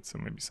exit, so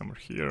maybe somewhere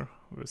here.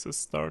 This is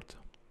start.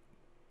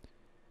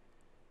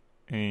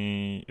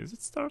 Is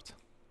it start?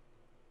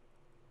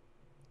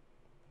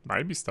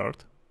 Might be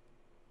start.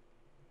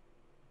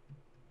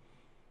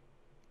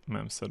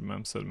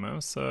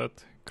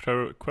 Memset.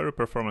 Query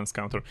performance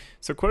counter.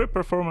 So query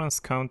performance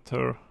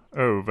counter.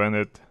 Oh, when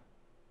it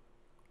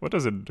What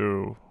does it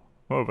do?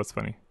 Oh, that's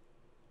funny.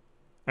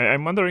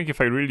 I'm wondering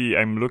if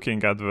I'm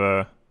looking at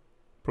the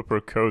proper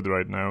code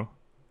right now.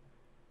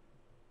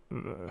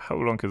 How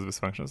long is this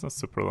function? It's not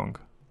super long.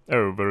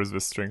 Oh, there is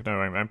this string. No,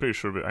 I'm pretty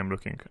sure that I'm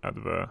looking at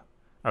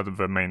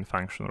the main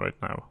function right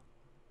now.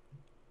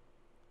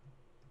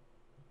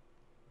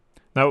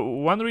 Now,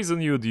 one reason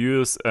you'd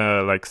use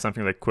like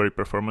something like query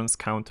performance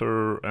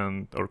counter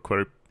or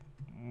query,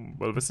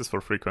 well, this is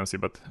for frequency,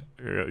 but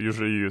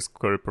usually you use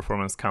query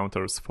performance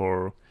counters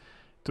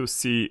to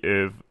see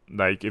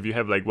if you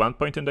have like one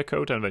point in the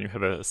code and then you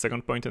have a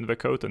second point in the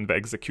code and the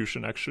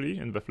execution actually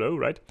in the flow,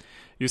 right?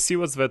 You see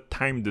what's the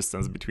time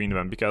distance between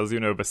them, because the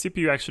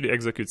CPU actually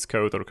executes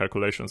code or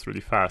calculations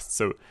really fast.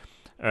 So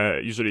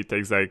usually it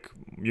takes like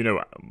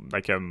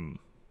a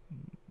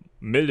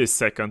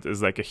millisecond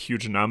is like a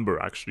huge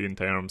number actually in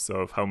terms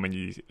of how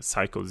many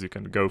cycles you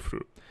can go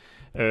through.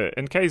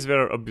 In case there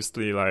are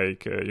obviously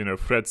like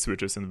thread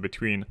switches in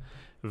between,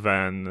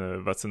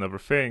 then that's another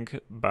thing,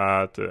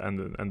 but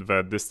and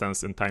the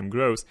distance in time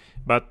grows.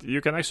 But you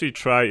can actually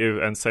try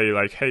and say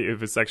like, hey,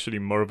 if it's actually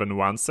more than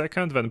 1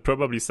 second, then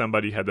probably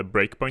somebody had a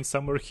breakpoint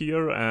somewhere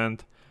here,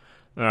 and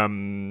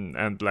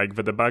like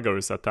the debugger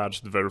is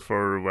attached.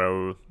 Therefore,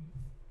 well,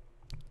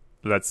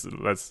 let's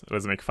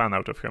make fun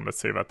out of him. Let's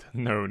say that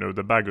no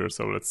debugger.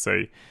 So let's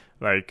say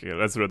like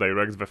let's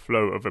redirect the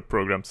flow of the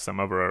program to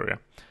some other area.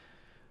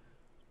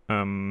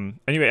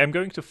 Anyway, I'm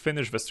going to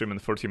finish the stream in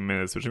 14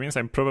 minutes, which means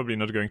I'm probably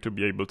not going to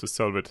be able to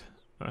solve it.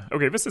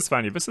 Okay, this is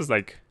funny. This is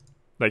like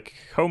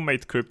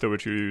homemade crypto,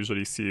 which you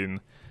usually see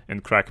in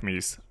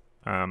CrackMeZ.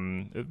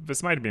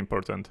 This might be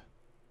important.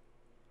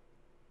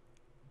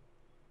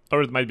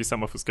 Or it might be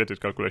some obfuscated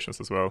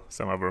calculations as well,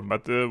 some other.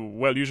 But,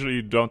 well, usually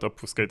you don't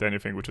obfuscate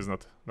anything which is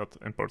not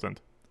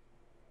important.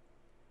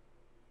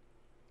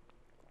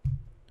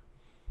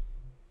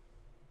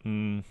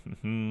 Then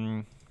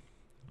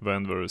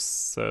there is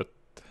set.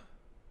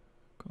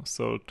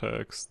 Console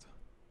text.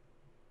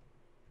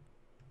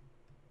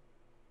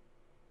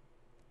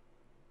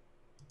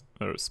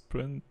 There's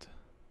print.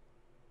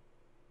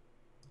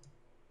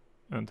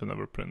 And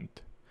another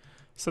print.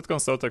 Set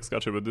console text,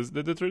 gotcha, but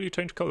did it really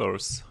change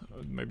colors?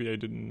 Maybe I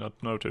did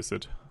not notice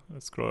it.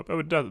 Let's scroll up. Oh,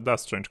 it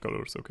does change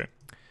colors, okay.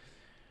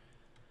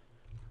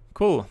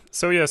 Cool.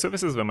 So yeah, so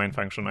this is the main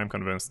function, I'm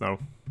convinced now.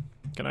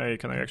 Can I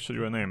actually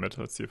rename it?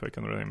 Let's see if I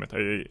can rename it.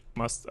 I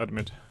must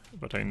admit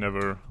that I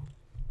never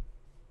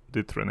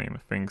did rename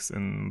things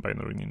in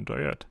Binary Ninja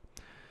yet.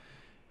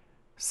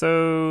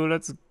 So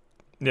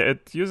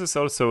it uses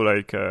also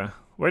like,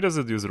 why does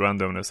it use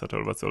randomness at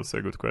all? That's also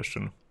a good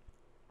question.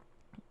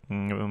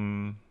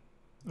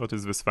 What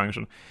is this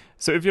function?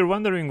 So if you're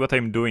wondering what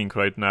I'm doing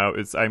right now,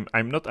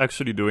 I'm not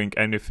actually doing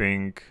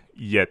anything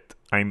yet.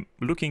 I'm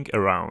looking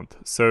around.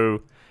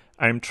 So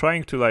I'm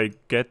trying to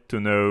like get to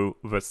know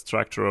the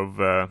structure of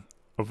a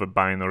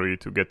binary,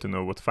 to get to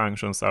know what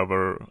functions are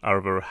there,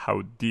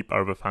 how deep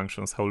are the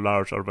functions, how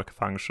large are the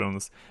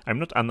functions. I'm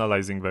not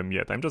analyzing them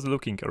yet. I'm just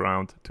looking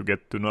around to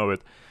get to know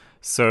it.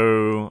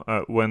 So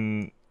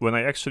when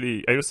I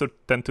also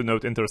tend to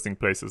note interesting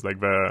places,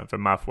 like the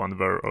math one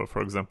there, or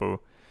for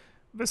example,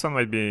 this one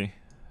might be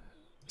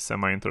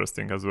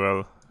semi-interesting as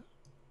well.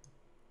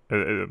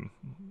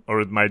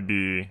 Or it might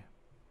be,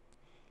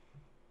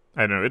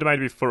 I don't know, it might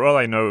be, for all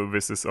I know,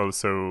 this is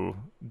also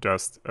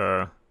just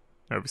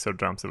these are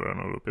jumps over on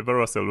a loop. If there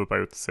was a loop, I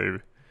would say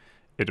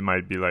it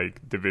might be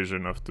like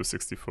division of two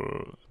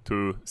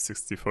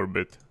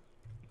 64-bit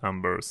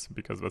numbers,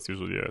 because that's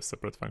usually a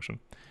separate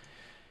function.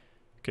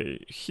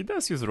 Okay, he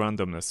does use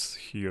randomness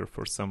here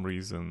for some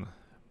reason.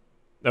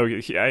 Oh,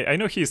 I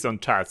know he's on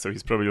chat, so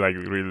he's probably like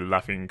really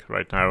laughing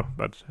right now,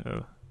 but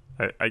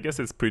I guess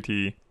it's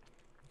pretty...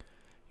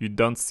 You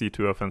don't see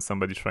too often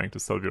somebody trying to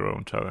solve your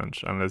own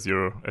challenge, unless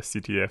you're a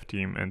CTF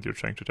team and you're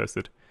trying to test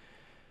it.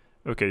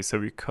 Okay, so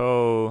we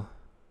call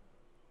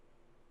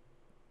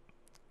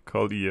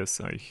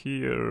ESI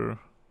here,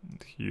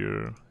 and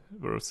here.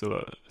 There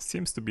also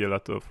seems to be a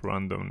lot of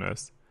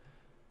randomness.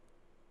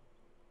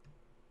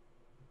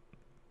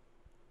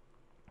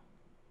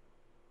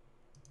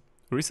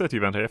 Reset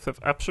event. I have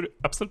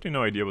absolutely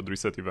no idea what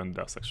reset event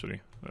does,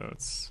 actually.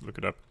 Let's look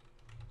it up.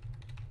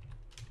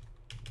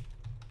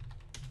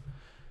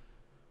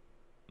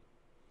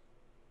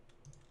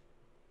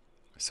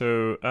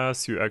 So,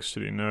 as you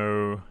actually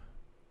know,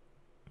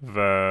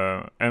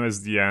 the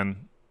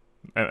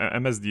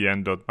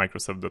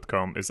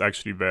msdn.microsoft.com is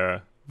actually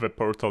the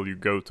portal you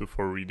go to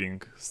for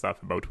reading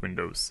stuff about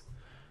Windows.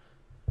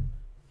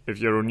 If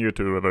you're new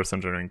to reverse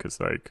engineering, it's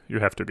like you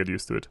have to get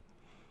used to it.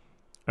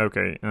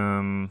 Okay,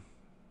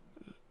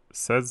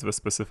 sets the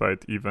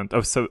specified event.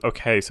 Oh, so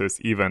okay, so it's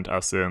event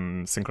as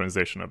in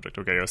synchronization object.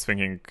 Okay, I was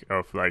thinking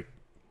of like,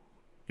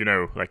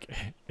 like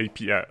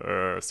API.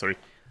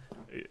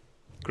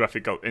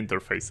 Graphical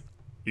interface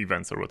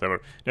events or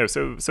whatever. No,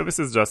 so this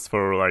is just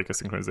for like a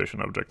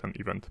synchronization object and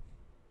event.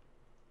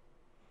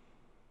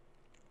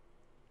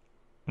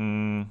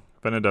 Then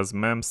it does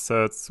mem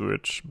sets,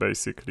 which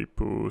basically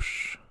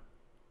push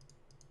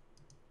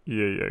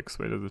EAX.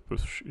 Why does it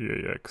push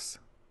EAX?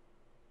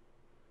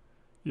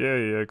 Yeah,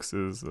 EX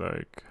is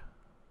like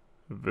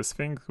this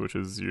thing, which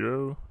is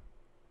 0.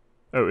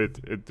 Oh,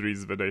 it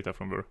reads the data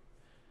from there.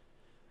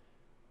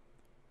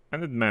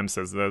 And it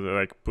memsays that,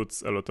 like,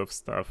 puts a lot of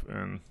stuff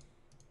in.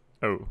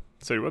 Oh,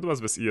 sorry, what was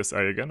this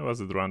ESI again?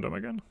 Was it random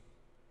again?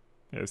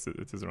 Yes,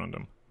 it is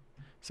random.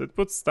 So it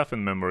puts stuff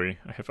in memory.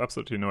 I have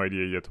absolutely no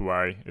idea yet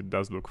why. It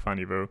does look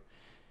funny though.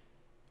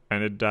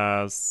 And it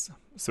does...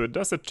 So it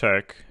does a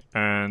check,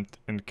 and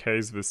in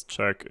case this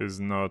check is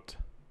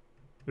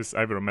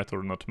either met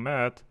or not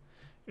met,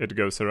 it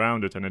goes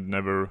around it and it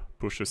never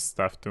pushes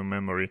stuff to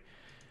memory.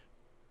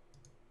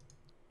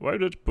 Why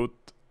did it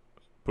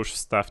push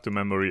stuff to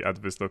memory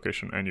at this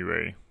location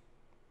anyway?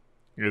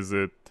 Is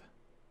it...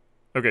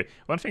 Okay,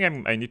 one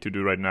thing I need to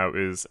do right now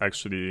is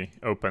actually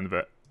open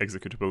the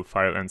executable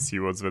file and see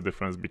what's the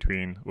difference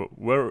between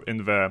where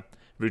in the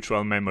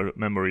virtual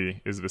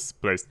memory is this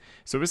placed.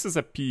 So this is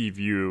a P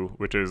view,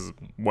 which is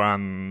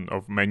one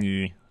of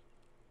many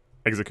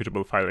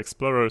executable file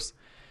explorers.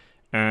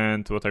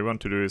 And what I want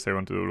to do is I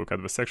want to look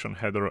at the section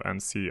header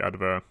and see at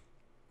the...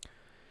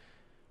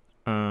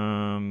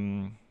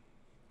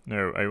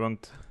 No, I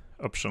want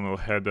optional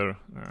header.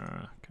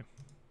 Okay.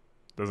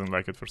 Doesn't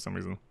like it for some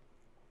reason.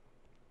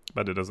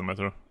 But it doesn't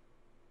matter.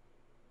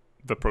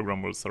 The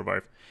program will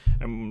survive.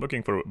 I'm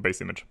looking for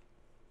base image.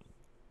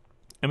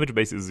 Image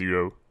base is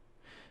 0.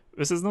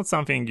 This is not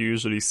something you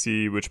usually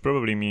see, which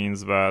probably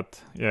means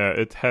that, yeah,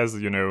 it has,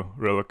 you know,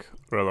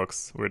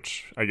 relocs,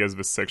 which I guess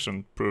this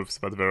section proves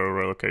that there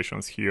are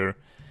relocations here.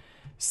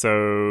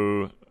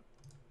 So,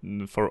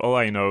 for all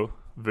I know,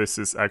 this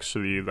is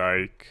actually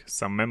like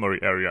some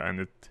memory area, and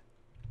it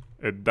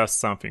does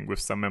something with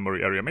some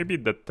memory area. Maybe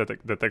it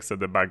detects a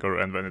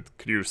debugger and then it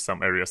clears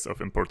some areas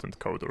of important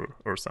code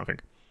or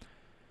something.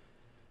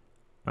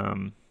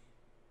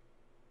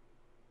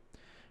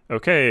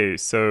 Okay,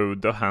 so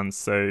Dohan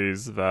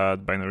says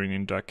that Binary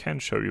Ninja can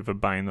show you the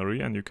binary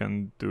and you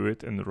can do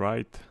it in the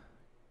right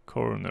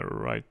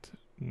corner,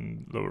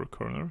 lower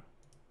corner.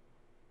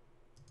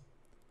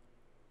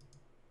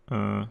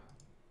 How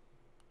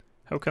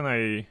can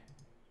I...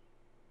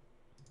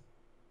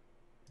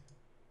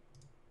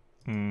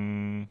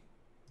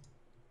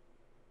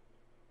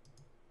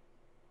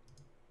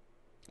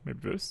 maybe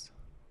this?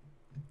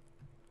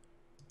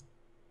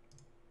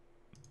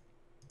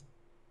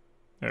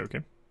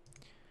 Okay.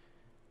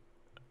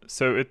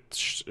 So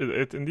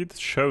it indeed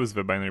shows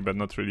the binary, but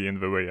not really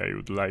in the way I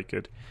would like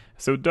it.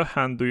 So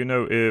Dohan, do you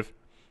know if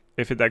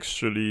it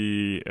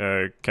actually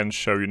can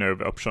show, you know,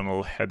 the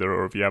optional header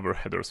or the other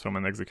headers from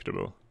an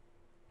executable?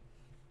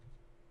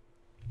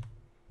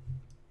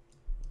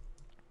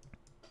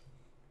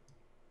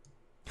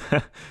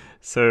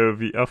 So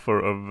the author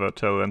of the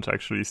challenge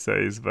actually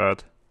says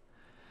that...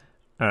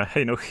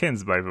 hey, no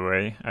hints, by the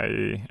way.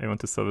 I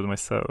want to solve it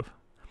myself.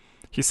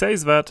 He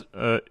says that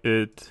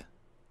it's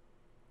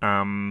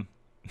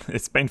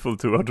painful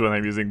to watch when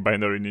I'm using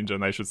Binary Ninja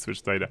and I should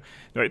switch to IDA.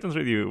 No, I don't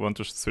really want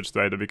to switch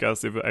to IDA,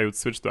 because if I would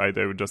switch to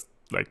IDA, I would just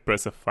like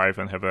press F5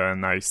 and have a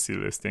nice C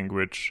listing,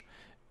 which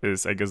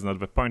is, I guess, not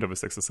the point of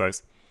this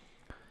exercise.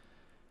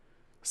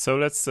 So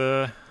let's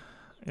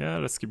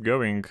keep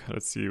going.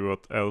 Let's see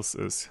what else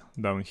is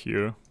down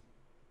here.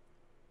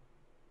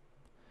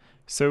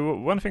 So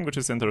one thing which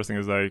is interesting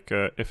is like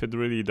if it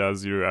really does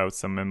zero out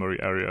some memory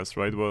areas,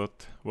 right?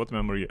 What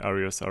memory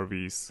areas are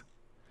these?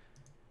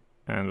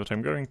 And what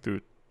I'm going to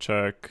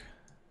check...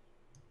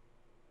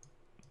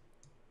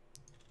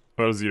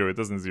 Well, 0, it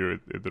doesn't zero,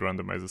 it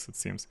randomizes, it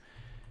seems.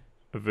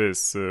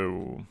 This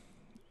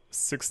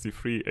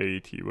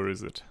 6380, where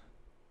is it?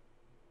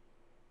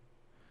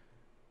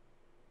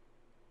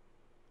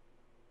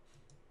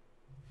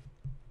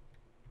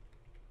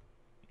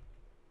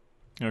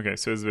 Okay,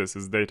 so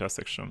it's data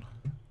section.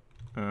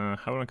 How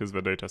long is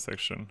the data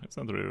section? It's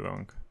not really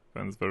long.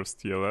 Then there's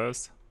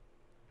TLS.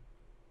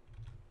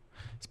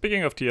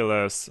 Speaking of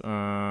TLS,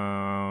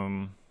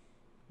 why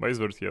is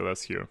there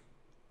TLS here?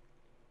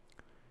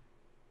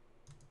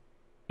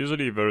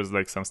 Usually there is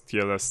like some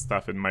TLS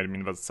stuff. It might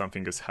mean that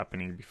something is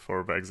happening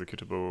before the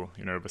executable,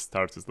 you know, the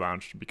start is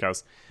launched,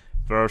 because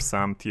there are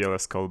some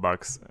TLS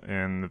callbacks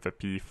in the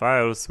P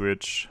files,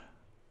 which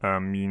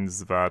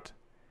means that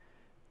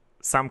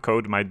some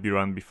code might be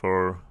run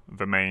before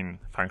the main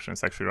function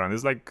is actually run.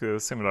 It's like a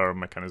similar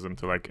mechanism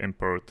to like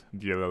import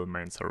DLL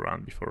mains are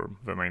run before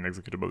the main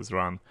executable is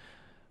run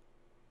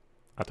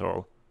at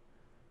all.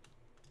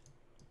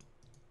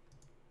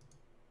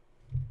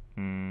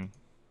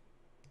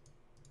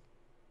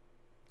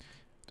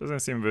 Doesn't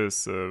seem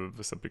this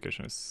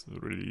application is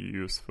really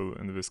useful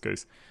in this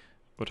case.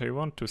 What I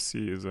want to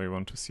see is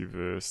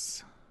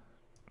this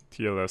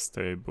TLS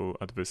table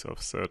at this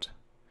offset.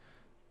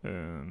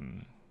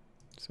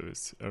 So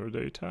it's error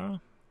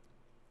data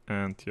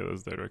and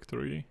TLS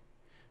directory,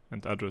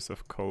 and address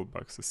of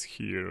callbacks is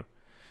here,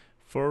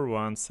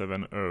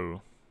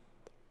 4170.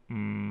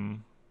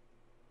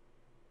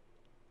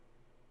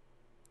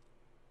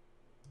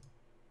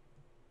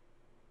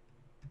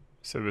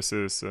 So this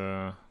is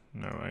no,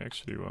 I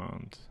actually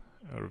want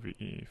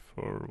RVE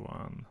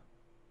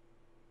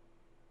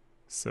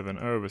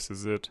 4170. This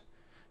is it.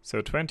 So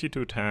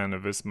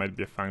 2210, this might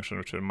be a function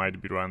which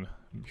might be run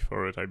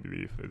before it, I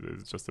believe. It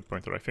is just a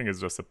pointer. I think it's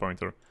just a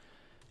pointer.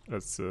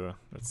 Let's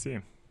see.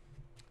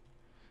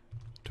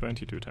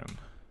 2210.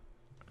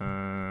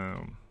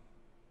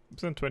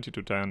 Isn't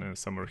 2210 is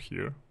somewhere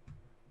here?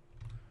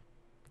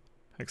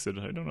 Hex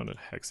editor. I don't know that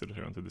hex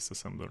editor onto this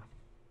assembler.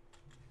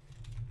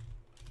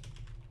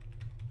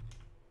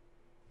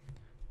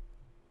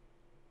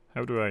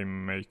 How do I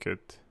make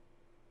it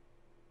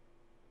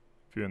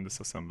view in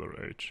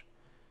disassembler H?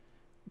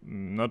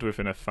 Not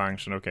within a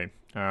function, okay.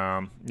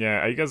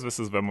 Yeah, I guess this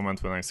is the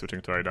moment when I'm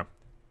switching to IDA.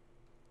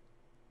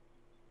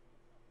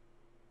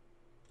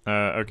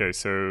 Okay,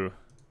 so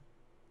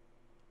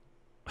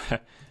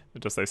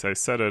just as I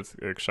said it,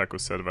 Kshaku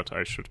said that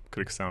I should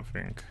click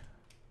something.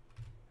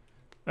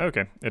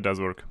 Okay, it does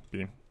work.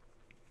 B.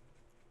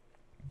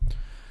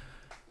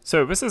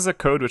 So this is a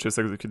code which is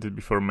executed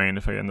before main,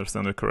 if I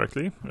understand it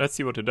correctly. Let's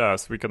see what it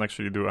does. We can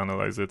actually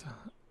analyze it,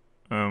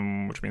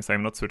 which means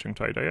I'm not switching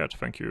to IDA yet.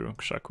 Thank you,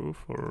 Kshaku,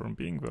 for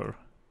being there.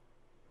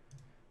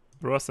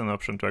 There was an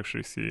option to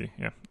actually see,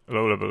 yeah,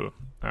 low level,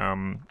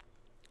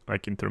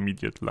 like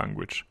intermediate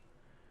language.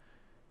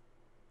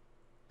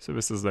 So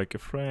this is like a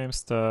frame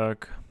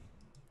stack.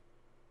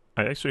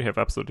 I actually have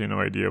absolutely no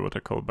idea what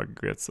a callback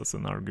gets as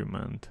an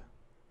argument.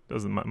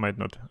 Might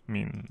not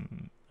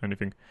mean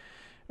anything.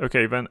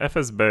 Okay, then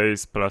fs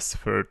base plus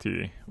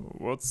 30.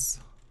 What's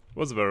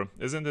there?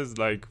 Isn't this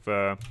like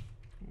the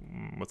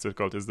what's it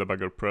called? Is the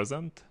debugger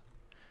present?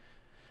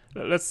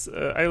 Let's.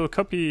 I'll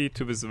copy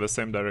to the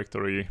same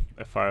directory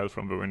a file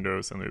from the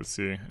Windows, and we'll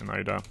see in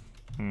IDA.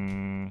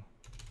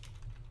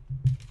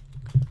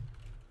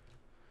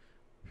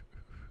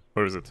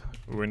 Where is it?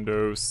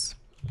 Windows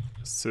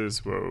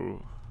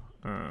syswow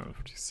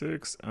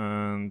 46,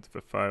 and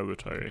the file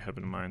which I have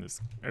in mind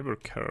is either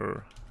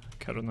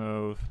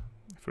kernel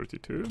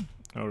 32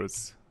 or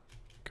it's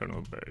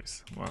kernel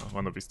base.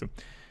 One of these two.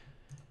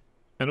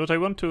 And what I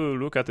want to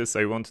look at is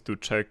I want to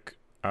check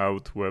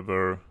out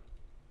whether.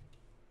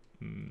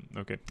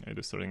 Okay, I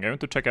do starting. I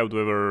want to check out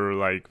whether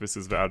like this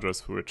is the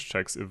address which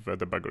checks if the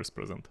debugger is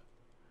present.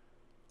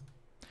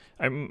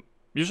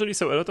 Usually,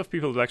 so a lot of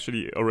people will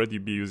actually already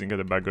be using a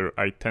debugger.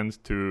 I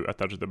tend to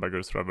attach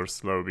debuggers rather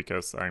slow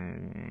because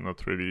I'm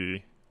not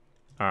really,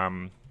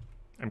 I'm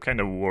kind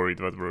of worried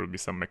that there will be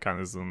some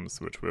mechanisms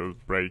which will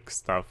break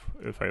stuff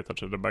if I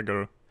attach a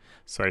debugger.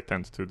 So I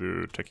tend to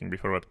do checking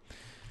before that.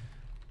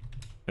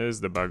 Is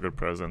debugger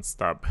present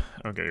stub?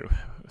 Okay,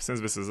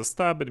 since this is a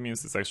stub, it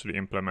means it's actually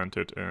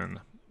implemented in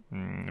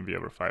the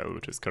other file,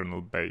 which is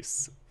kernel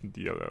base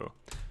DLL.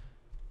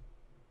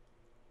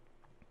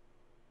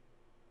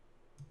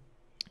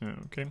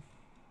 Okay.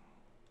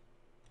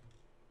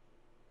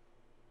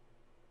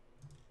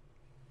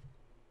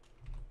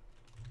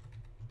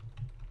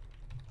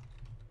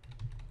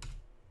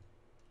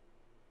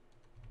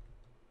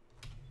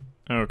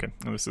 Okay,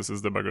 and this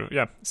is debugger.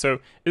 Yeah, so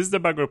is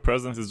debugger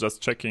present is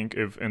just checking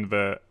if in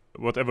the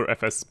whatever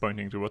fs is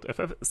pointing to, what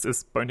fs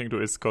is pointing to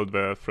is called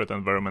the thread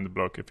environment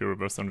block. If you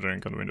reverse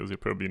engineering on Windows, you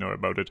probably know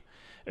about it.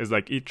 It's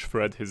like each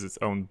thread has its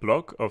own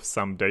block of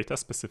some data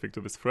specific to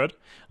this thread,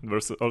 and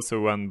there's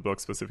also one block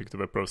specific to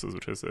the process,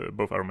 which is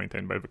both are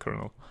maintained by the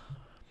kernel.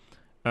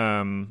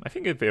 I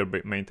think if they are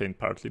maintained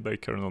partly by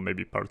kernel,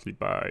 maybe partly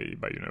by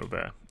you know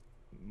the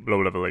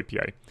low-level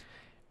API.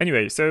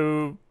 Anyway,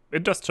 so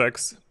it just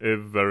checks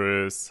if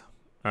there is.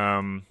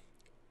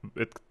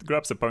 It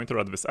grabs a pointer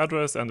at this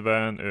address, and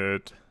then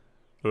it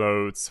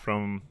loads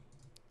from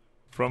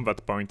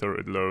that pointer.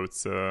 It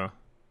loads a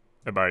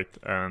byte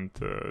and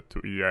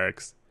to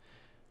EX,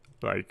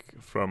 like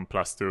from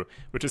 +2,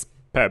 which is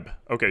PEB.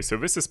 Okay, so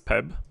this is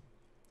PEB,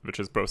 which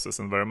is process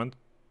environment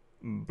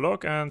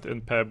block, and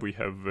in PEB we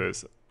have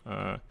this.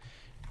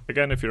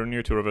 Again, if you're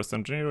new to reverse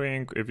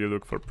engineering, if you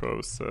look for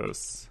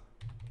process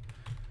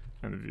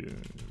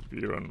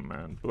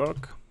environment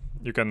block,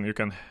 you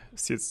can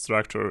see its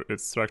structure.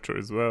 Its structure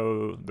is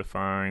well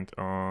defined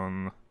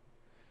on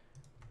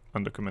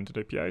undocumented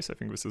APIs. I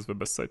think this is the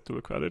best site to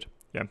look at it.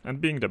 Yeah,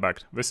 and being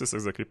debugged, this is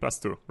exactly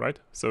 +2, right?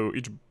 So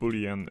each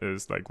boolean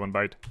is like 1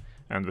 byte,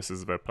 and this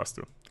is the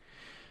 +2.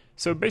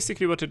 So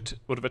basically, what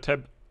the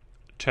tab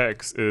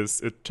checks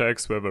is it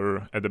checks whether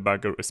a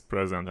debugger is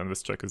present, and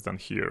this check is done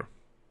here.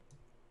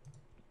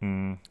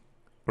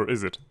 Or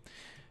is it?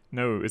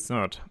 No, it's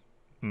not.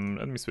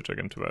 Let me switch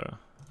again to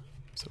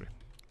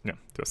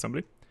to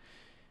assembly.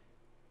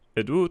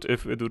 It would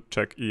if it would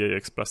check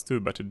EAX +2,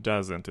 but it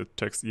doesn't. It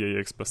checks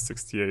EAX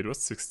 +68.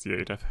 What's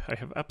 68? I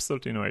have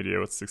absolutely no idea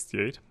what's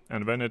 68.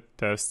 And then it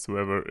tests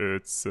whether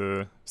it's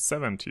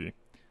 70.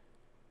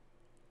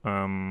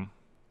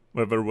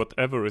 Whether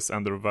whatever is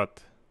under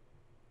that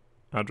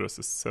address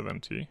is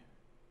 70.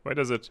 Why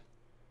does it?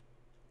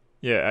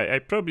 Yeah, I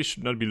probably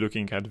should not be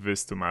looking at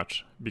this too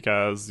much,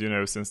 because, you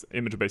know, since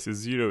image base is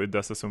 0, it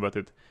does assume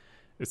that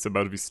it's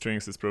about these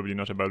strings. It's probably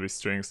not about these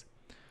strings.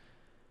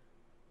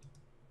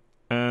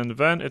 And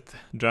then it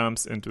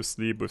jumps into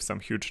sleep with some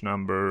huge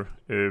number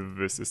if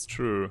this is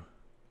true.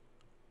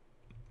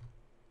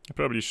 I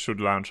probably should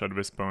launch at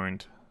this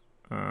point.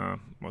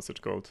 What's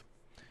it called?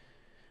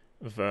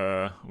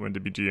 the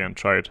WinDBG and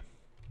try it,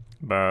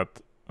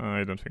 but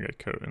I don't think I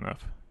care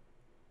enough.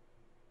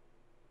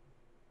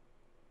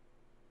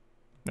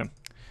 Yeah,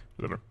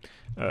 whatever.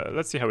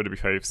 Let's see how it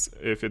behaves.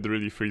 If it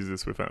really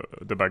freezes with a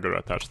debugger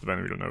attached,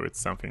 then we'll know it's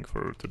something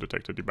to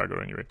detect a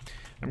debugger anyway.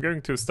 I'm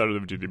going to start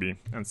with GDB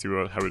and see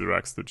how it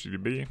reacts to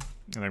GDB,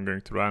 and I'm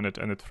going to run it,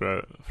 and it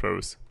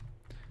froze.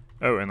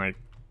 Oh, and I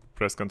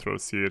press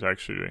Ctrl-C, it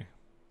actually...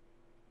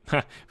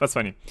 That's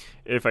funny.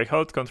 If I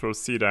hold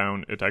Ctrl-C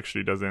down, it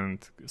actually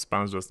doesn't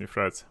sponge those new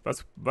threads.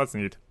 That's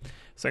neat.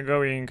 So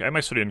I'm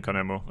actually in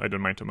Konemu. I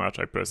don't mind too much.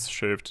 I press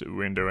Shift,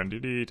 Window, and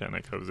Delete, and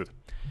I close it.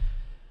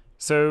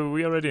 So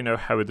we already know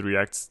how it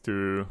reacts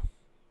to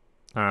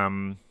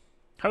the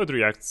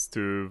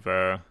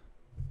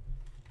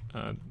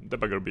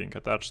debugger being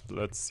attached.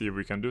 Let's see if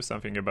we can do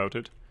something about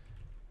it.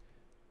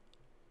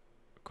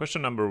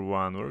 Question number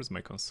 1, where is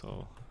my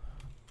console?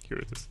 Here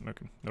it is.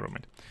 Okay, never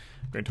mind.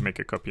 I'm going to make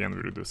a copy and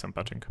we'll do some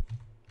patching.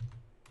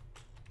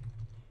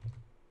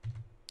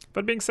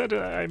 That being said,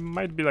 I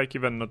might be like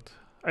even not...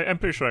 I'm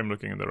pretty sure I'm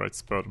looking in the right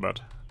spot,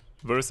 but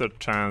there's a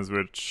chance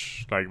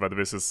that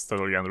this is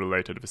totally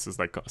unrelated. This is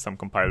like some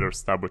compiler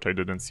stub which I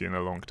didn't see in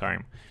a long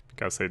time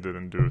because I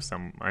didn't do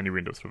any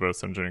Windows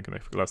reverse engineering in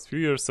the last few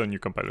years, so new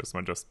compilers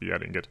might just be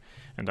adding it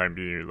and I'd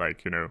be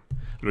like,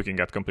 looking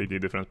at completely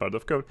different part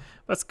of code.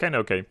 That's kind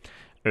of okay.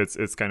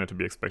 It's kind of to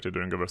be expected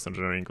during reverse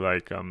engineering.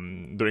 Like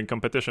during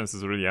competitions,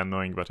 it's really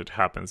annoying that it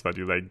happens, that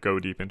you like go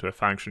deep into a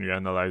function, you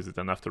analyze it,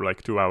 and after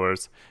like 2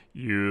 hours,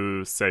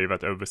 you say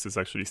that, oh, this is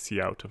actually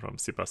C out from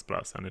C++,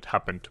 and it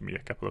happened to me a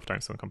couple of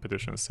times on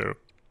competitions. So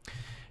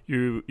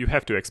you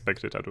have to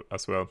expect it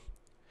as well.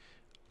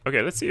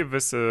 Okay, let's see if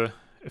this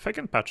if I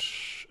can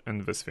patch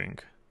in this thing.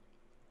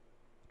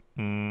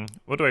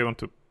 What do I want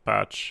to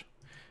patch?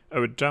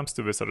 Oh, it jumps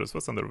to this address.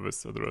 What's under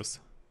this address?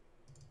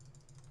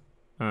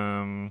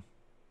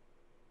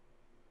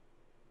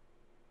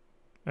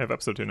 I have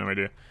absolutely no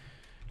idea.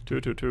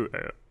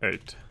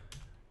 2228.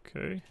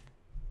 Okay.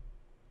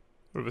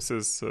 Well, this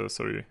is,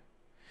 sorry.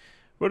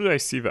 Where do I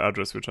see the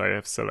address which I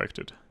have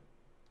selected?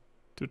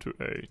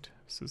 228.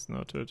 This is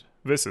not it.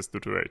 This is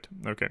 228.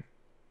 Okay.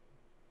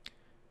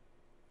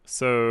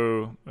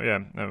 So, yeah,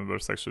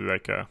 there's actually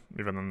like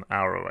even an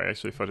arrow. I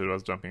actually thought it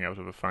was jumping out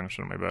of a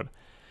function, my bad.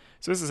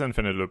 So this is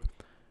infinite loop,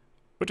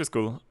 which is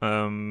cool.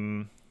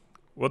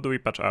 What do we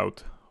patch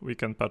out? We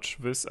can patch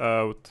this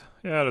out.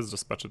 Yeah, let's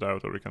just patch it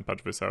out, or we can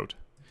patch this out.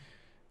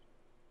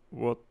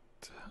 What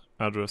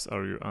address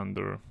are you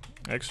under?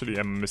 Actually,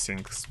 I'm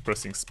missing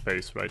pressing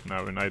space right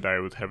now. In IDA, I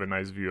would have a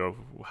nice view of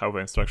how the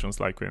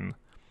instructions look in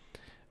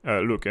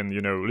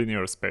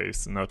linear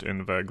space, not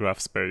in the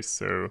graph space.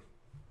 So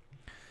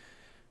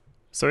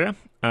yeah.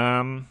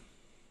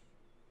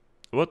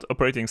 What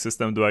operating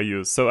system do I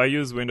use? So I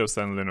use Windows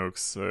and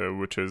Linux,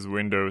 which is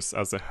Windows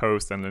as a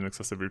host and Linux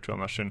as a virtual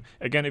machine.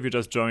 Again, if you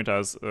just joined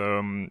us,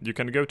 you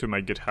can go to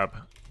my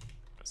GitHub.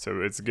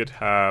 So it's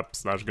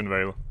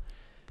github/gunveil.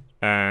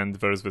 And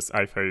there's this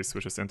iFace,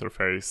 which is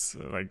interface,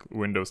 like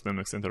Windows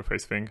Linux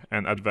interface thing.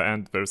 And at the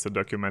end, there's a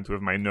document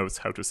with my notes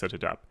how to set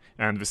it up.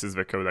 And this is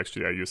the code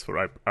actually I use for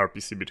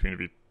RPC between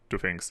the two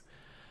things.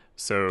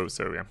 So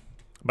yeah.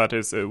 But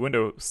it's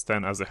Windows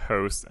 10 as a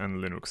host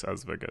and Linux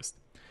as the guest.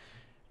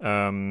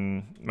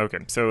 Okay,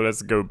 so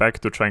let's go back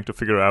to trying to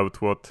figure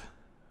out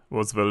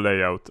what's the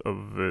layout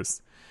of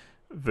this.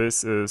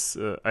 This is,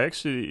 I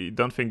actually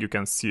don't think you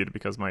can see it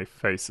because my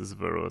face is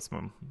there. Let's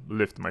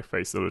lift my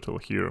face a little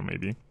here,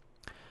 maybe.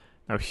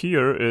 Now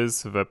here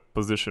is the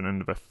position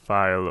in the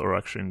file, or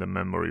actually in the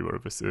memory where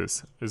this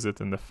is. Is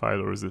it in the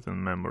file or is it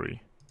in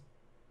memory?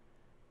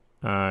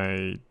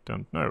 I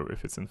don't know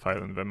if it's in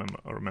file in the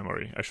or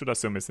memory. I should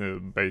assume it's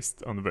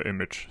based on the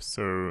image,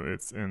 so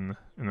it's in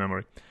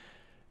memory.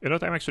 You know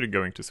what, I'm actually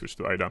going to switch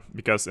to IDA,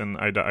 because in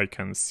IDA I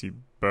can see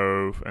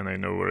both and I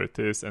know where it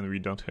is and we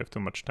don't have too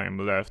much time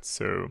left,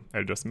 so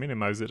I'll just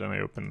minimize it and I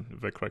open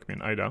the CrackMeZ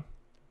in IDA.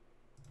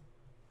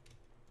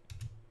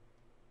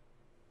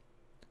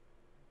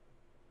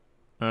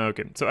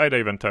 Okay, so IDA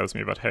even tells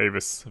me that, hey,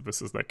 this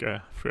is like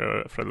a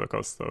thread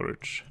local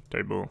storage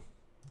table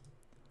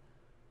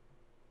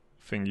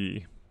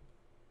thingy,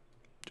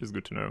 which is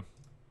good to know.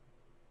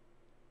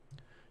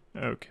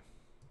 Okay.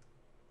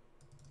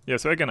 Yeah,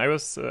 so again,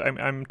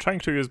 I'm trying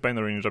to use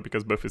Binary Ninja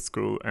because both is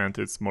cool and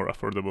it's more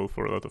affordable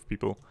for a lot of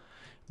people.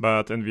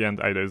 But in the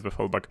end, IDA is the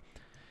fallback.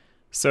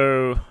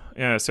 So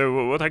yeah,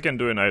 so what I can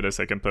do in IDA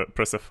is I can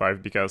press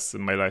F5 because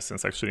my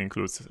license actually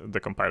includes the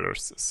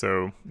compilers.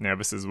 So yeah,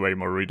 this is way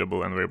more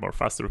readable and way more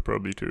faster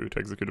probably to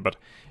execute. But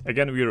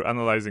again, we're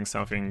analyzing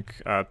something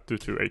at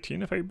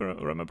 2218 if I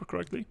remember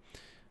correctly.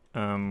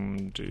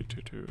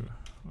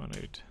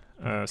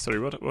 G2218. Sorry,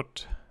 what?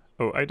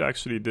 Oh, IDA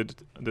actually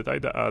did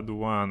IDA add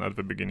 1 at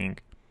the beginning?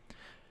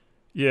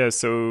 Yeah,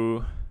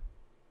 so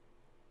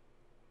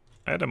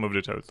IDA moved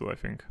it a little, I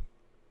think.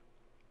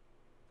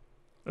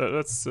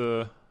 Let's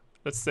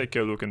take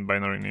a look in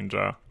Binary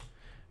Ninja.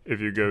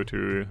 If you go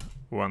to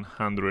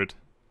 100,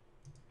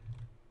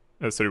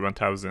 sorry,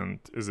 1000.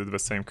 Is it the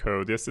same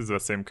code? Yes, it's the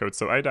same code.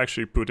 So I'd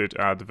actually put it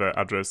at the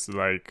address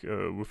like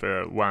with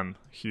a 1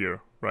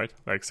 here, right?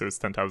 Like, so it's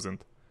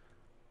 10,000.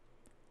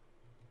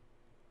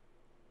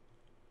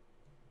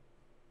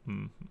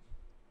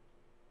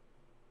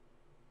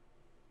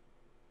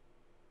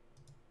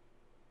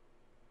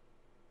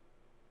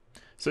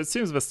 So it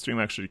seems the stream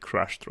actually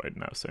crashed right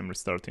now, so I'm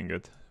restarting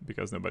it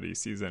because nobody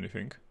sees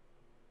anything.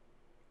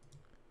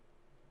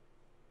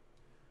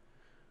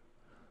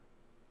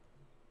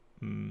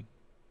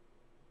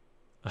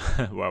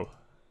 Wow.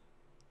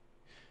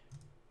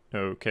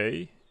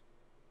 Okay.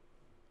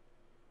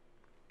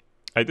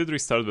 I did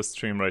restart the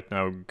stream right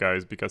now,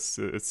 guys, because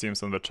it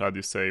seems on the chat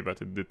you say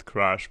that it did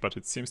crash, but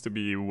it seems to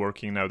be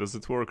working now. Does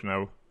it work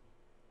now?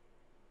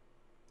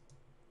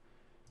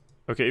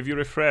 Okay, if you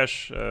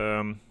refresh,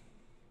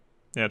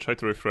 yeah, try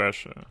to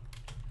refresh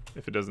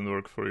if it doesn't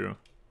work for you.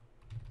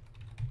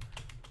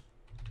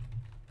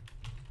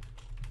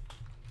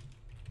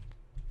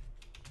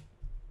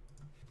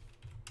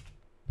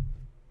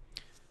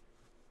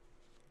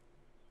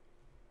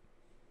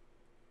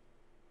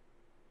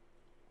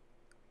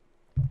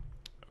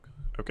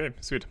 Okay,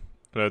 sweet.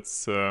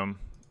 Let's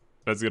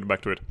get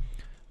back to it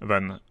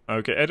then.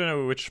 Okay, I don't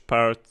know which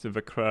part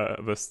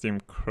the Steam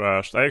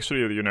crashed. I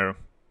actually, you know,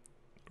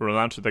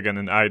 relaunched it again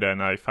in IDA,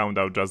 and I found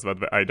out just that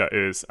the IDA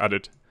is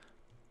added.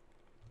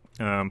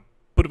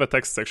 Put the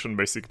text section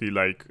basically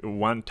like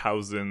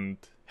 1,000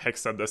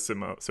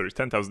 hexadecimal, sorry,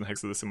 10,000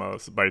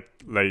 hexadecimals byte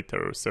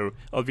later. So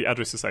all the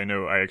addresses I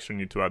know, I actually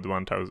need to add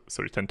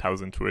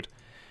 10,000 to it,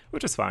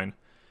 which is fine.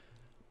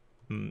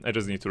 I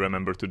just need to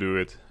remember to do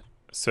it.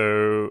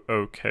 So,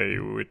 okay,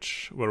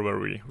 where were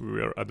we? We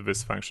were at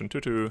this function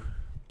 22,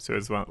 so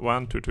it's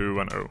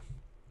 12210.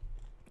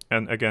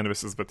 And again,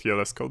 this is the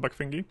TLS callback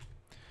thingy.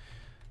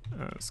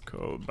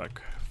 Callback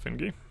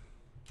thingy.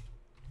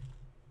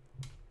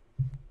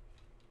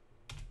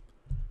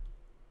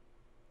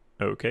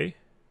 Okay.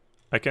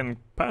 I can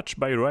patch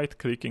by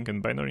right-clicking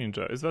in Binary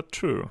Ninja. Is that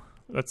true?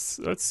 Let's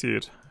see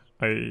it.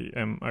 I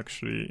am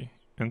actually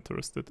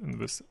interested in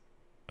this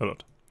a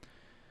lot.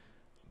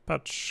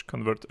 Patch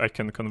convert. I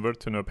can convert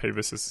to nope. Hey,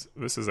 this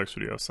is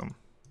actually awesome.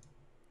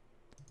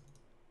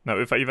 Now,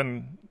 if I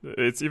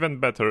it's even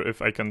better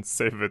if I can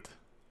save it.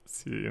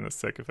 See in a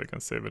sec if I can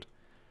save it.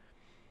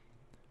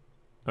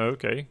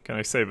 Okay, can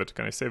I save it?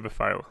 Can I save a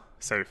file?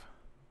 Save.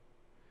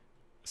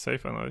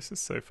 Save analysis.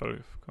 Save file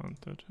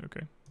content.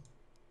 Okay.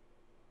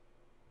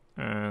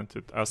 And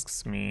it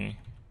asks me.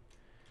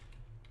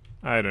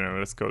 I don't know.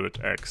 Let's call it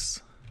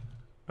X.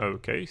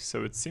 Okay,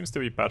 so it seems to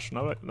be patched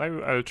now.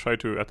 I'll try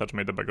to attach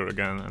my debugger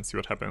again and see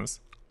what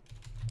happens.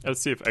 Let's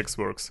see if X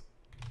works.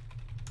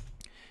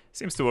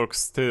 Seems to work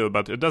still,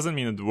 but it doesn't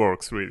mean it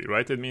works really,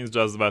 right? It means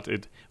just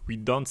that we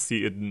don't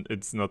see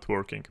it's not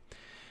working.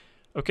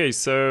 Okay,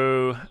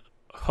 so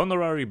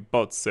Honorary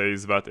Bot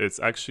says that it's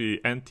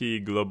actually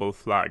anti-global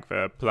flag.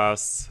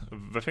 Plus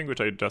the thing which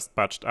I just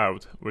patched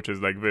out, which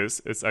is like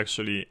this, it's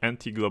actually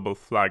anti-global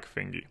flag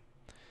thingy.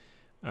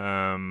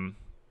 And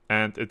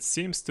it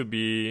seems to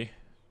be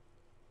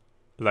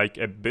like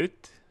a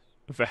bit,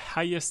 the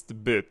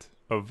highest bit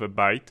of the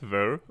byte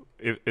there,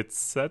 it's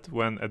set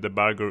when a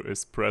debugger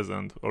is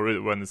present, or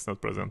when it's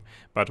not present,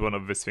 but one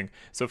of this thing.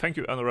 So thank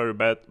you, Honorary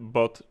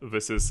Bot.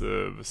 This is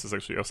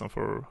actually awesome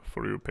for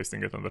you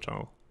pasting it on the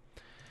channel.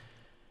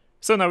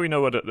 So now we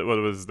know what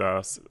this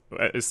does.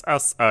 It's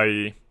as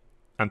I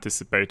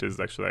anticipated,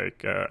 it's actually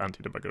like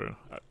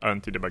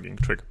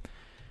anti-debugging trick.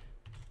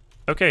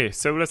 Okay,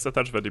 so let's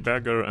attach the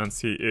debugger and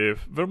see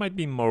if there might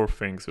be more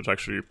things which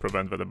actually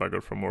prevent the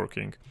debugger from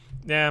working.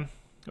 Yeah,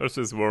 there's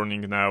this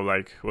warning now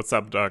like, what's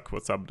up, Duck,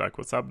 what's up, Duck,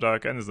 what's up,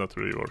 Duck, and it's not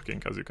really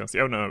working, as you can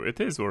see. Oh no, it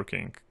is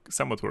working,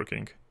 somewhat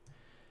working.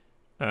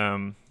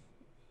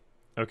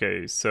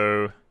 Okay,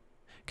 so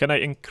can I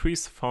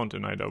increase font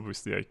in IDA?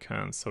 Obviously I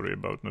can, sorry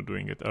about not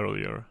doing it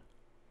earlier.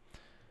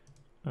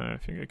 I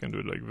think I can do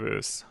it like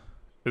this.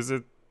 Is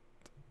it,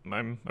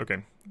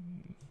 okay.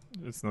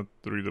 It's not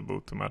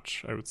readable too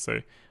much, I would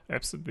say. I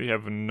absolutely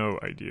have no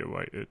idea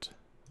why it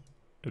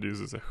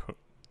uses a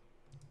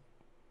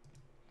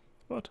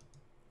what?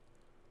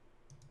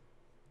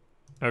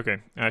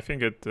 Okay, I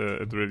think it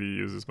really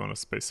uses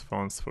monospace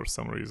fonts for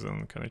some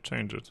reason. Can I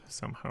change it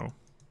somehow?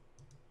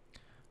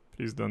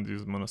 Please don't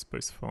use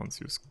monospace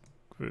fonts, use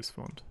this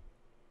font.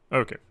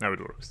 Okay, now it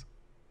works.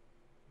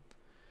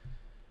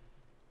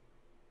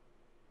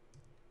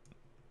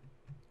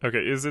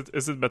 Okay, is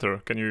it better?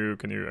 Can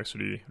you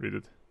actually read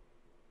it?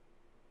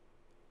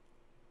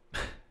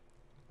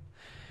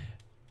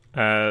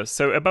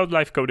 So about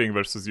live coding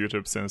versus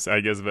YouTube, since I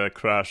guess the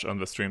crash on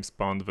the stream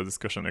spawned the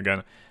discussion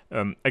again.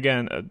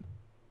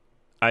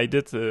 I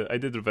did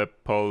the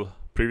poll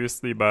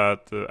previously,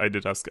 but I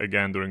did ask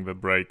again during the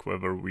break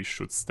whether we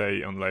should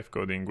stay on live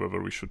coding,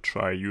 whether we should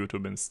try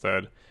YouTube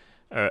instead.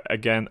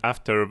 Again,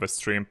 after the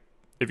stream,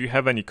 if you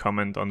have any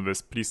comment on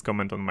this, please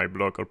comment on my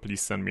blog or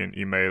please send me an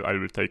email. I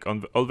will take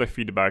all the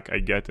feedback I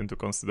get into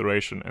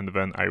consideration, and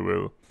then I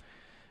will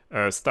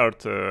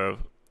start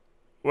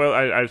well,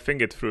 I'll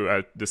think it through.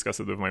 I'll discuss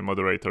it with my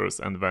moderators,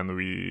 and then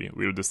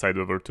we'll decide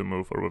whether to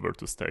move or whether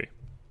to stay.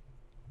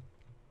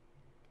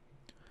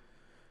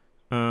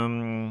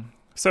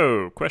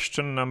 So,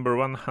 question number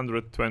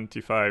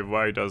 125.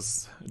 Why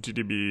does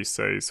GDB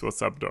says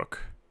 "What's up, doc"?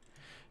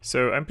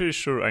 So I'm pretty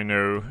sure I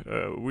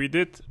know. We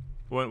did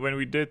when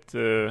we did.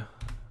 Yeah,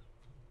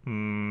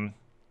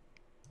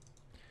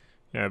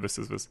 this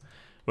is this.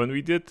 When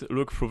we did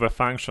look through the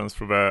functions,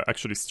 through the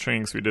actually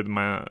strings, we did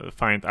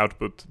find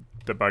output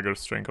debugger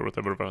string or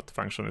whatever that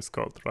function is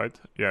called, right?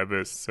 Yeah,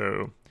 this.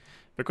 So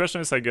the question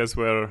is, I guess,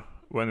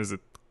 when is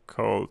it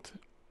called?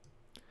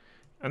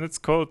 And it's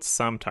called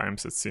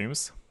sometimes, it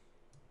seems.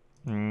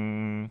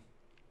 And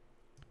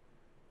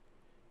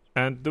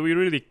do we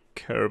really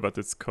care what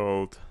it's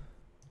called?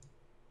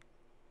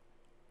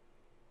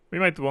 We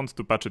might want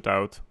to patch it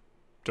out,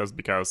 just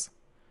because,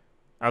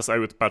 as I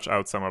would patch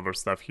out some other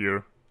stuff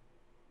here.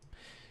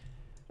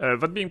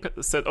 That being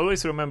said,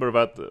 always remember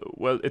that,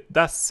 well, it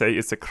does say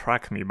it's a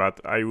CrackMe, but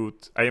I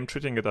am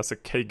treating it as a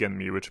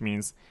KaganMe, which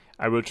means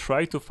I will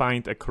try to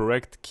find a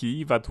correct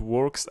key that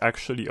works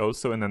actually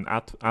also in an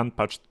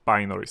unpatched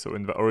binary, so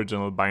in the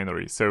original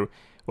binary. So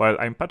while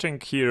I'm patching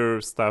here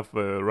stuff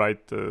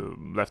right,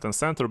 left, and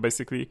center,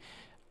 basically,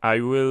 I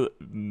will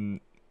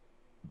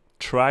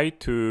try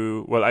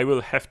to, well, I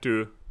will have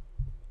to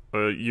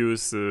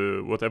use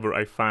whatever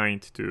I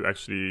find to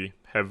actually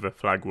have the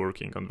flag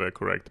working on the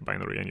correct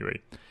binary anyway.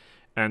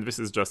 And this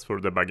is just for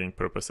debugging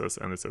purposes,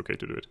 and it's okay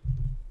to do it.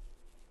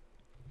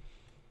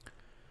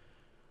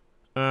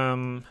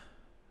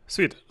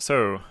 Sweet.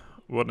 So,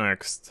 what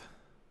next?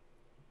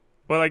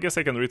 Well, I guess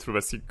I can read through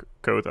the C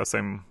code as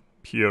I'm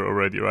here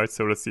already, right?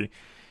 So let's see.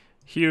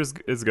 Here's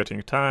it's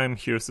getting time.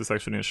 Here's this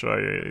actually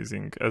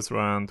initializing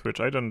srand, which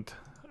I don't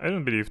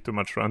believe too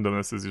much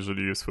randomness is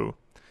usually useful.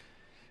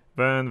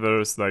 Then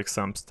there's like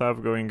some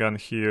stuff going on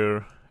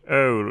here.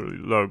 Oh,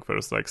 look,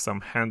 there's like some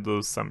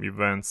handles, some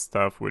event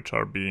stuff which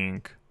are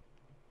being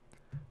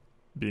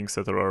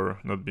set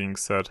or not being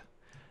set,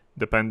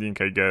 depending,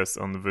 I guess,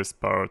 on this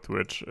part,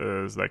 which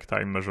is like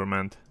time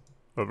measurement,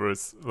 whether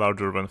it's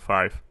larger than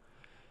 5.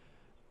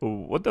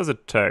 What does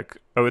it check?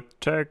 Oh,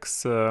 it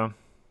checks. This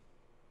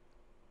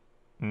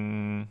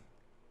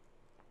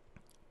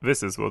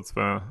is what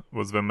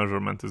the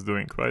measurement is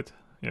doing, right?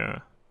 Yeah.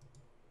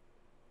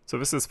 So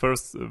this is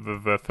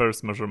the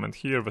first measurement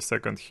here, the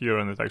second here,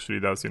 and it actually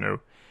does,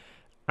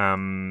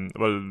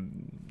 well,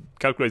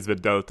 calculates the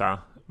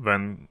delta,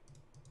 then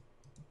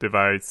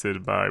divides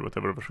it by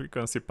whatever the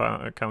frequency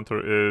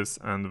counter is,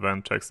 and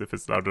then checks if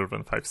it's larger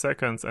than 5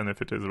 seconds, and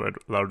if it is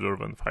larger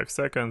than 5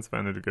 seconds,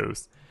 then it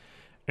goes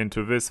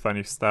into this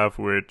funny stuff,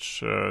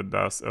 which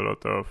does a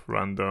lot of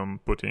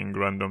putting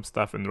random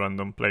stuff in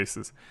random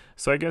places.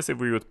 So I guess if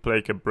we would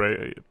place a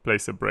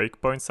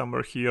breakpoint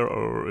somewhere here,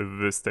 or if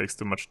this takes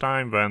too much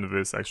time, then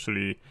this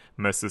actually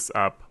messes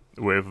up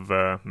with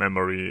the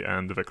memory,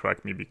 and the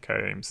CrackMe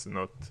becomes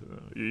not,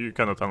 you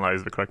cannot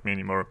analyze the CrackMe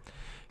anymore.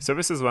 So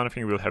this is one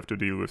thing we'll have to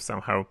deal with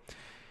somehow.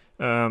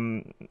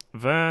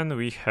 Then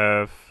we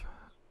have,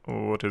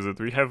 what is it?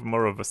 We have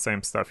more of the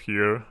same stuff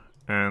here,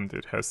 and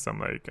it has some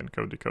like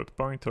encode-decode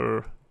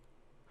pointer.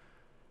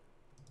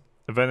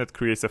 Then it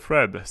creates a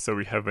thread, so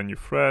we have a new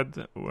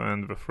thread,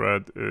 and the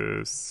thread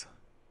is,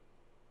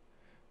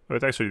 well,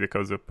 it actually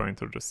decodes the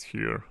pointer just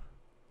here.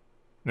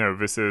 No,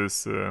 this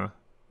is,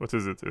 what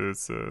is it?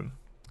 It's,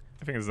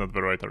 I think it's not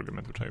the right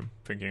argument which I'm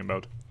thinking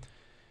about.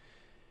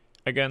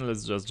 Again,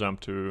 let's just jump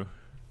to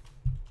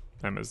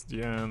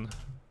MSDN.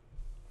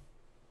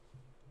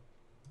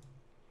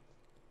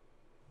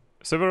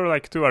 So there are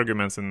like 2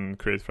 arguments in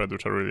create thread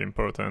which are really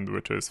important,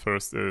 which is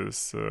first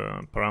is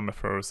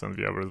parameters, and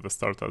the other is the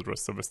start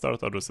address. So the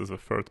start address is the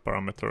 3rd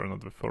parameter, not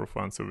the 4th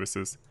one. So this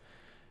is,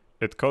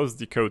 it calls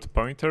decode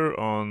pointer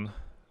on,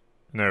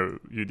 no,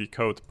 you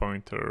decode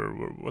pointer,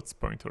 what's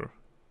pointer?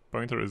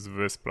 Pointer is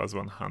this plus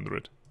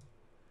 100.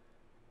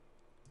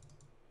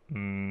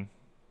 Why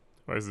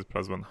is it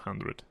plus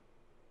 100?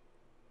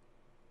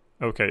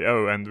 Okay,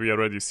 oh, and we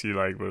already see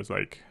like there's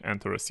like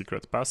enter a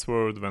secret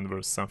password, then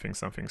there's something,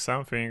 something,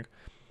 something.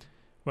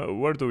 Well,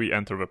 where do we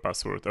enter the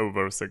password? Oh,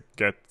 there's a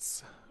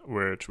get,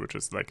 which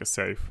is like a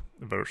safe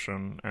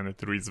version, and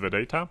it reads the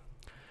data.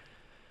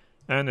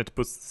 And it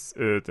puts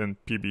it in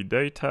PB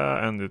data,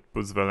 and it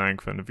puts the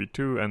length in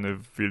v2, and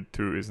if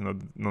v2 is not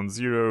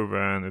non-zero,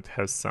 then it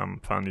has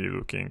some funny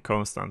looking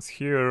constants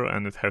here,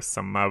 and it has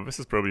some math. This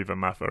is probably the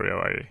math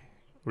area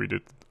we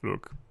did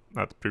look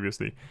at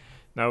previously.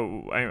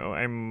 Now,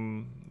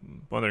 I'm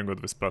wondering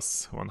what this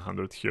plus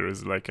 100 here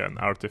is, like an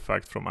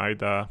artifact from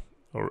IDA,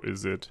 or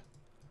is it...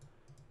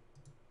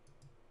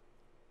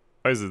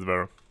 Why is it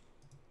there?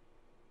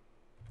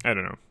 I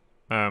don't know.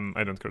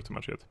 I don't care too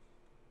much yet.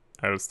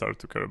 I'll start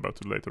to care about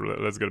it later.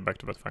 Let's get back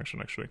to that function,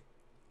 actually.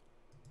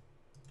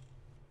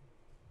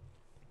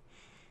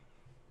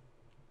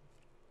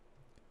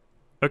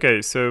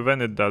 Okay, so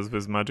then it does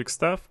this magic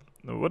stuff.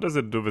 What does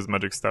it do with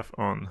magic stuff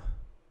on?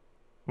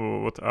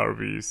 What are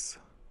these?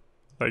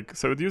 Like,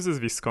 so it uses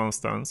these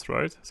constants,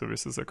 right? So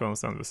this is a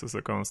constant, this is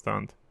a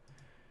constant.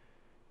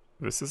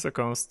 This is a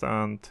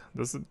constant.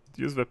 Does it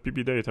use the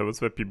PB data? What's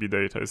the PB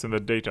data? It's in the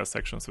data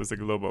section, so it's a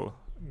global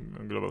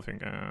thing.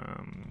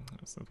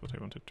 That's not what I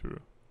wanted to.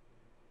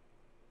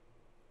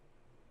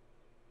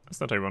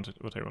 That's not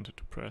what I wanted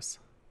to press.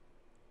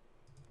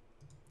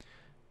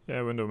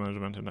 Yeah, window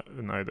management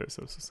in IDA is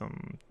also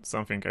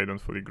something I don't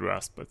fully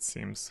grasp, it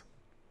seems.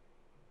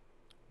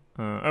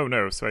 Oh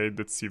no, so I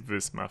did see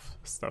this math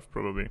stuff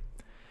probably.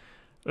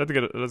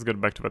 Let's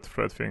get back to that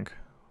thread thing.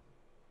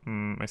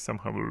 I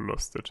somehow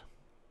lost it.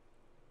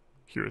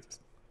 Here it is.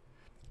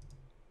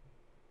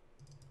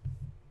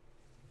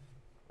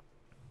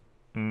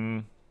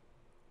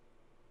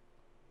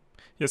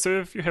 Yeah,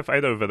 so if you have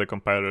either of the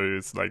compiler,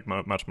 it's like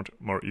much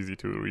more easy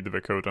to read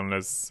the code,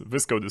 unless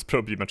this code is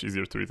probably much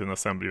easier to read in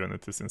assembly than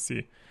it is in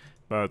C.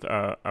 But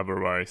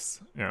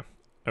otherwise, yeah.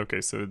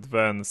 Okay, so it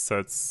then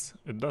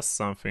it does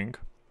something.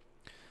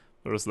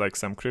 There's like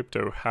some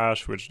crypto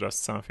hash which does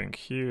something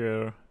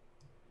here.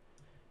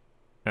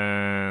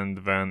 And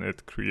then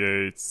it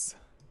creates,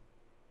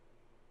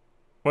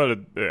 well,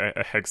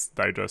 a hex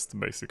digest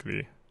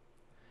basically.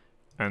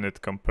 And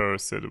it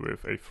compares it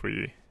with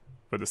A3.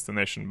 The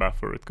destination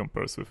buffer it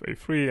compares with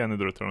A3 and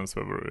it returns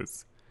whether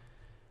it's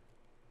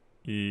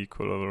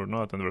equal or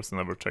not, and there's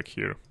another check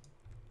here,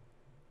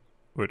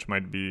 which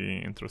might be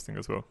interesting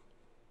as well.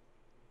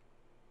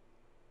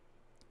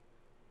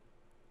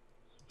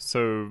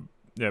 So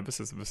yeah, this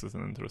is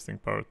an interesting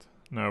part.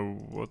 Now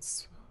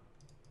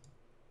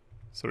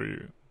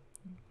sorry,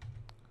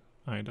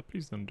 IDA,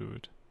 please don't do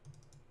it.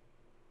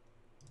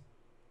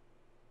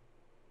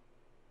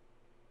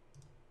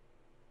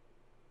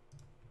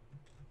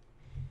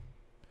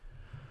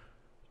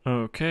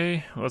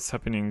 Okay, what's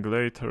happening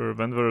later?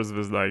 Then there's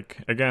this,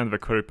 like, again, the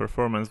query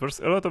performance.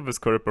 There's a lot of this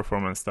query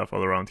performance stuff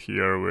all around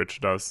here,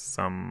 which does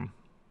some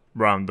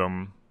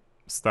random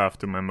stuff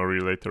to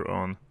memory later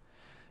on.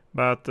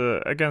 But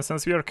again,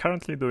 since we are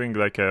currently doing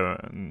like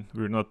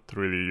we're not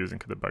really using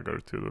a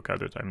debugger to look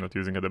at it. I'm not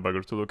using a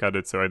debugger to look at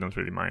it, so I don't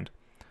really mind.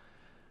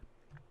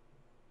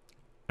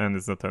 And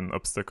it's not an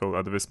obstacle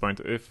at this point.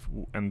 If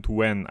and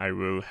when I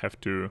will have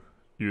to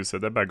use a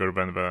debugger,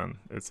 then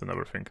it's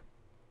another thing.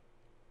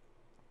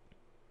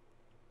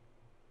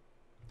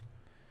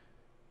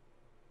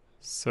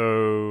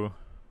 So,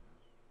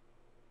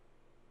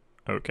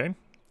 okay,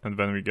 and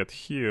then we get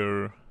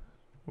here.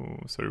 Oh,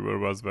 sorry, where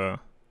was the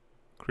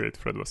create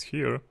thread? Was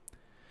here.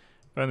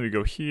 Then we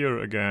go here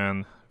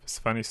again, this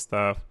funny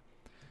stuff,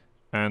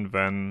 and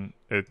then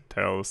it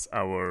tells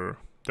our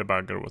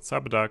debugger what's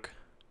up, duck,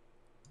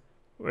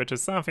 which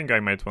is something I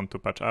might want to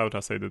patch out,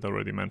 as I did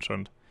already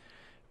mentioned.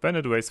 Then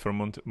it waits for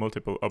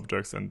multiple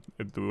objects, and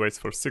it waits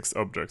for 6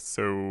 objects.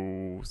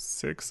 So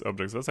 6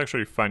 objects. That's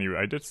actually funny.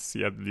 I did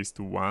see at least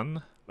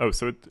one. Oh,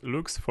 so it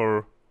looks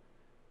for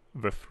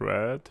the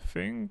thread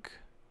thing.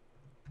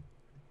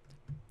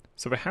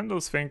 So the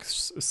handles thing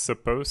is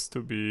supposed to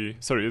be...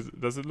 Sorry,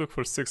 does it look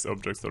for 6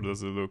 objects, or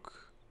does it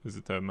look... Is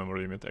it a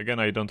memory limit? Again,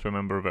 I don't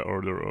remember the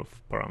order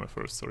of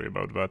parameters. Sorry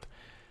about that.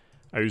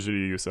 I usually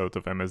use out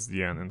of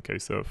MSDN in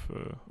case of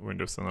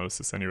Windows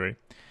analysis anyway.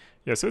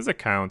 Yeah, so it's a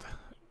count.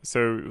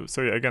 So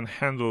yeah, again,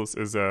 handles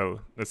is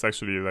it's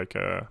actually like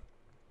a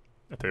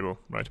table,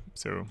 right?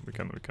 So we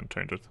can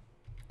change it.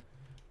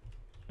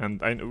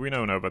 And we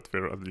know now that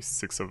there are at least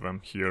 6 of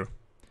them here.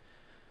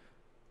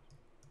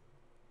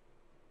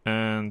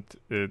 And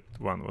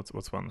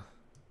what's one?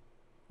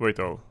 Wait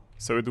all.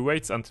 So it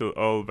waits until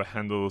all the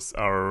handles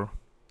are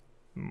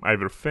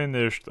either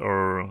finished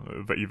or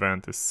the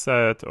event is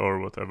set or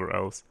whatever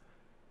else.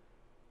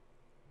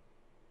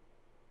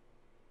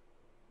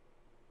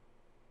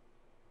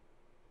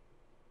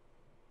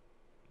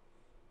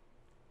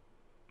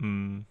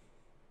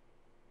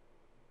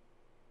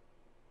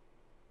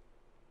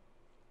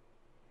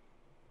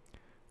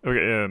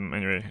 Okay,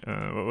 anyway,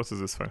 what is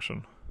this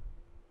function?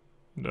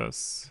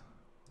 Does,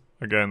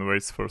 again,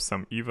 waits for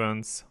some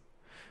events.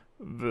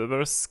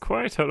 There's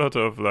quite a lot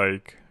of,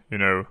 like, you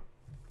know,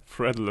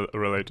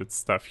 thread-related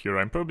stuff here.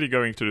 I'm probably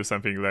going to do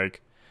something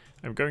like,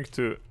 I'm going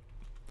to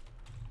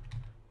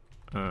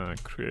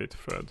create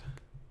thread.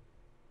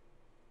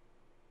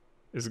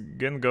 Is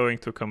again going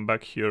to come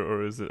back here,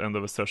 or is it end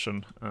of a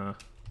session?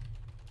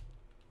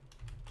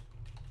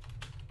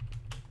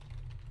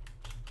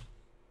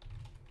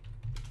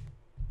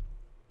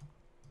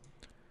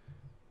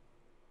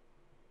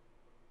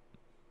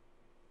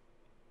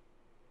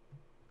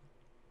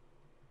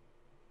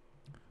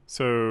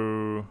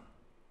 So,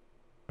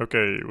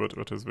 okay,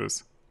 what is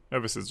this? Oh,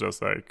 this is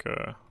just like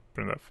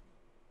printf.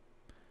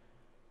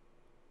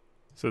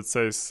 So it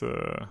says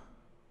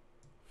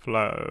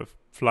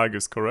flag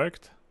is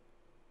correct,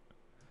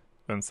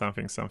 then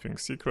something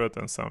secret,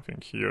 and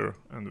something here,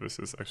 and this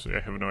is actually,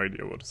 I have no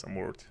idea what, some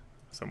word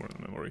somewhere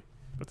in memory,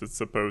 but it's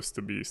supposed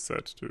to be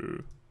set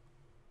to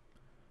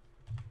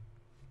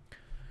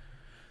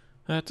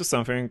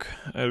something.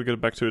 I'll get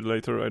back to it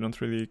later, I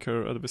don't really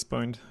care at this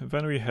point.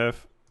 Then we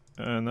have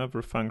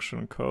another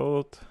function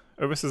called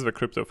Oh, this is the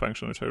crypto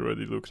function, which I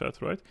already looked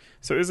at, right?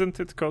 So isn't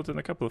it called in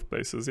a couple of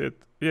places?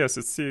 Yes,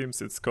 it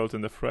seems it's called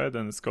in the thread,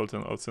 and it's called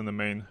also in the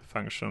main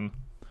function.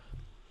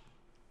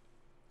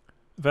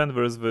 Then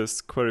there's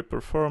this query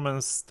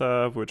performance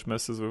stuff, which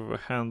messes with the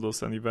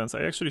handles and events.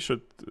 I actually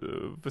should,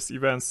 this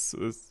events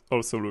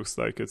also looks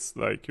like it's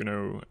like, you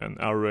know, an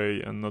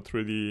array and not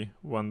really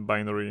one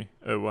binary,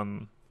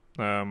 one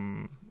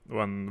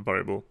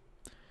variable.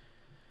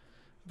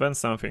 Then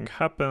something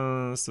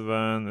happens,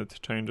 then it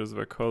changes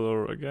the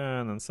color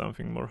again, and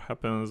something more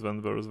happens,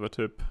 then there's the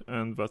tip,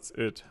 and that's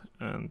it.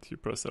 And you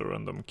press a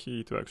random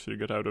key to actually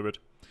get out of it.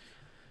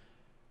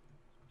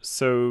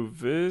 So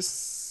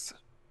this...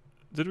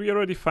 Did we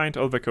already find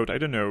all the code? I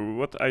don't know.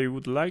 What I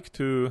would like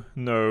to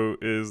know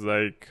is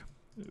like,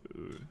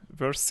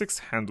 there are 6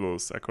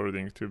 handles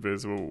according to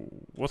this. Well,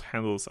 what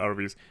handles are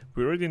these?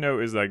 We already know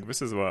is like,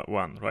 this is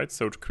one, right?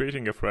 So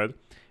creating a thread,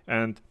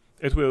 and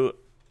it will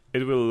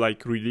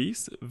like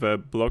release the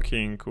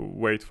blocking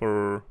wait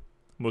for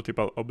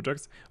multiple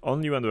objects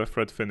only when the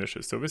thread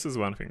finishes. So this is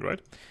one thing,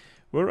 right?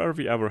 Where are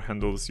the other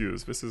handles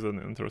used? This is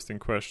an interesting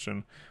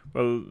question.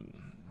 Well,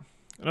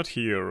 not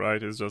here,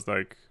 right? It's just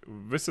like,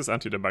 this is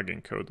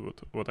anti-debugging code,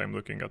 what I'm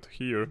looking at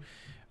here.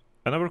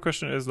 Another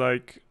question is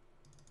like,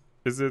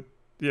 is it,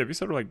 yeah,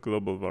 these are like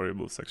global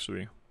variables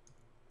actually.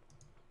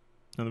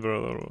 And there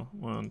are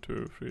 1,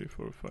 2, 3,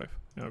 4, 5.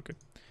 Yeah, okay.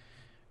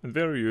 And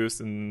they're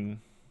used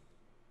in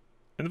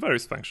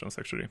various functions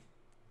actually.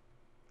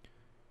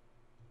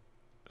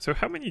 So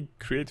how many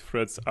create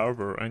threads are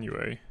there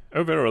anyway?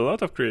 Oh, there are a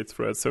lot of create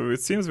threads, so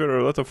it seems there are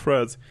a lot of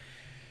threads.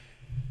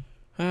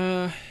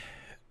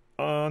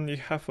 Only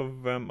half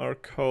of them are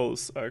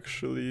calls,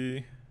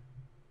 actually.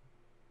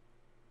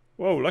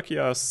 Whoa, lucky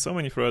us, so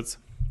many threads.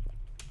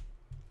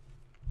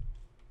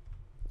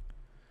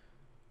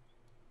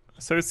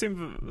 So it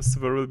seems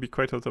there will be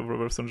quite a lot of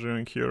reverse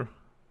engineering here,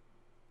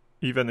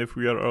 even if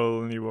we are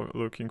only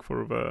looking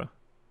for the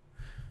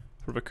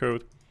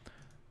code,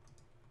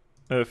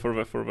 for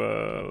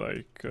the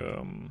like.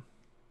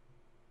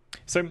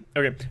 So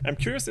okay, I'm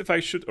curious if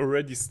I should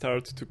already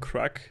start to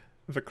crack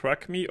the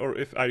CrackMe, or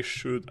if I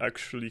should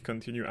actually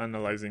continue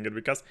analyzing it,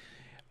 because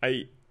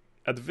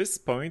at this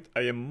point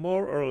I am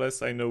more or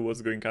less, I know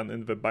what's going on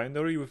in the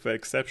binary, with the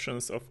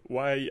exceptions of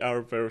why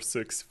are there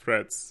 6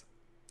 threads.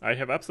 I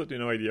have absolutely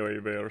no idea why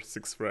there are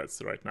 6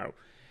 threads right now,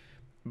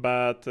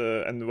 but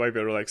and why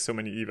there are like so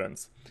many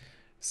events.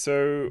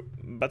 So,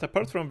 but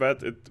apart from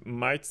that, it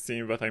might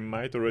seem that I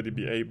might already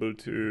be able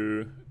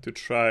to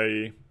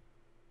try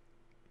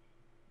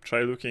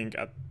looking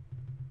at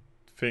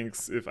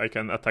things if I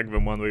can attack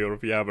them one way or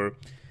the other.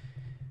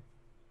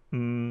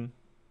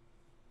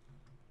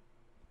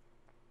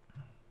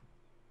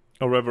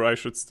 Or whether I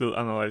should still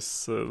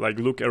analyze, like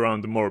look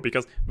around more,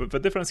 because the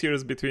difference here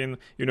is between,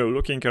 you know,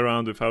 looking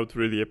around without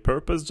really a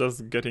purpose,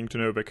 just getting to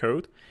know the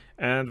code,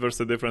 and there's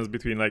a difference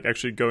between like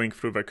actually going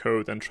through the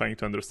code and trying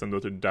to understand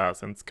what it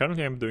does. And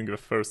currently I'm doing the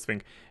first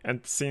thing,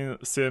 and it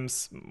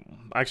seems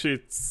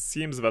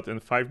that in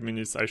 5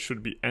 minutes I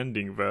should be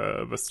ending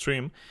the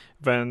stream.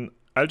 Then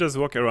I'll just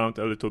walk around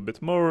a little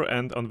bit more,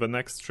 and on the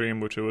next stream,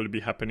 which will be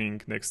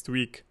happening next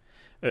week,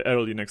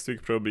 early next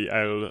week probably,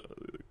 I'll,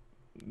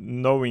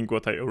 knowing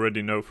what I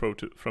already know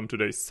from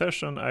today's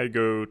session, I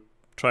go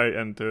try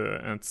and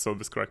solve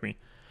this CrackMe.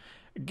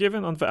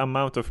 Given on the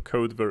amount of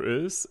code there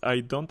is, I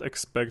don't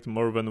expect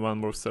more than one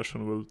more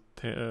session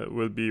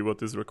will be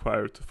what is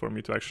required for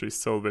me to actually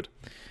solve it.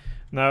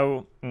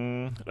 Now,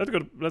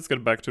 let's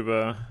get back to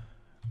the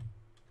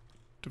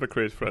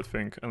create thread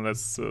thing, and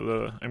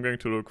I'm going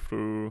to look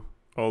through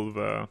all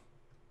the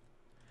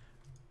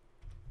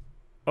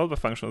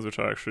functions which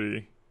are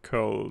actually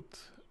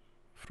called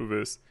through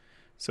this.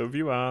 So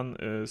v1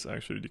 is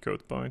actually the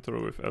code pointer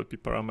with LP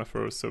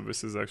parameters. So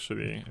this is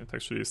actually, it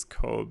actually is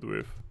called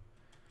with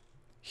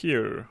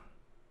here.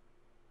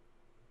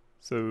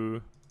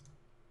 So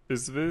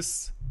is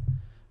this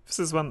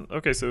is one,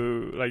 okay,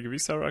 so like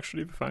these are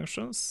actually the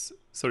functions.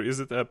 So is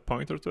it a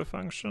pointer to a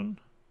function?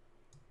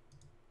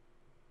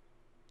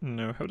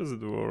 No, how does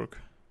it work?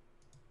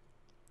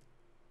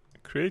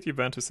 Create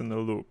event is in a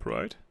loop,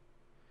 right?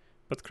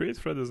 But create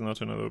thread is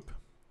not in a loop.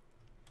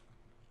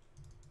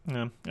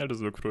 Yeah, I'll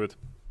just look through it,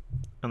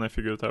 and I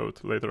figure it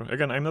out later.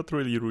 Again, I'm not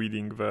really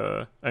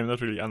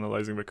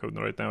analyzing the code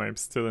right now. I'm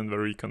still in the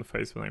recon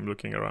phase when I'm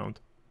looking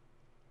around.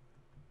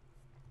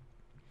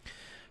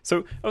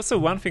 So also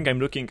one thing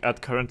I'm looking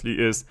at currently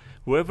is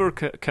whether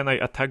can I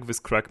attack this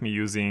CrackMe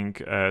using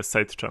a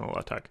side channel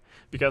attack,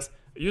 because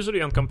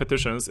usually on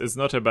competitions it's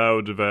not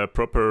about the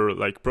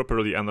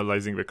properly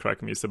analyzing the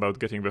CrackMe, it's about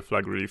getting the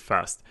flag really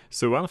fast.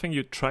 So one thing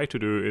you try to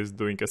do is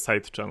doing a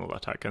side channel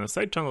attack, and a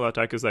side channel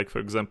attack is like, for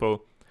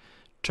example,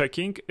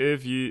 checking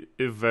if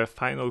the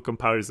final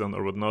comparison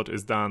or whatnot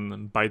is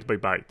done byte by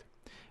byte,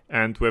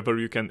 and whether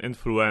you can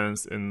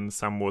influence in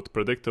somewhat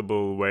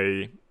predictable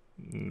way,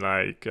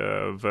 like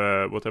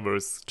whatever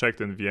is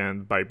checked in the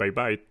end byte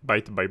by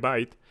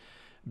byte,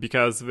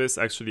 because this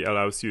actually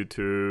allows you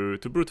to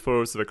brute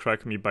force the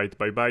CrackMe byte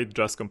by byte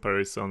just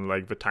comparison,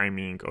 like the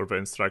timing or the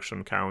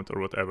instruction count or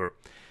whatever.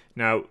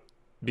 Now,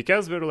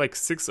 because there are like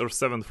 6 or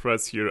 7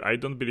 threads here, I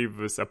don't believe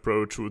this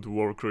approach would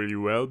work really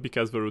well,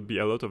 because there would be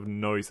a lot of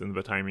noise in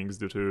the timings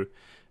due to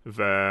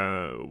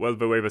the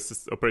way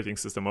the operating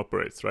system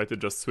operates, right? It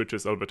just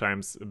switches all the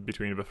times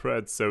between the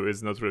threads, so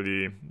it's not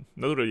really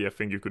a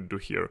thing you could do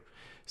here.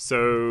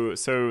 So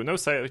no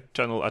side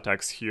channel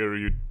attacks here.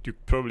 You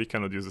probably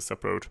cannot use this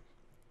approach,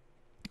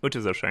 which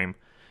is a shame.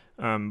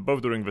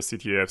 Both during the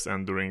CTFs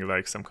and during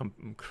like some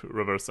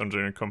reverse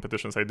engineering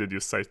competitions, I did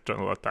use side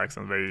channel attacks,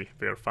 and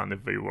they are fun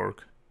if they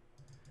work.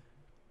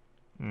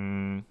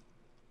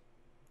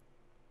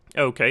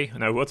 Okay,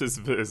 now what is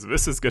this?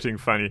 This is getting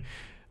funny.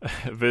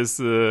 This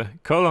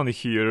colon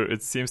here,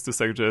 it seems to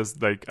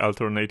suggest like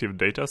alternative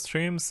data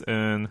streams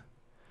in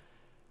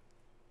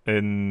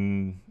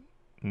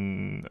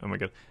oh my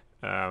god,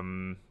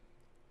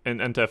 in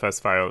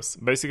NTFS files.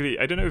 Basically,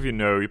 I don't know if you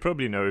know, you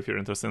probably know if you're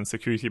interested in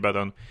security, but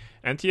on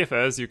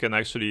NTFS you can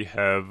actually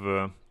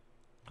have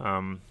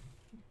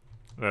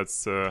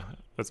let's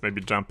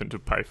maybe jump into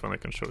Python. I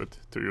can show it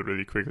to you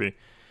really quickly.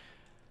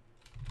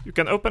 You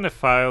can open a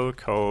file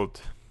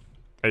called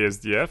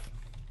ASDF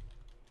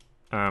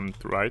to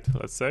write,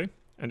 let's say,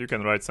 and you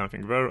can write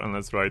something there, and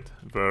let's write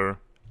var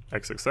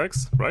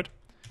xxx, right?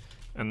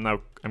 And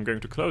now I'm going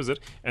to close it,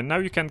 and now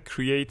you can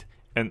create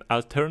an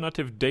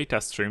alternative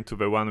data stream to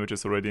the one which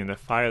is already in the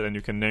file, and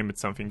you can name it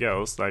something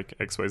else like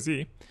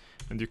XYZ,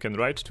 and you can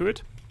write to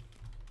it.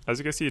 As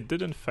you can see, it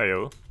didn't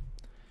fail.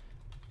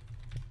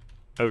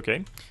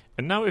 Okay,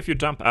 and now if you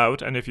jump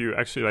out and if you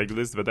actually like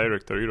list the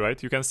directory,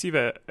 right, you can see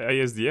the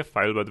ASDF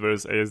file, but there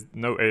is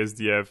no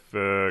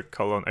ASDF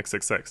colon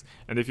xxx.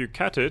 And if you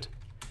cut it,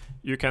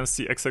 you can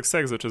see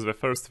xxx, which is the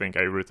first thing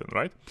I written,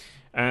 right?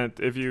 And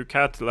if you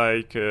cut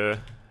like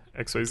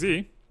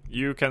XYZ,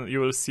 you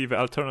will see the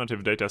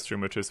alternative data stream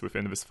which is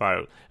within this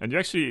file. And you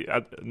actually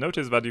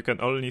notice that you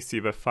can only see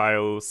the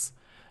files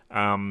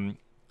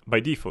by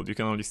default. You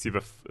can only see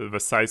the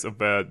size of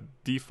the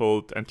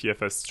default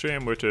NTFS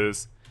stream, which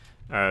is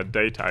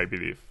data, I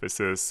believe. This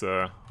is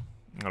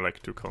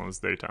like 2 colons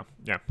data.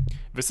 Yeah,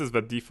 this is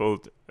the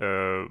default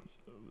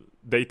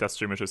data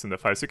stream which is in the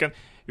file. So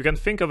you can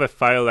think of a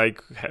file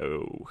like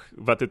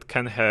that it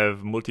can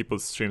have multiple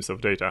streams of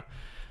data.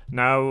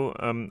 Now,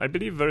 I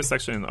believe there is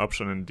actually an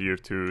option in Dir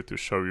to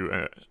show you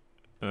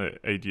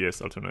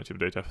ADS, alternative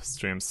data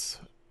streams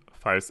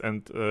files,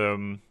 and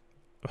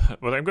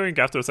what I'm going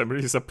after is I'm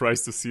really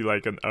surprised to see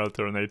like an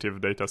alternative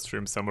data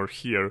stream somewhere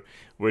here,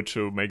 which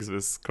makes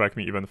this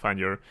CrackMe even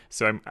funnier.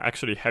 So I'm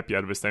actually happy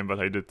at this time that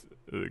I did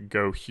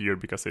go here,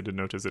 because I did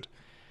notice it.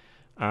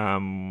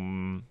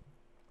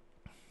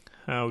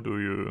 How do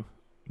you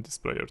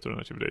display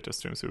alternative data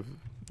streams?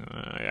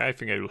 I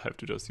think I will have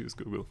to just use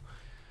Google.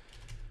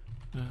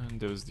 And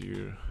those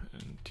Dir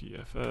and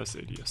TFS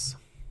ADS.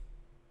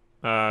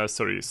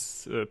 Sorry,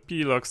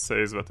 plog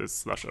says that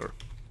it's /r.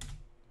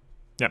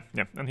 Yeah,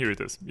 and here it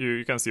is.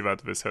 You can see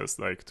that this has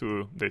like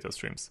 2 data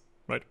streams,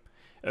 right?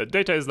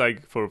 Data is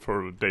like for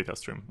data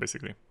stream,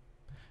 basically.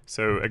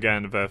 So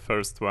again, the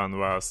first one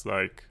was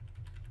like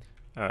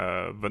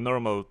the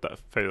normal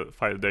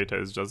file data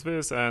is just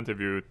this, and if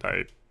you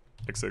type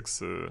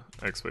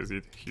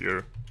xyz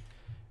here,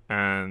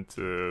 and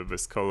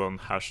this colon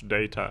hash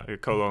data,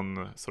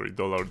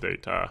 dollar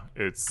data,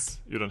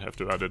 you don't have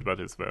to add it, but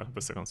it's the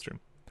second stream.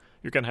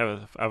 You can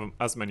have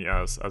as many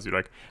as you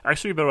like.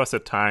 Actually, there was a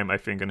time, I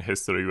think, in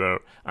history where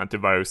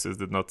antiviruses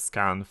did not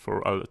scan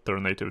for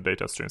alternative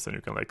data streams, and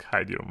you can like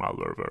hide your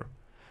malware there.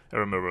 I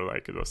remember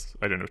like it was,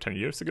 I don't know, 10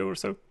 years ago or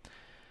so.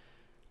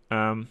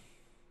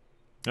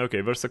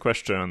 Okay, there's a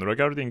question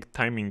regarding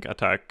timing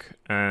attack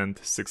and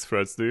 6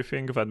 threads. Do you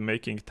think that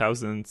making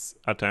thousands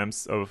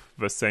attempts of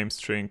the same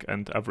string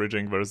and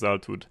averaging the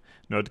result would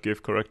not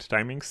give correct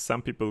timings?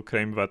 Some people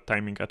claim that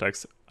timing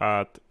attacks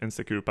at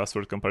insecure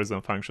password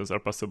comparison functions are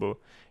possible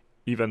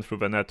even through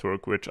the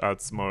network, which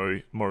adds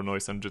more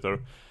noise and jitter.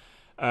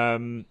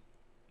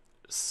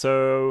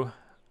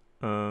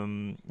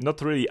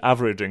 Not really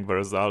averaging the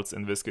results,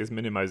 in this case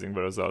minimizing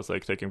the results,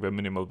 like taking the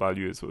minimal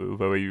value is the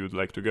way you would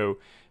like to go.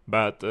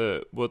 But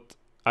what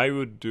I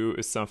would do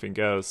is something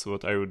else.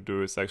 What I would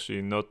do is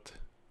actually not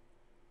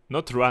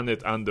run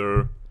it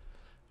under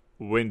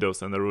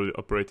Windows and a real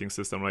operating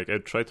system. Like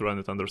I'd try to run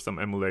it under some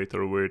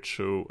emulator which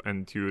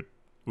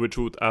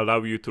would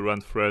allow you to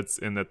run threads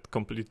in a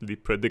completely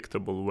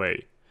predictable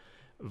way.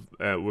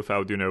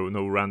 Without no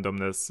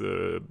randomness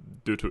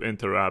due to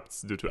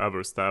interrupts, due to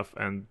other stuff,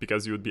 and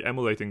because you would be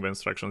emulating the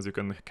instructions, you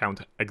can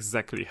count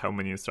exactly how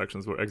many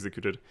instructions were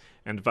executed,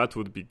 and that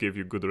would give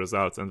you good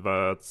results. And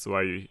that's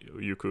why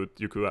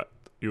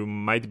you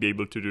might be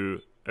able to do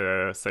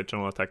a side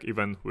channel attack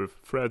even with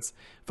threads.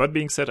 That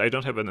being said, I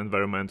don't have an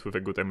environment with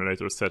a good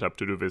emulator set up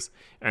to do this,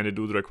 and it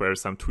would require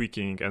some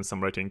tweaking and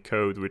some writing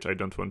code, which I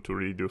don't want to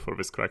really do for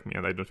this CrackMe,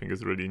 and I don't think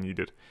is really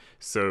needed.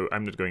 So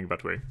I'm not going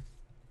that way.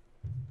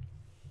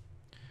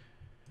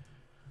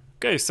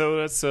 Okay, so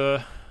that's,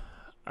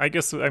 I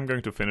guess I'm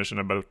going to finish in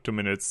about 2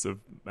 minutes.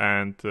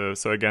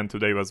 So again,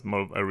 today was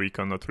more of a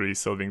recon, not really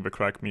solving the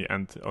CrackMe,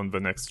 and on the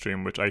next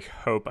stream, which I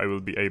hope I will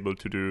be able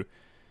to do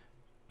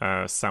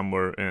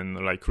somewhere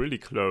in like really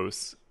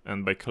close,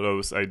 and by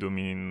close I do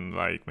mean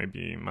like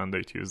maybe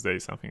Monday, Tuesday,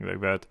 something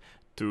like that,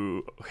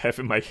 to have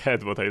in my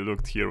head what I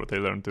looked here, what I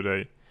learned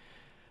today.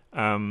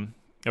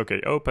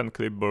 Okay, open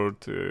clipboard,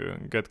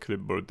 get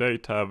clipboard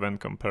data, then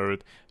compare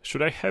it.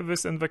 Should I have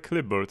this in the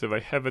clipboard? If I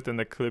have it in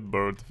the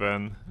clipboard,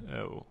 then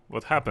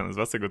what happens?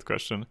 That's a good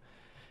question.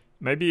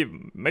 Maybe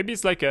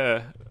it's like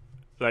a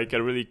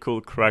really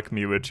cool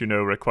CrackMeZ, which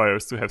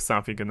requires to have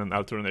something in an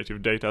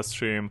alternative data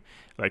stream,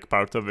 like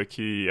part of the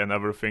key and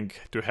everything,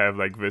 to have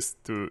like this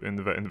in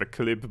the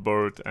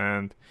clipboard.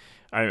 And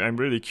I'm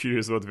really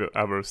curious what the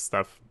other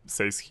stuff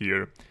says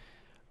here.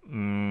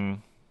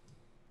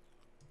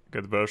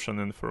 Get version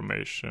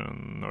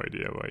information. No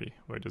idea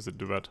why does it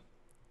do that.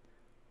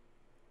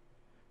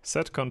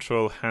 Set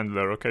control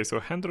handler. Okay,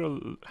 so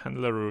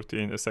handler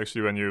routine is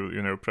actually when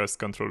you press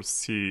Control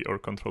C or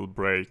Control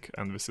break,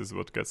 and this is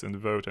what gets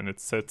invoked, and it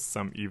sets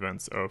some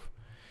events of.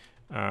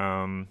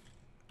 No,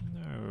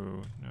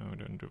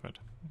 don't do that.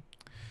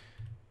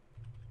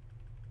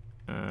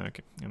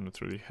 Okay, I'm not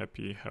really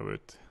happy how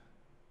it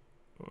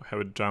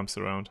jumps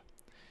around.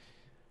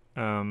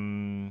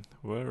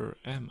 Where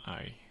am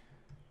I?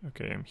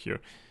 Okay, I'm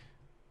here.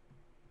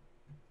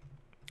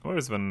 Where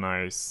is the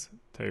nice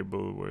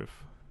table with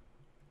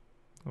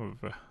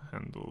the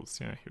handles?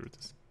 Yeah, here it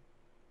is.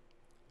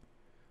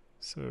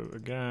 So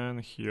again,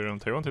 here,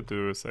 and I wanted to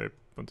do is I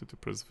wanted to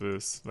press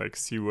this, like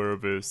see where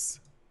this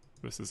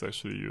is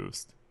actually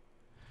used.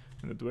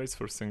 And it waits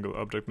for single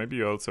object. Maybe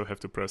you also have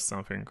to press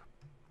something.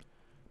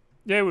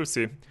 Yeah, we'll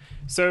see.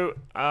 So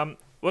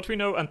what we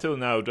know until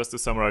now, just to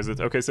summarize it.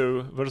 Okay,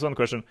 so there's one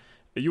question.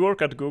 You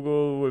work at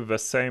Google with the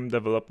same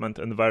development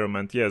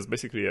environment? Yes,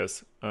 basically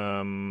yes.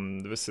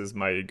 This is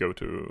my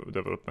go-to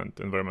development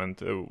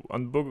environment.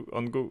 On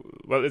Google,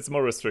 well, it's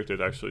more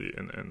restricted actually,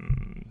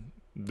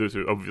 due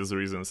to obvious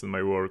reasons in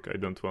my work. I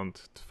don't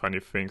want funny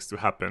things to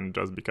happen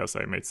just because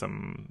I made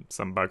some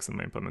bugs in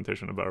my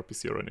implementation of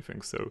RPC or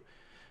anything. So,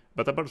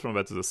 but apart from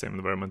that, it's the same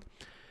environment.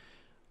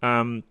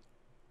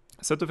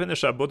 So to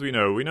finish up, what we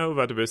know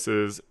that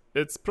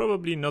it's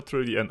probably not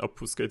really an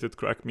obfuscated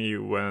CrackMeZ.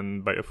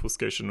 When by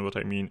obfuscation, what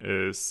I mean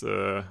is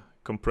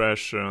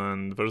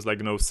compression. There's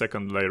like no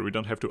second layer. We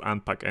don't have to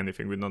unpack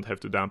anything. We don't have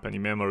to dump any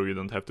memory. We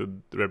don't have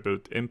to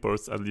rebuild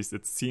imports. At least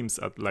it seems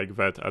like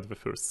that at the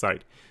first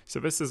sight.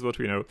 So this is what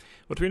we know.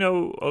 What we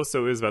know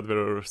also is that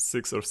there are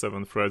 6 or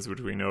 7 threads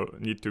which we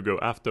need to go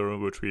after,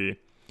 which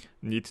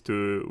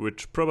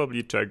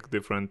probably check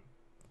different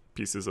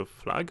pieces of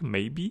flag,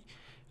 maybe.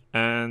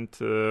 And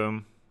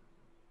well,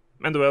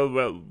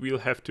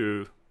 we'll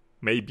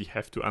maybe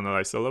have to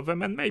analyze all of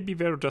them, and maybe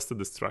they're just a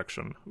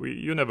distraction.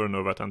 You never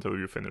know that until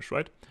you finish,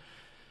 right?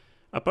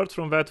 Apart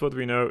from that, what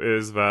we know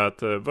is that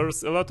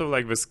there's a lot of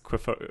like this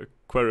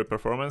query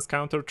performance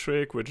counter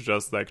trick, which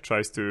just like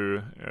tries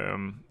to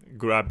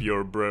grab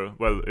your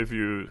if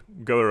you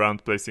go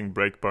around placing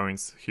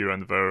breakpoints here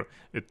and there,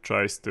 it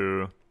tries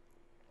to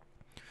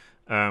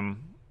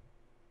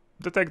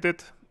detect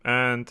it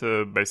and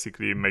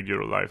basically make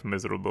your life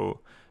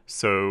miserable.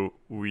 So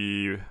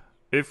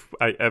if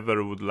I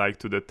ever would like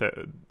to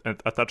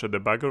attach a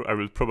debugger, I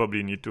will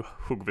probably need to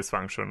hook this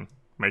function,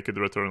 make it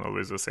return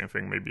always the same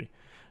thing maybe,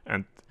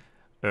 and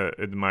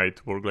it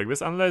might work like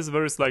this, unless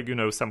there is like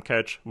some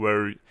catch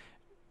where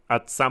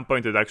at some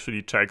point it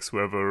actually checks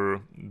whether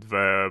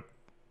the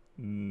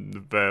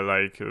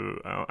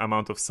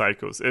amount of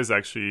cycles is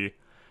actually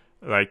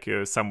like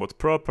somewhat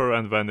proper,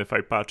 and then if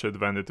I patch it,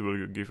 then it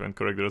will give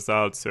incorrect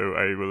results. So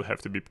I will have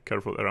to be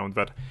careful around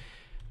that.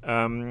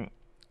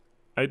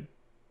 I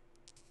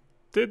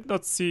did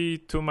not see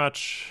too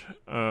much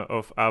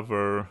of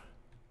other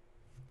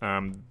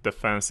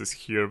defenses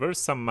here. There's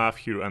some math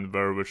here and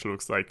there which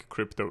looks like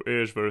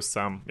crypto-ish. There's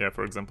some,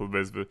 for example,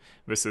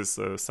 this is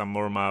some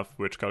more math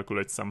which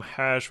calculates some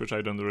hash, which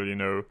I don't really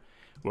know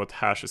what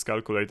hash is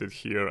calculated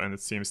here, and it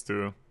seems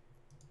to.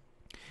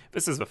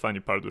 This is the funny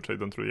part which I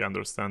don't really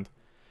understand.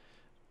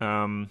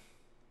 But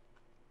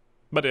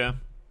yeah.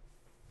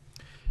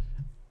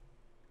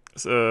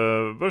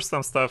 So, there's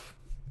some stuff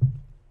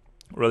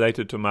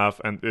related to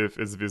math, and if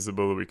it's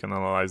visible, we can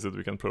analyze it.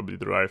 We can probably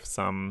derive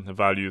some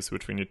values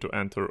which we need to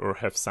enter or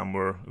have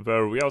somewhere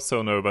there. We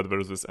also know that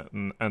there's this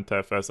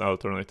NTFS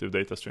alternative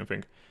data stream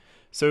thing.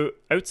 So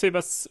I would say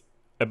that's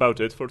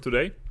about it for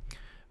today.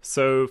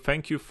 So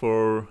thank you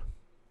for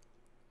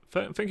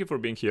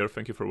being here.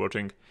 Thank you for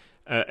watching.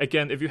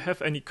 Again, if you have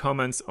any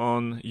comments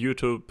on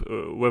YouTube,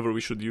 whether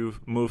we should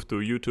move to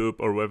YouTube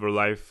or whether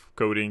live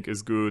coding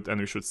is good and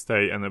we should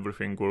stay and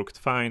everything worked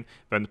fine,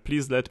 then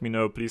please let me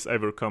know. Please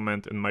either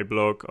comment in my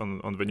blog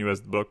on the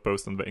newest blog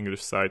post on the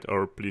English side,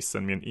 or please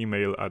send me an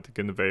email at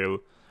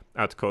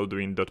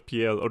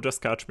ginvale@coldwin.pl, or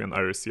just catch me on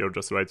IRC, or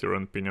just write your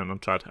own opinion on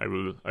chat. I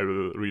will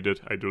read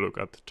it. I do look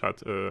at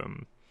chat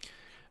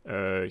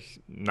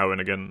now and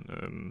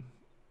again.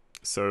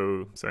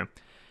 So and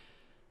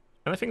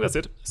I think that's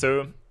it.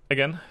 So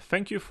again,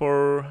 thank you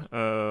for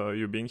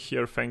you being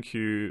here.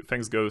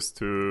 Thanks goes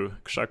to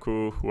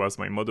Krzaku, who was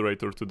my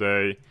moderator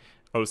today.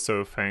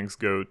 Also, thanks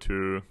go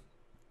to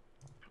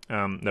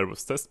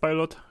Nervous Test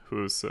Pilot,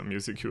 whose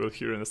music you will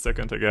hear in a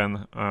second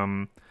again.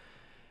 And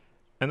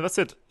that's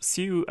it.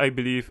 See you, I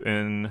believe,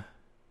 in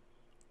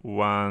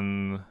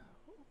 1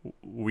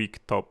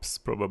 week tops,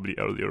 probably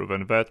earlier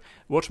than that.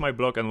 Watch my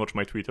blog and watch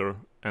my Twitter,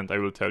 and I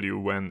will tell you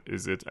when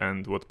is it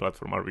and what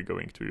platform are we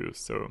going to use.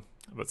 So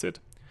that's it.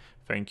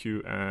 Thank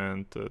you,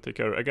 and take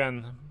care.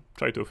 Again,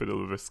 try to fiddle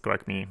with this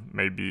CrackMe,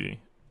 maybe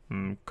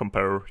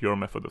compare your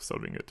method of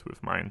solving it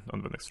with mine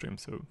on the next stream.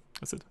 So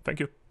that's it. Thank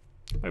you.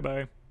 Bye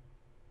bye.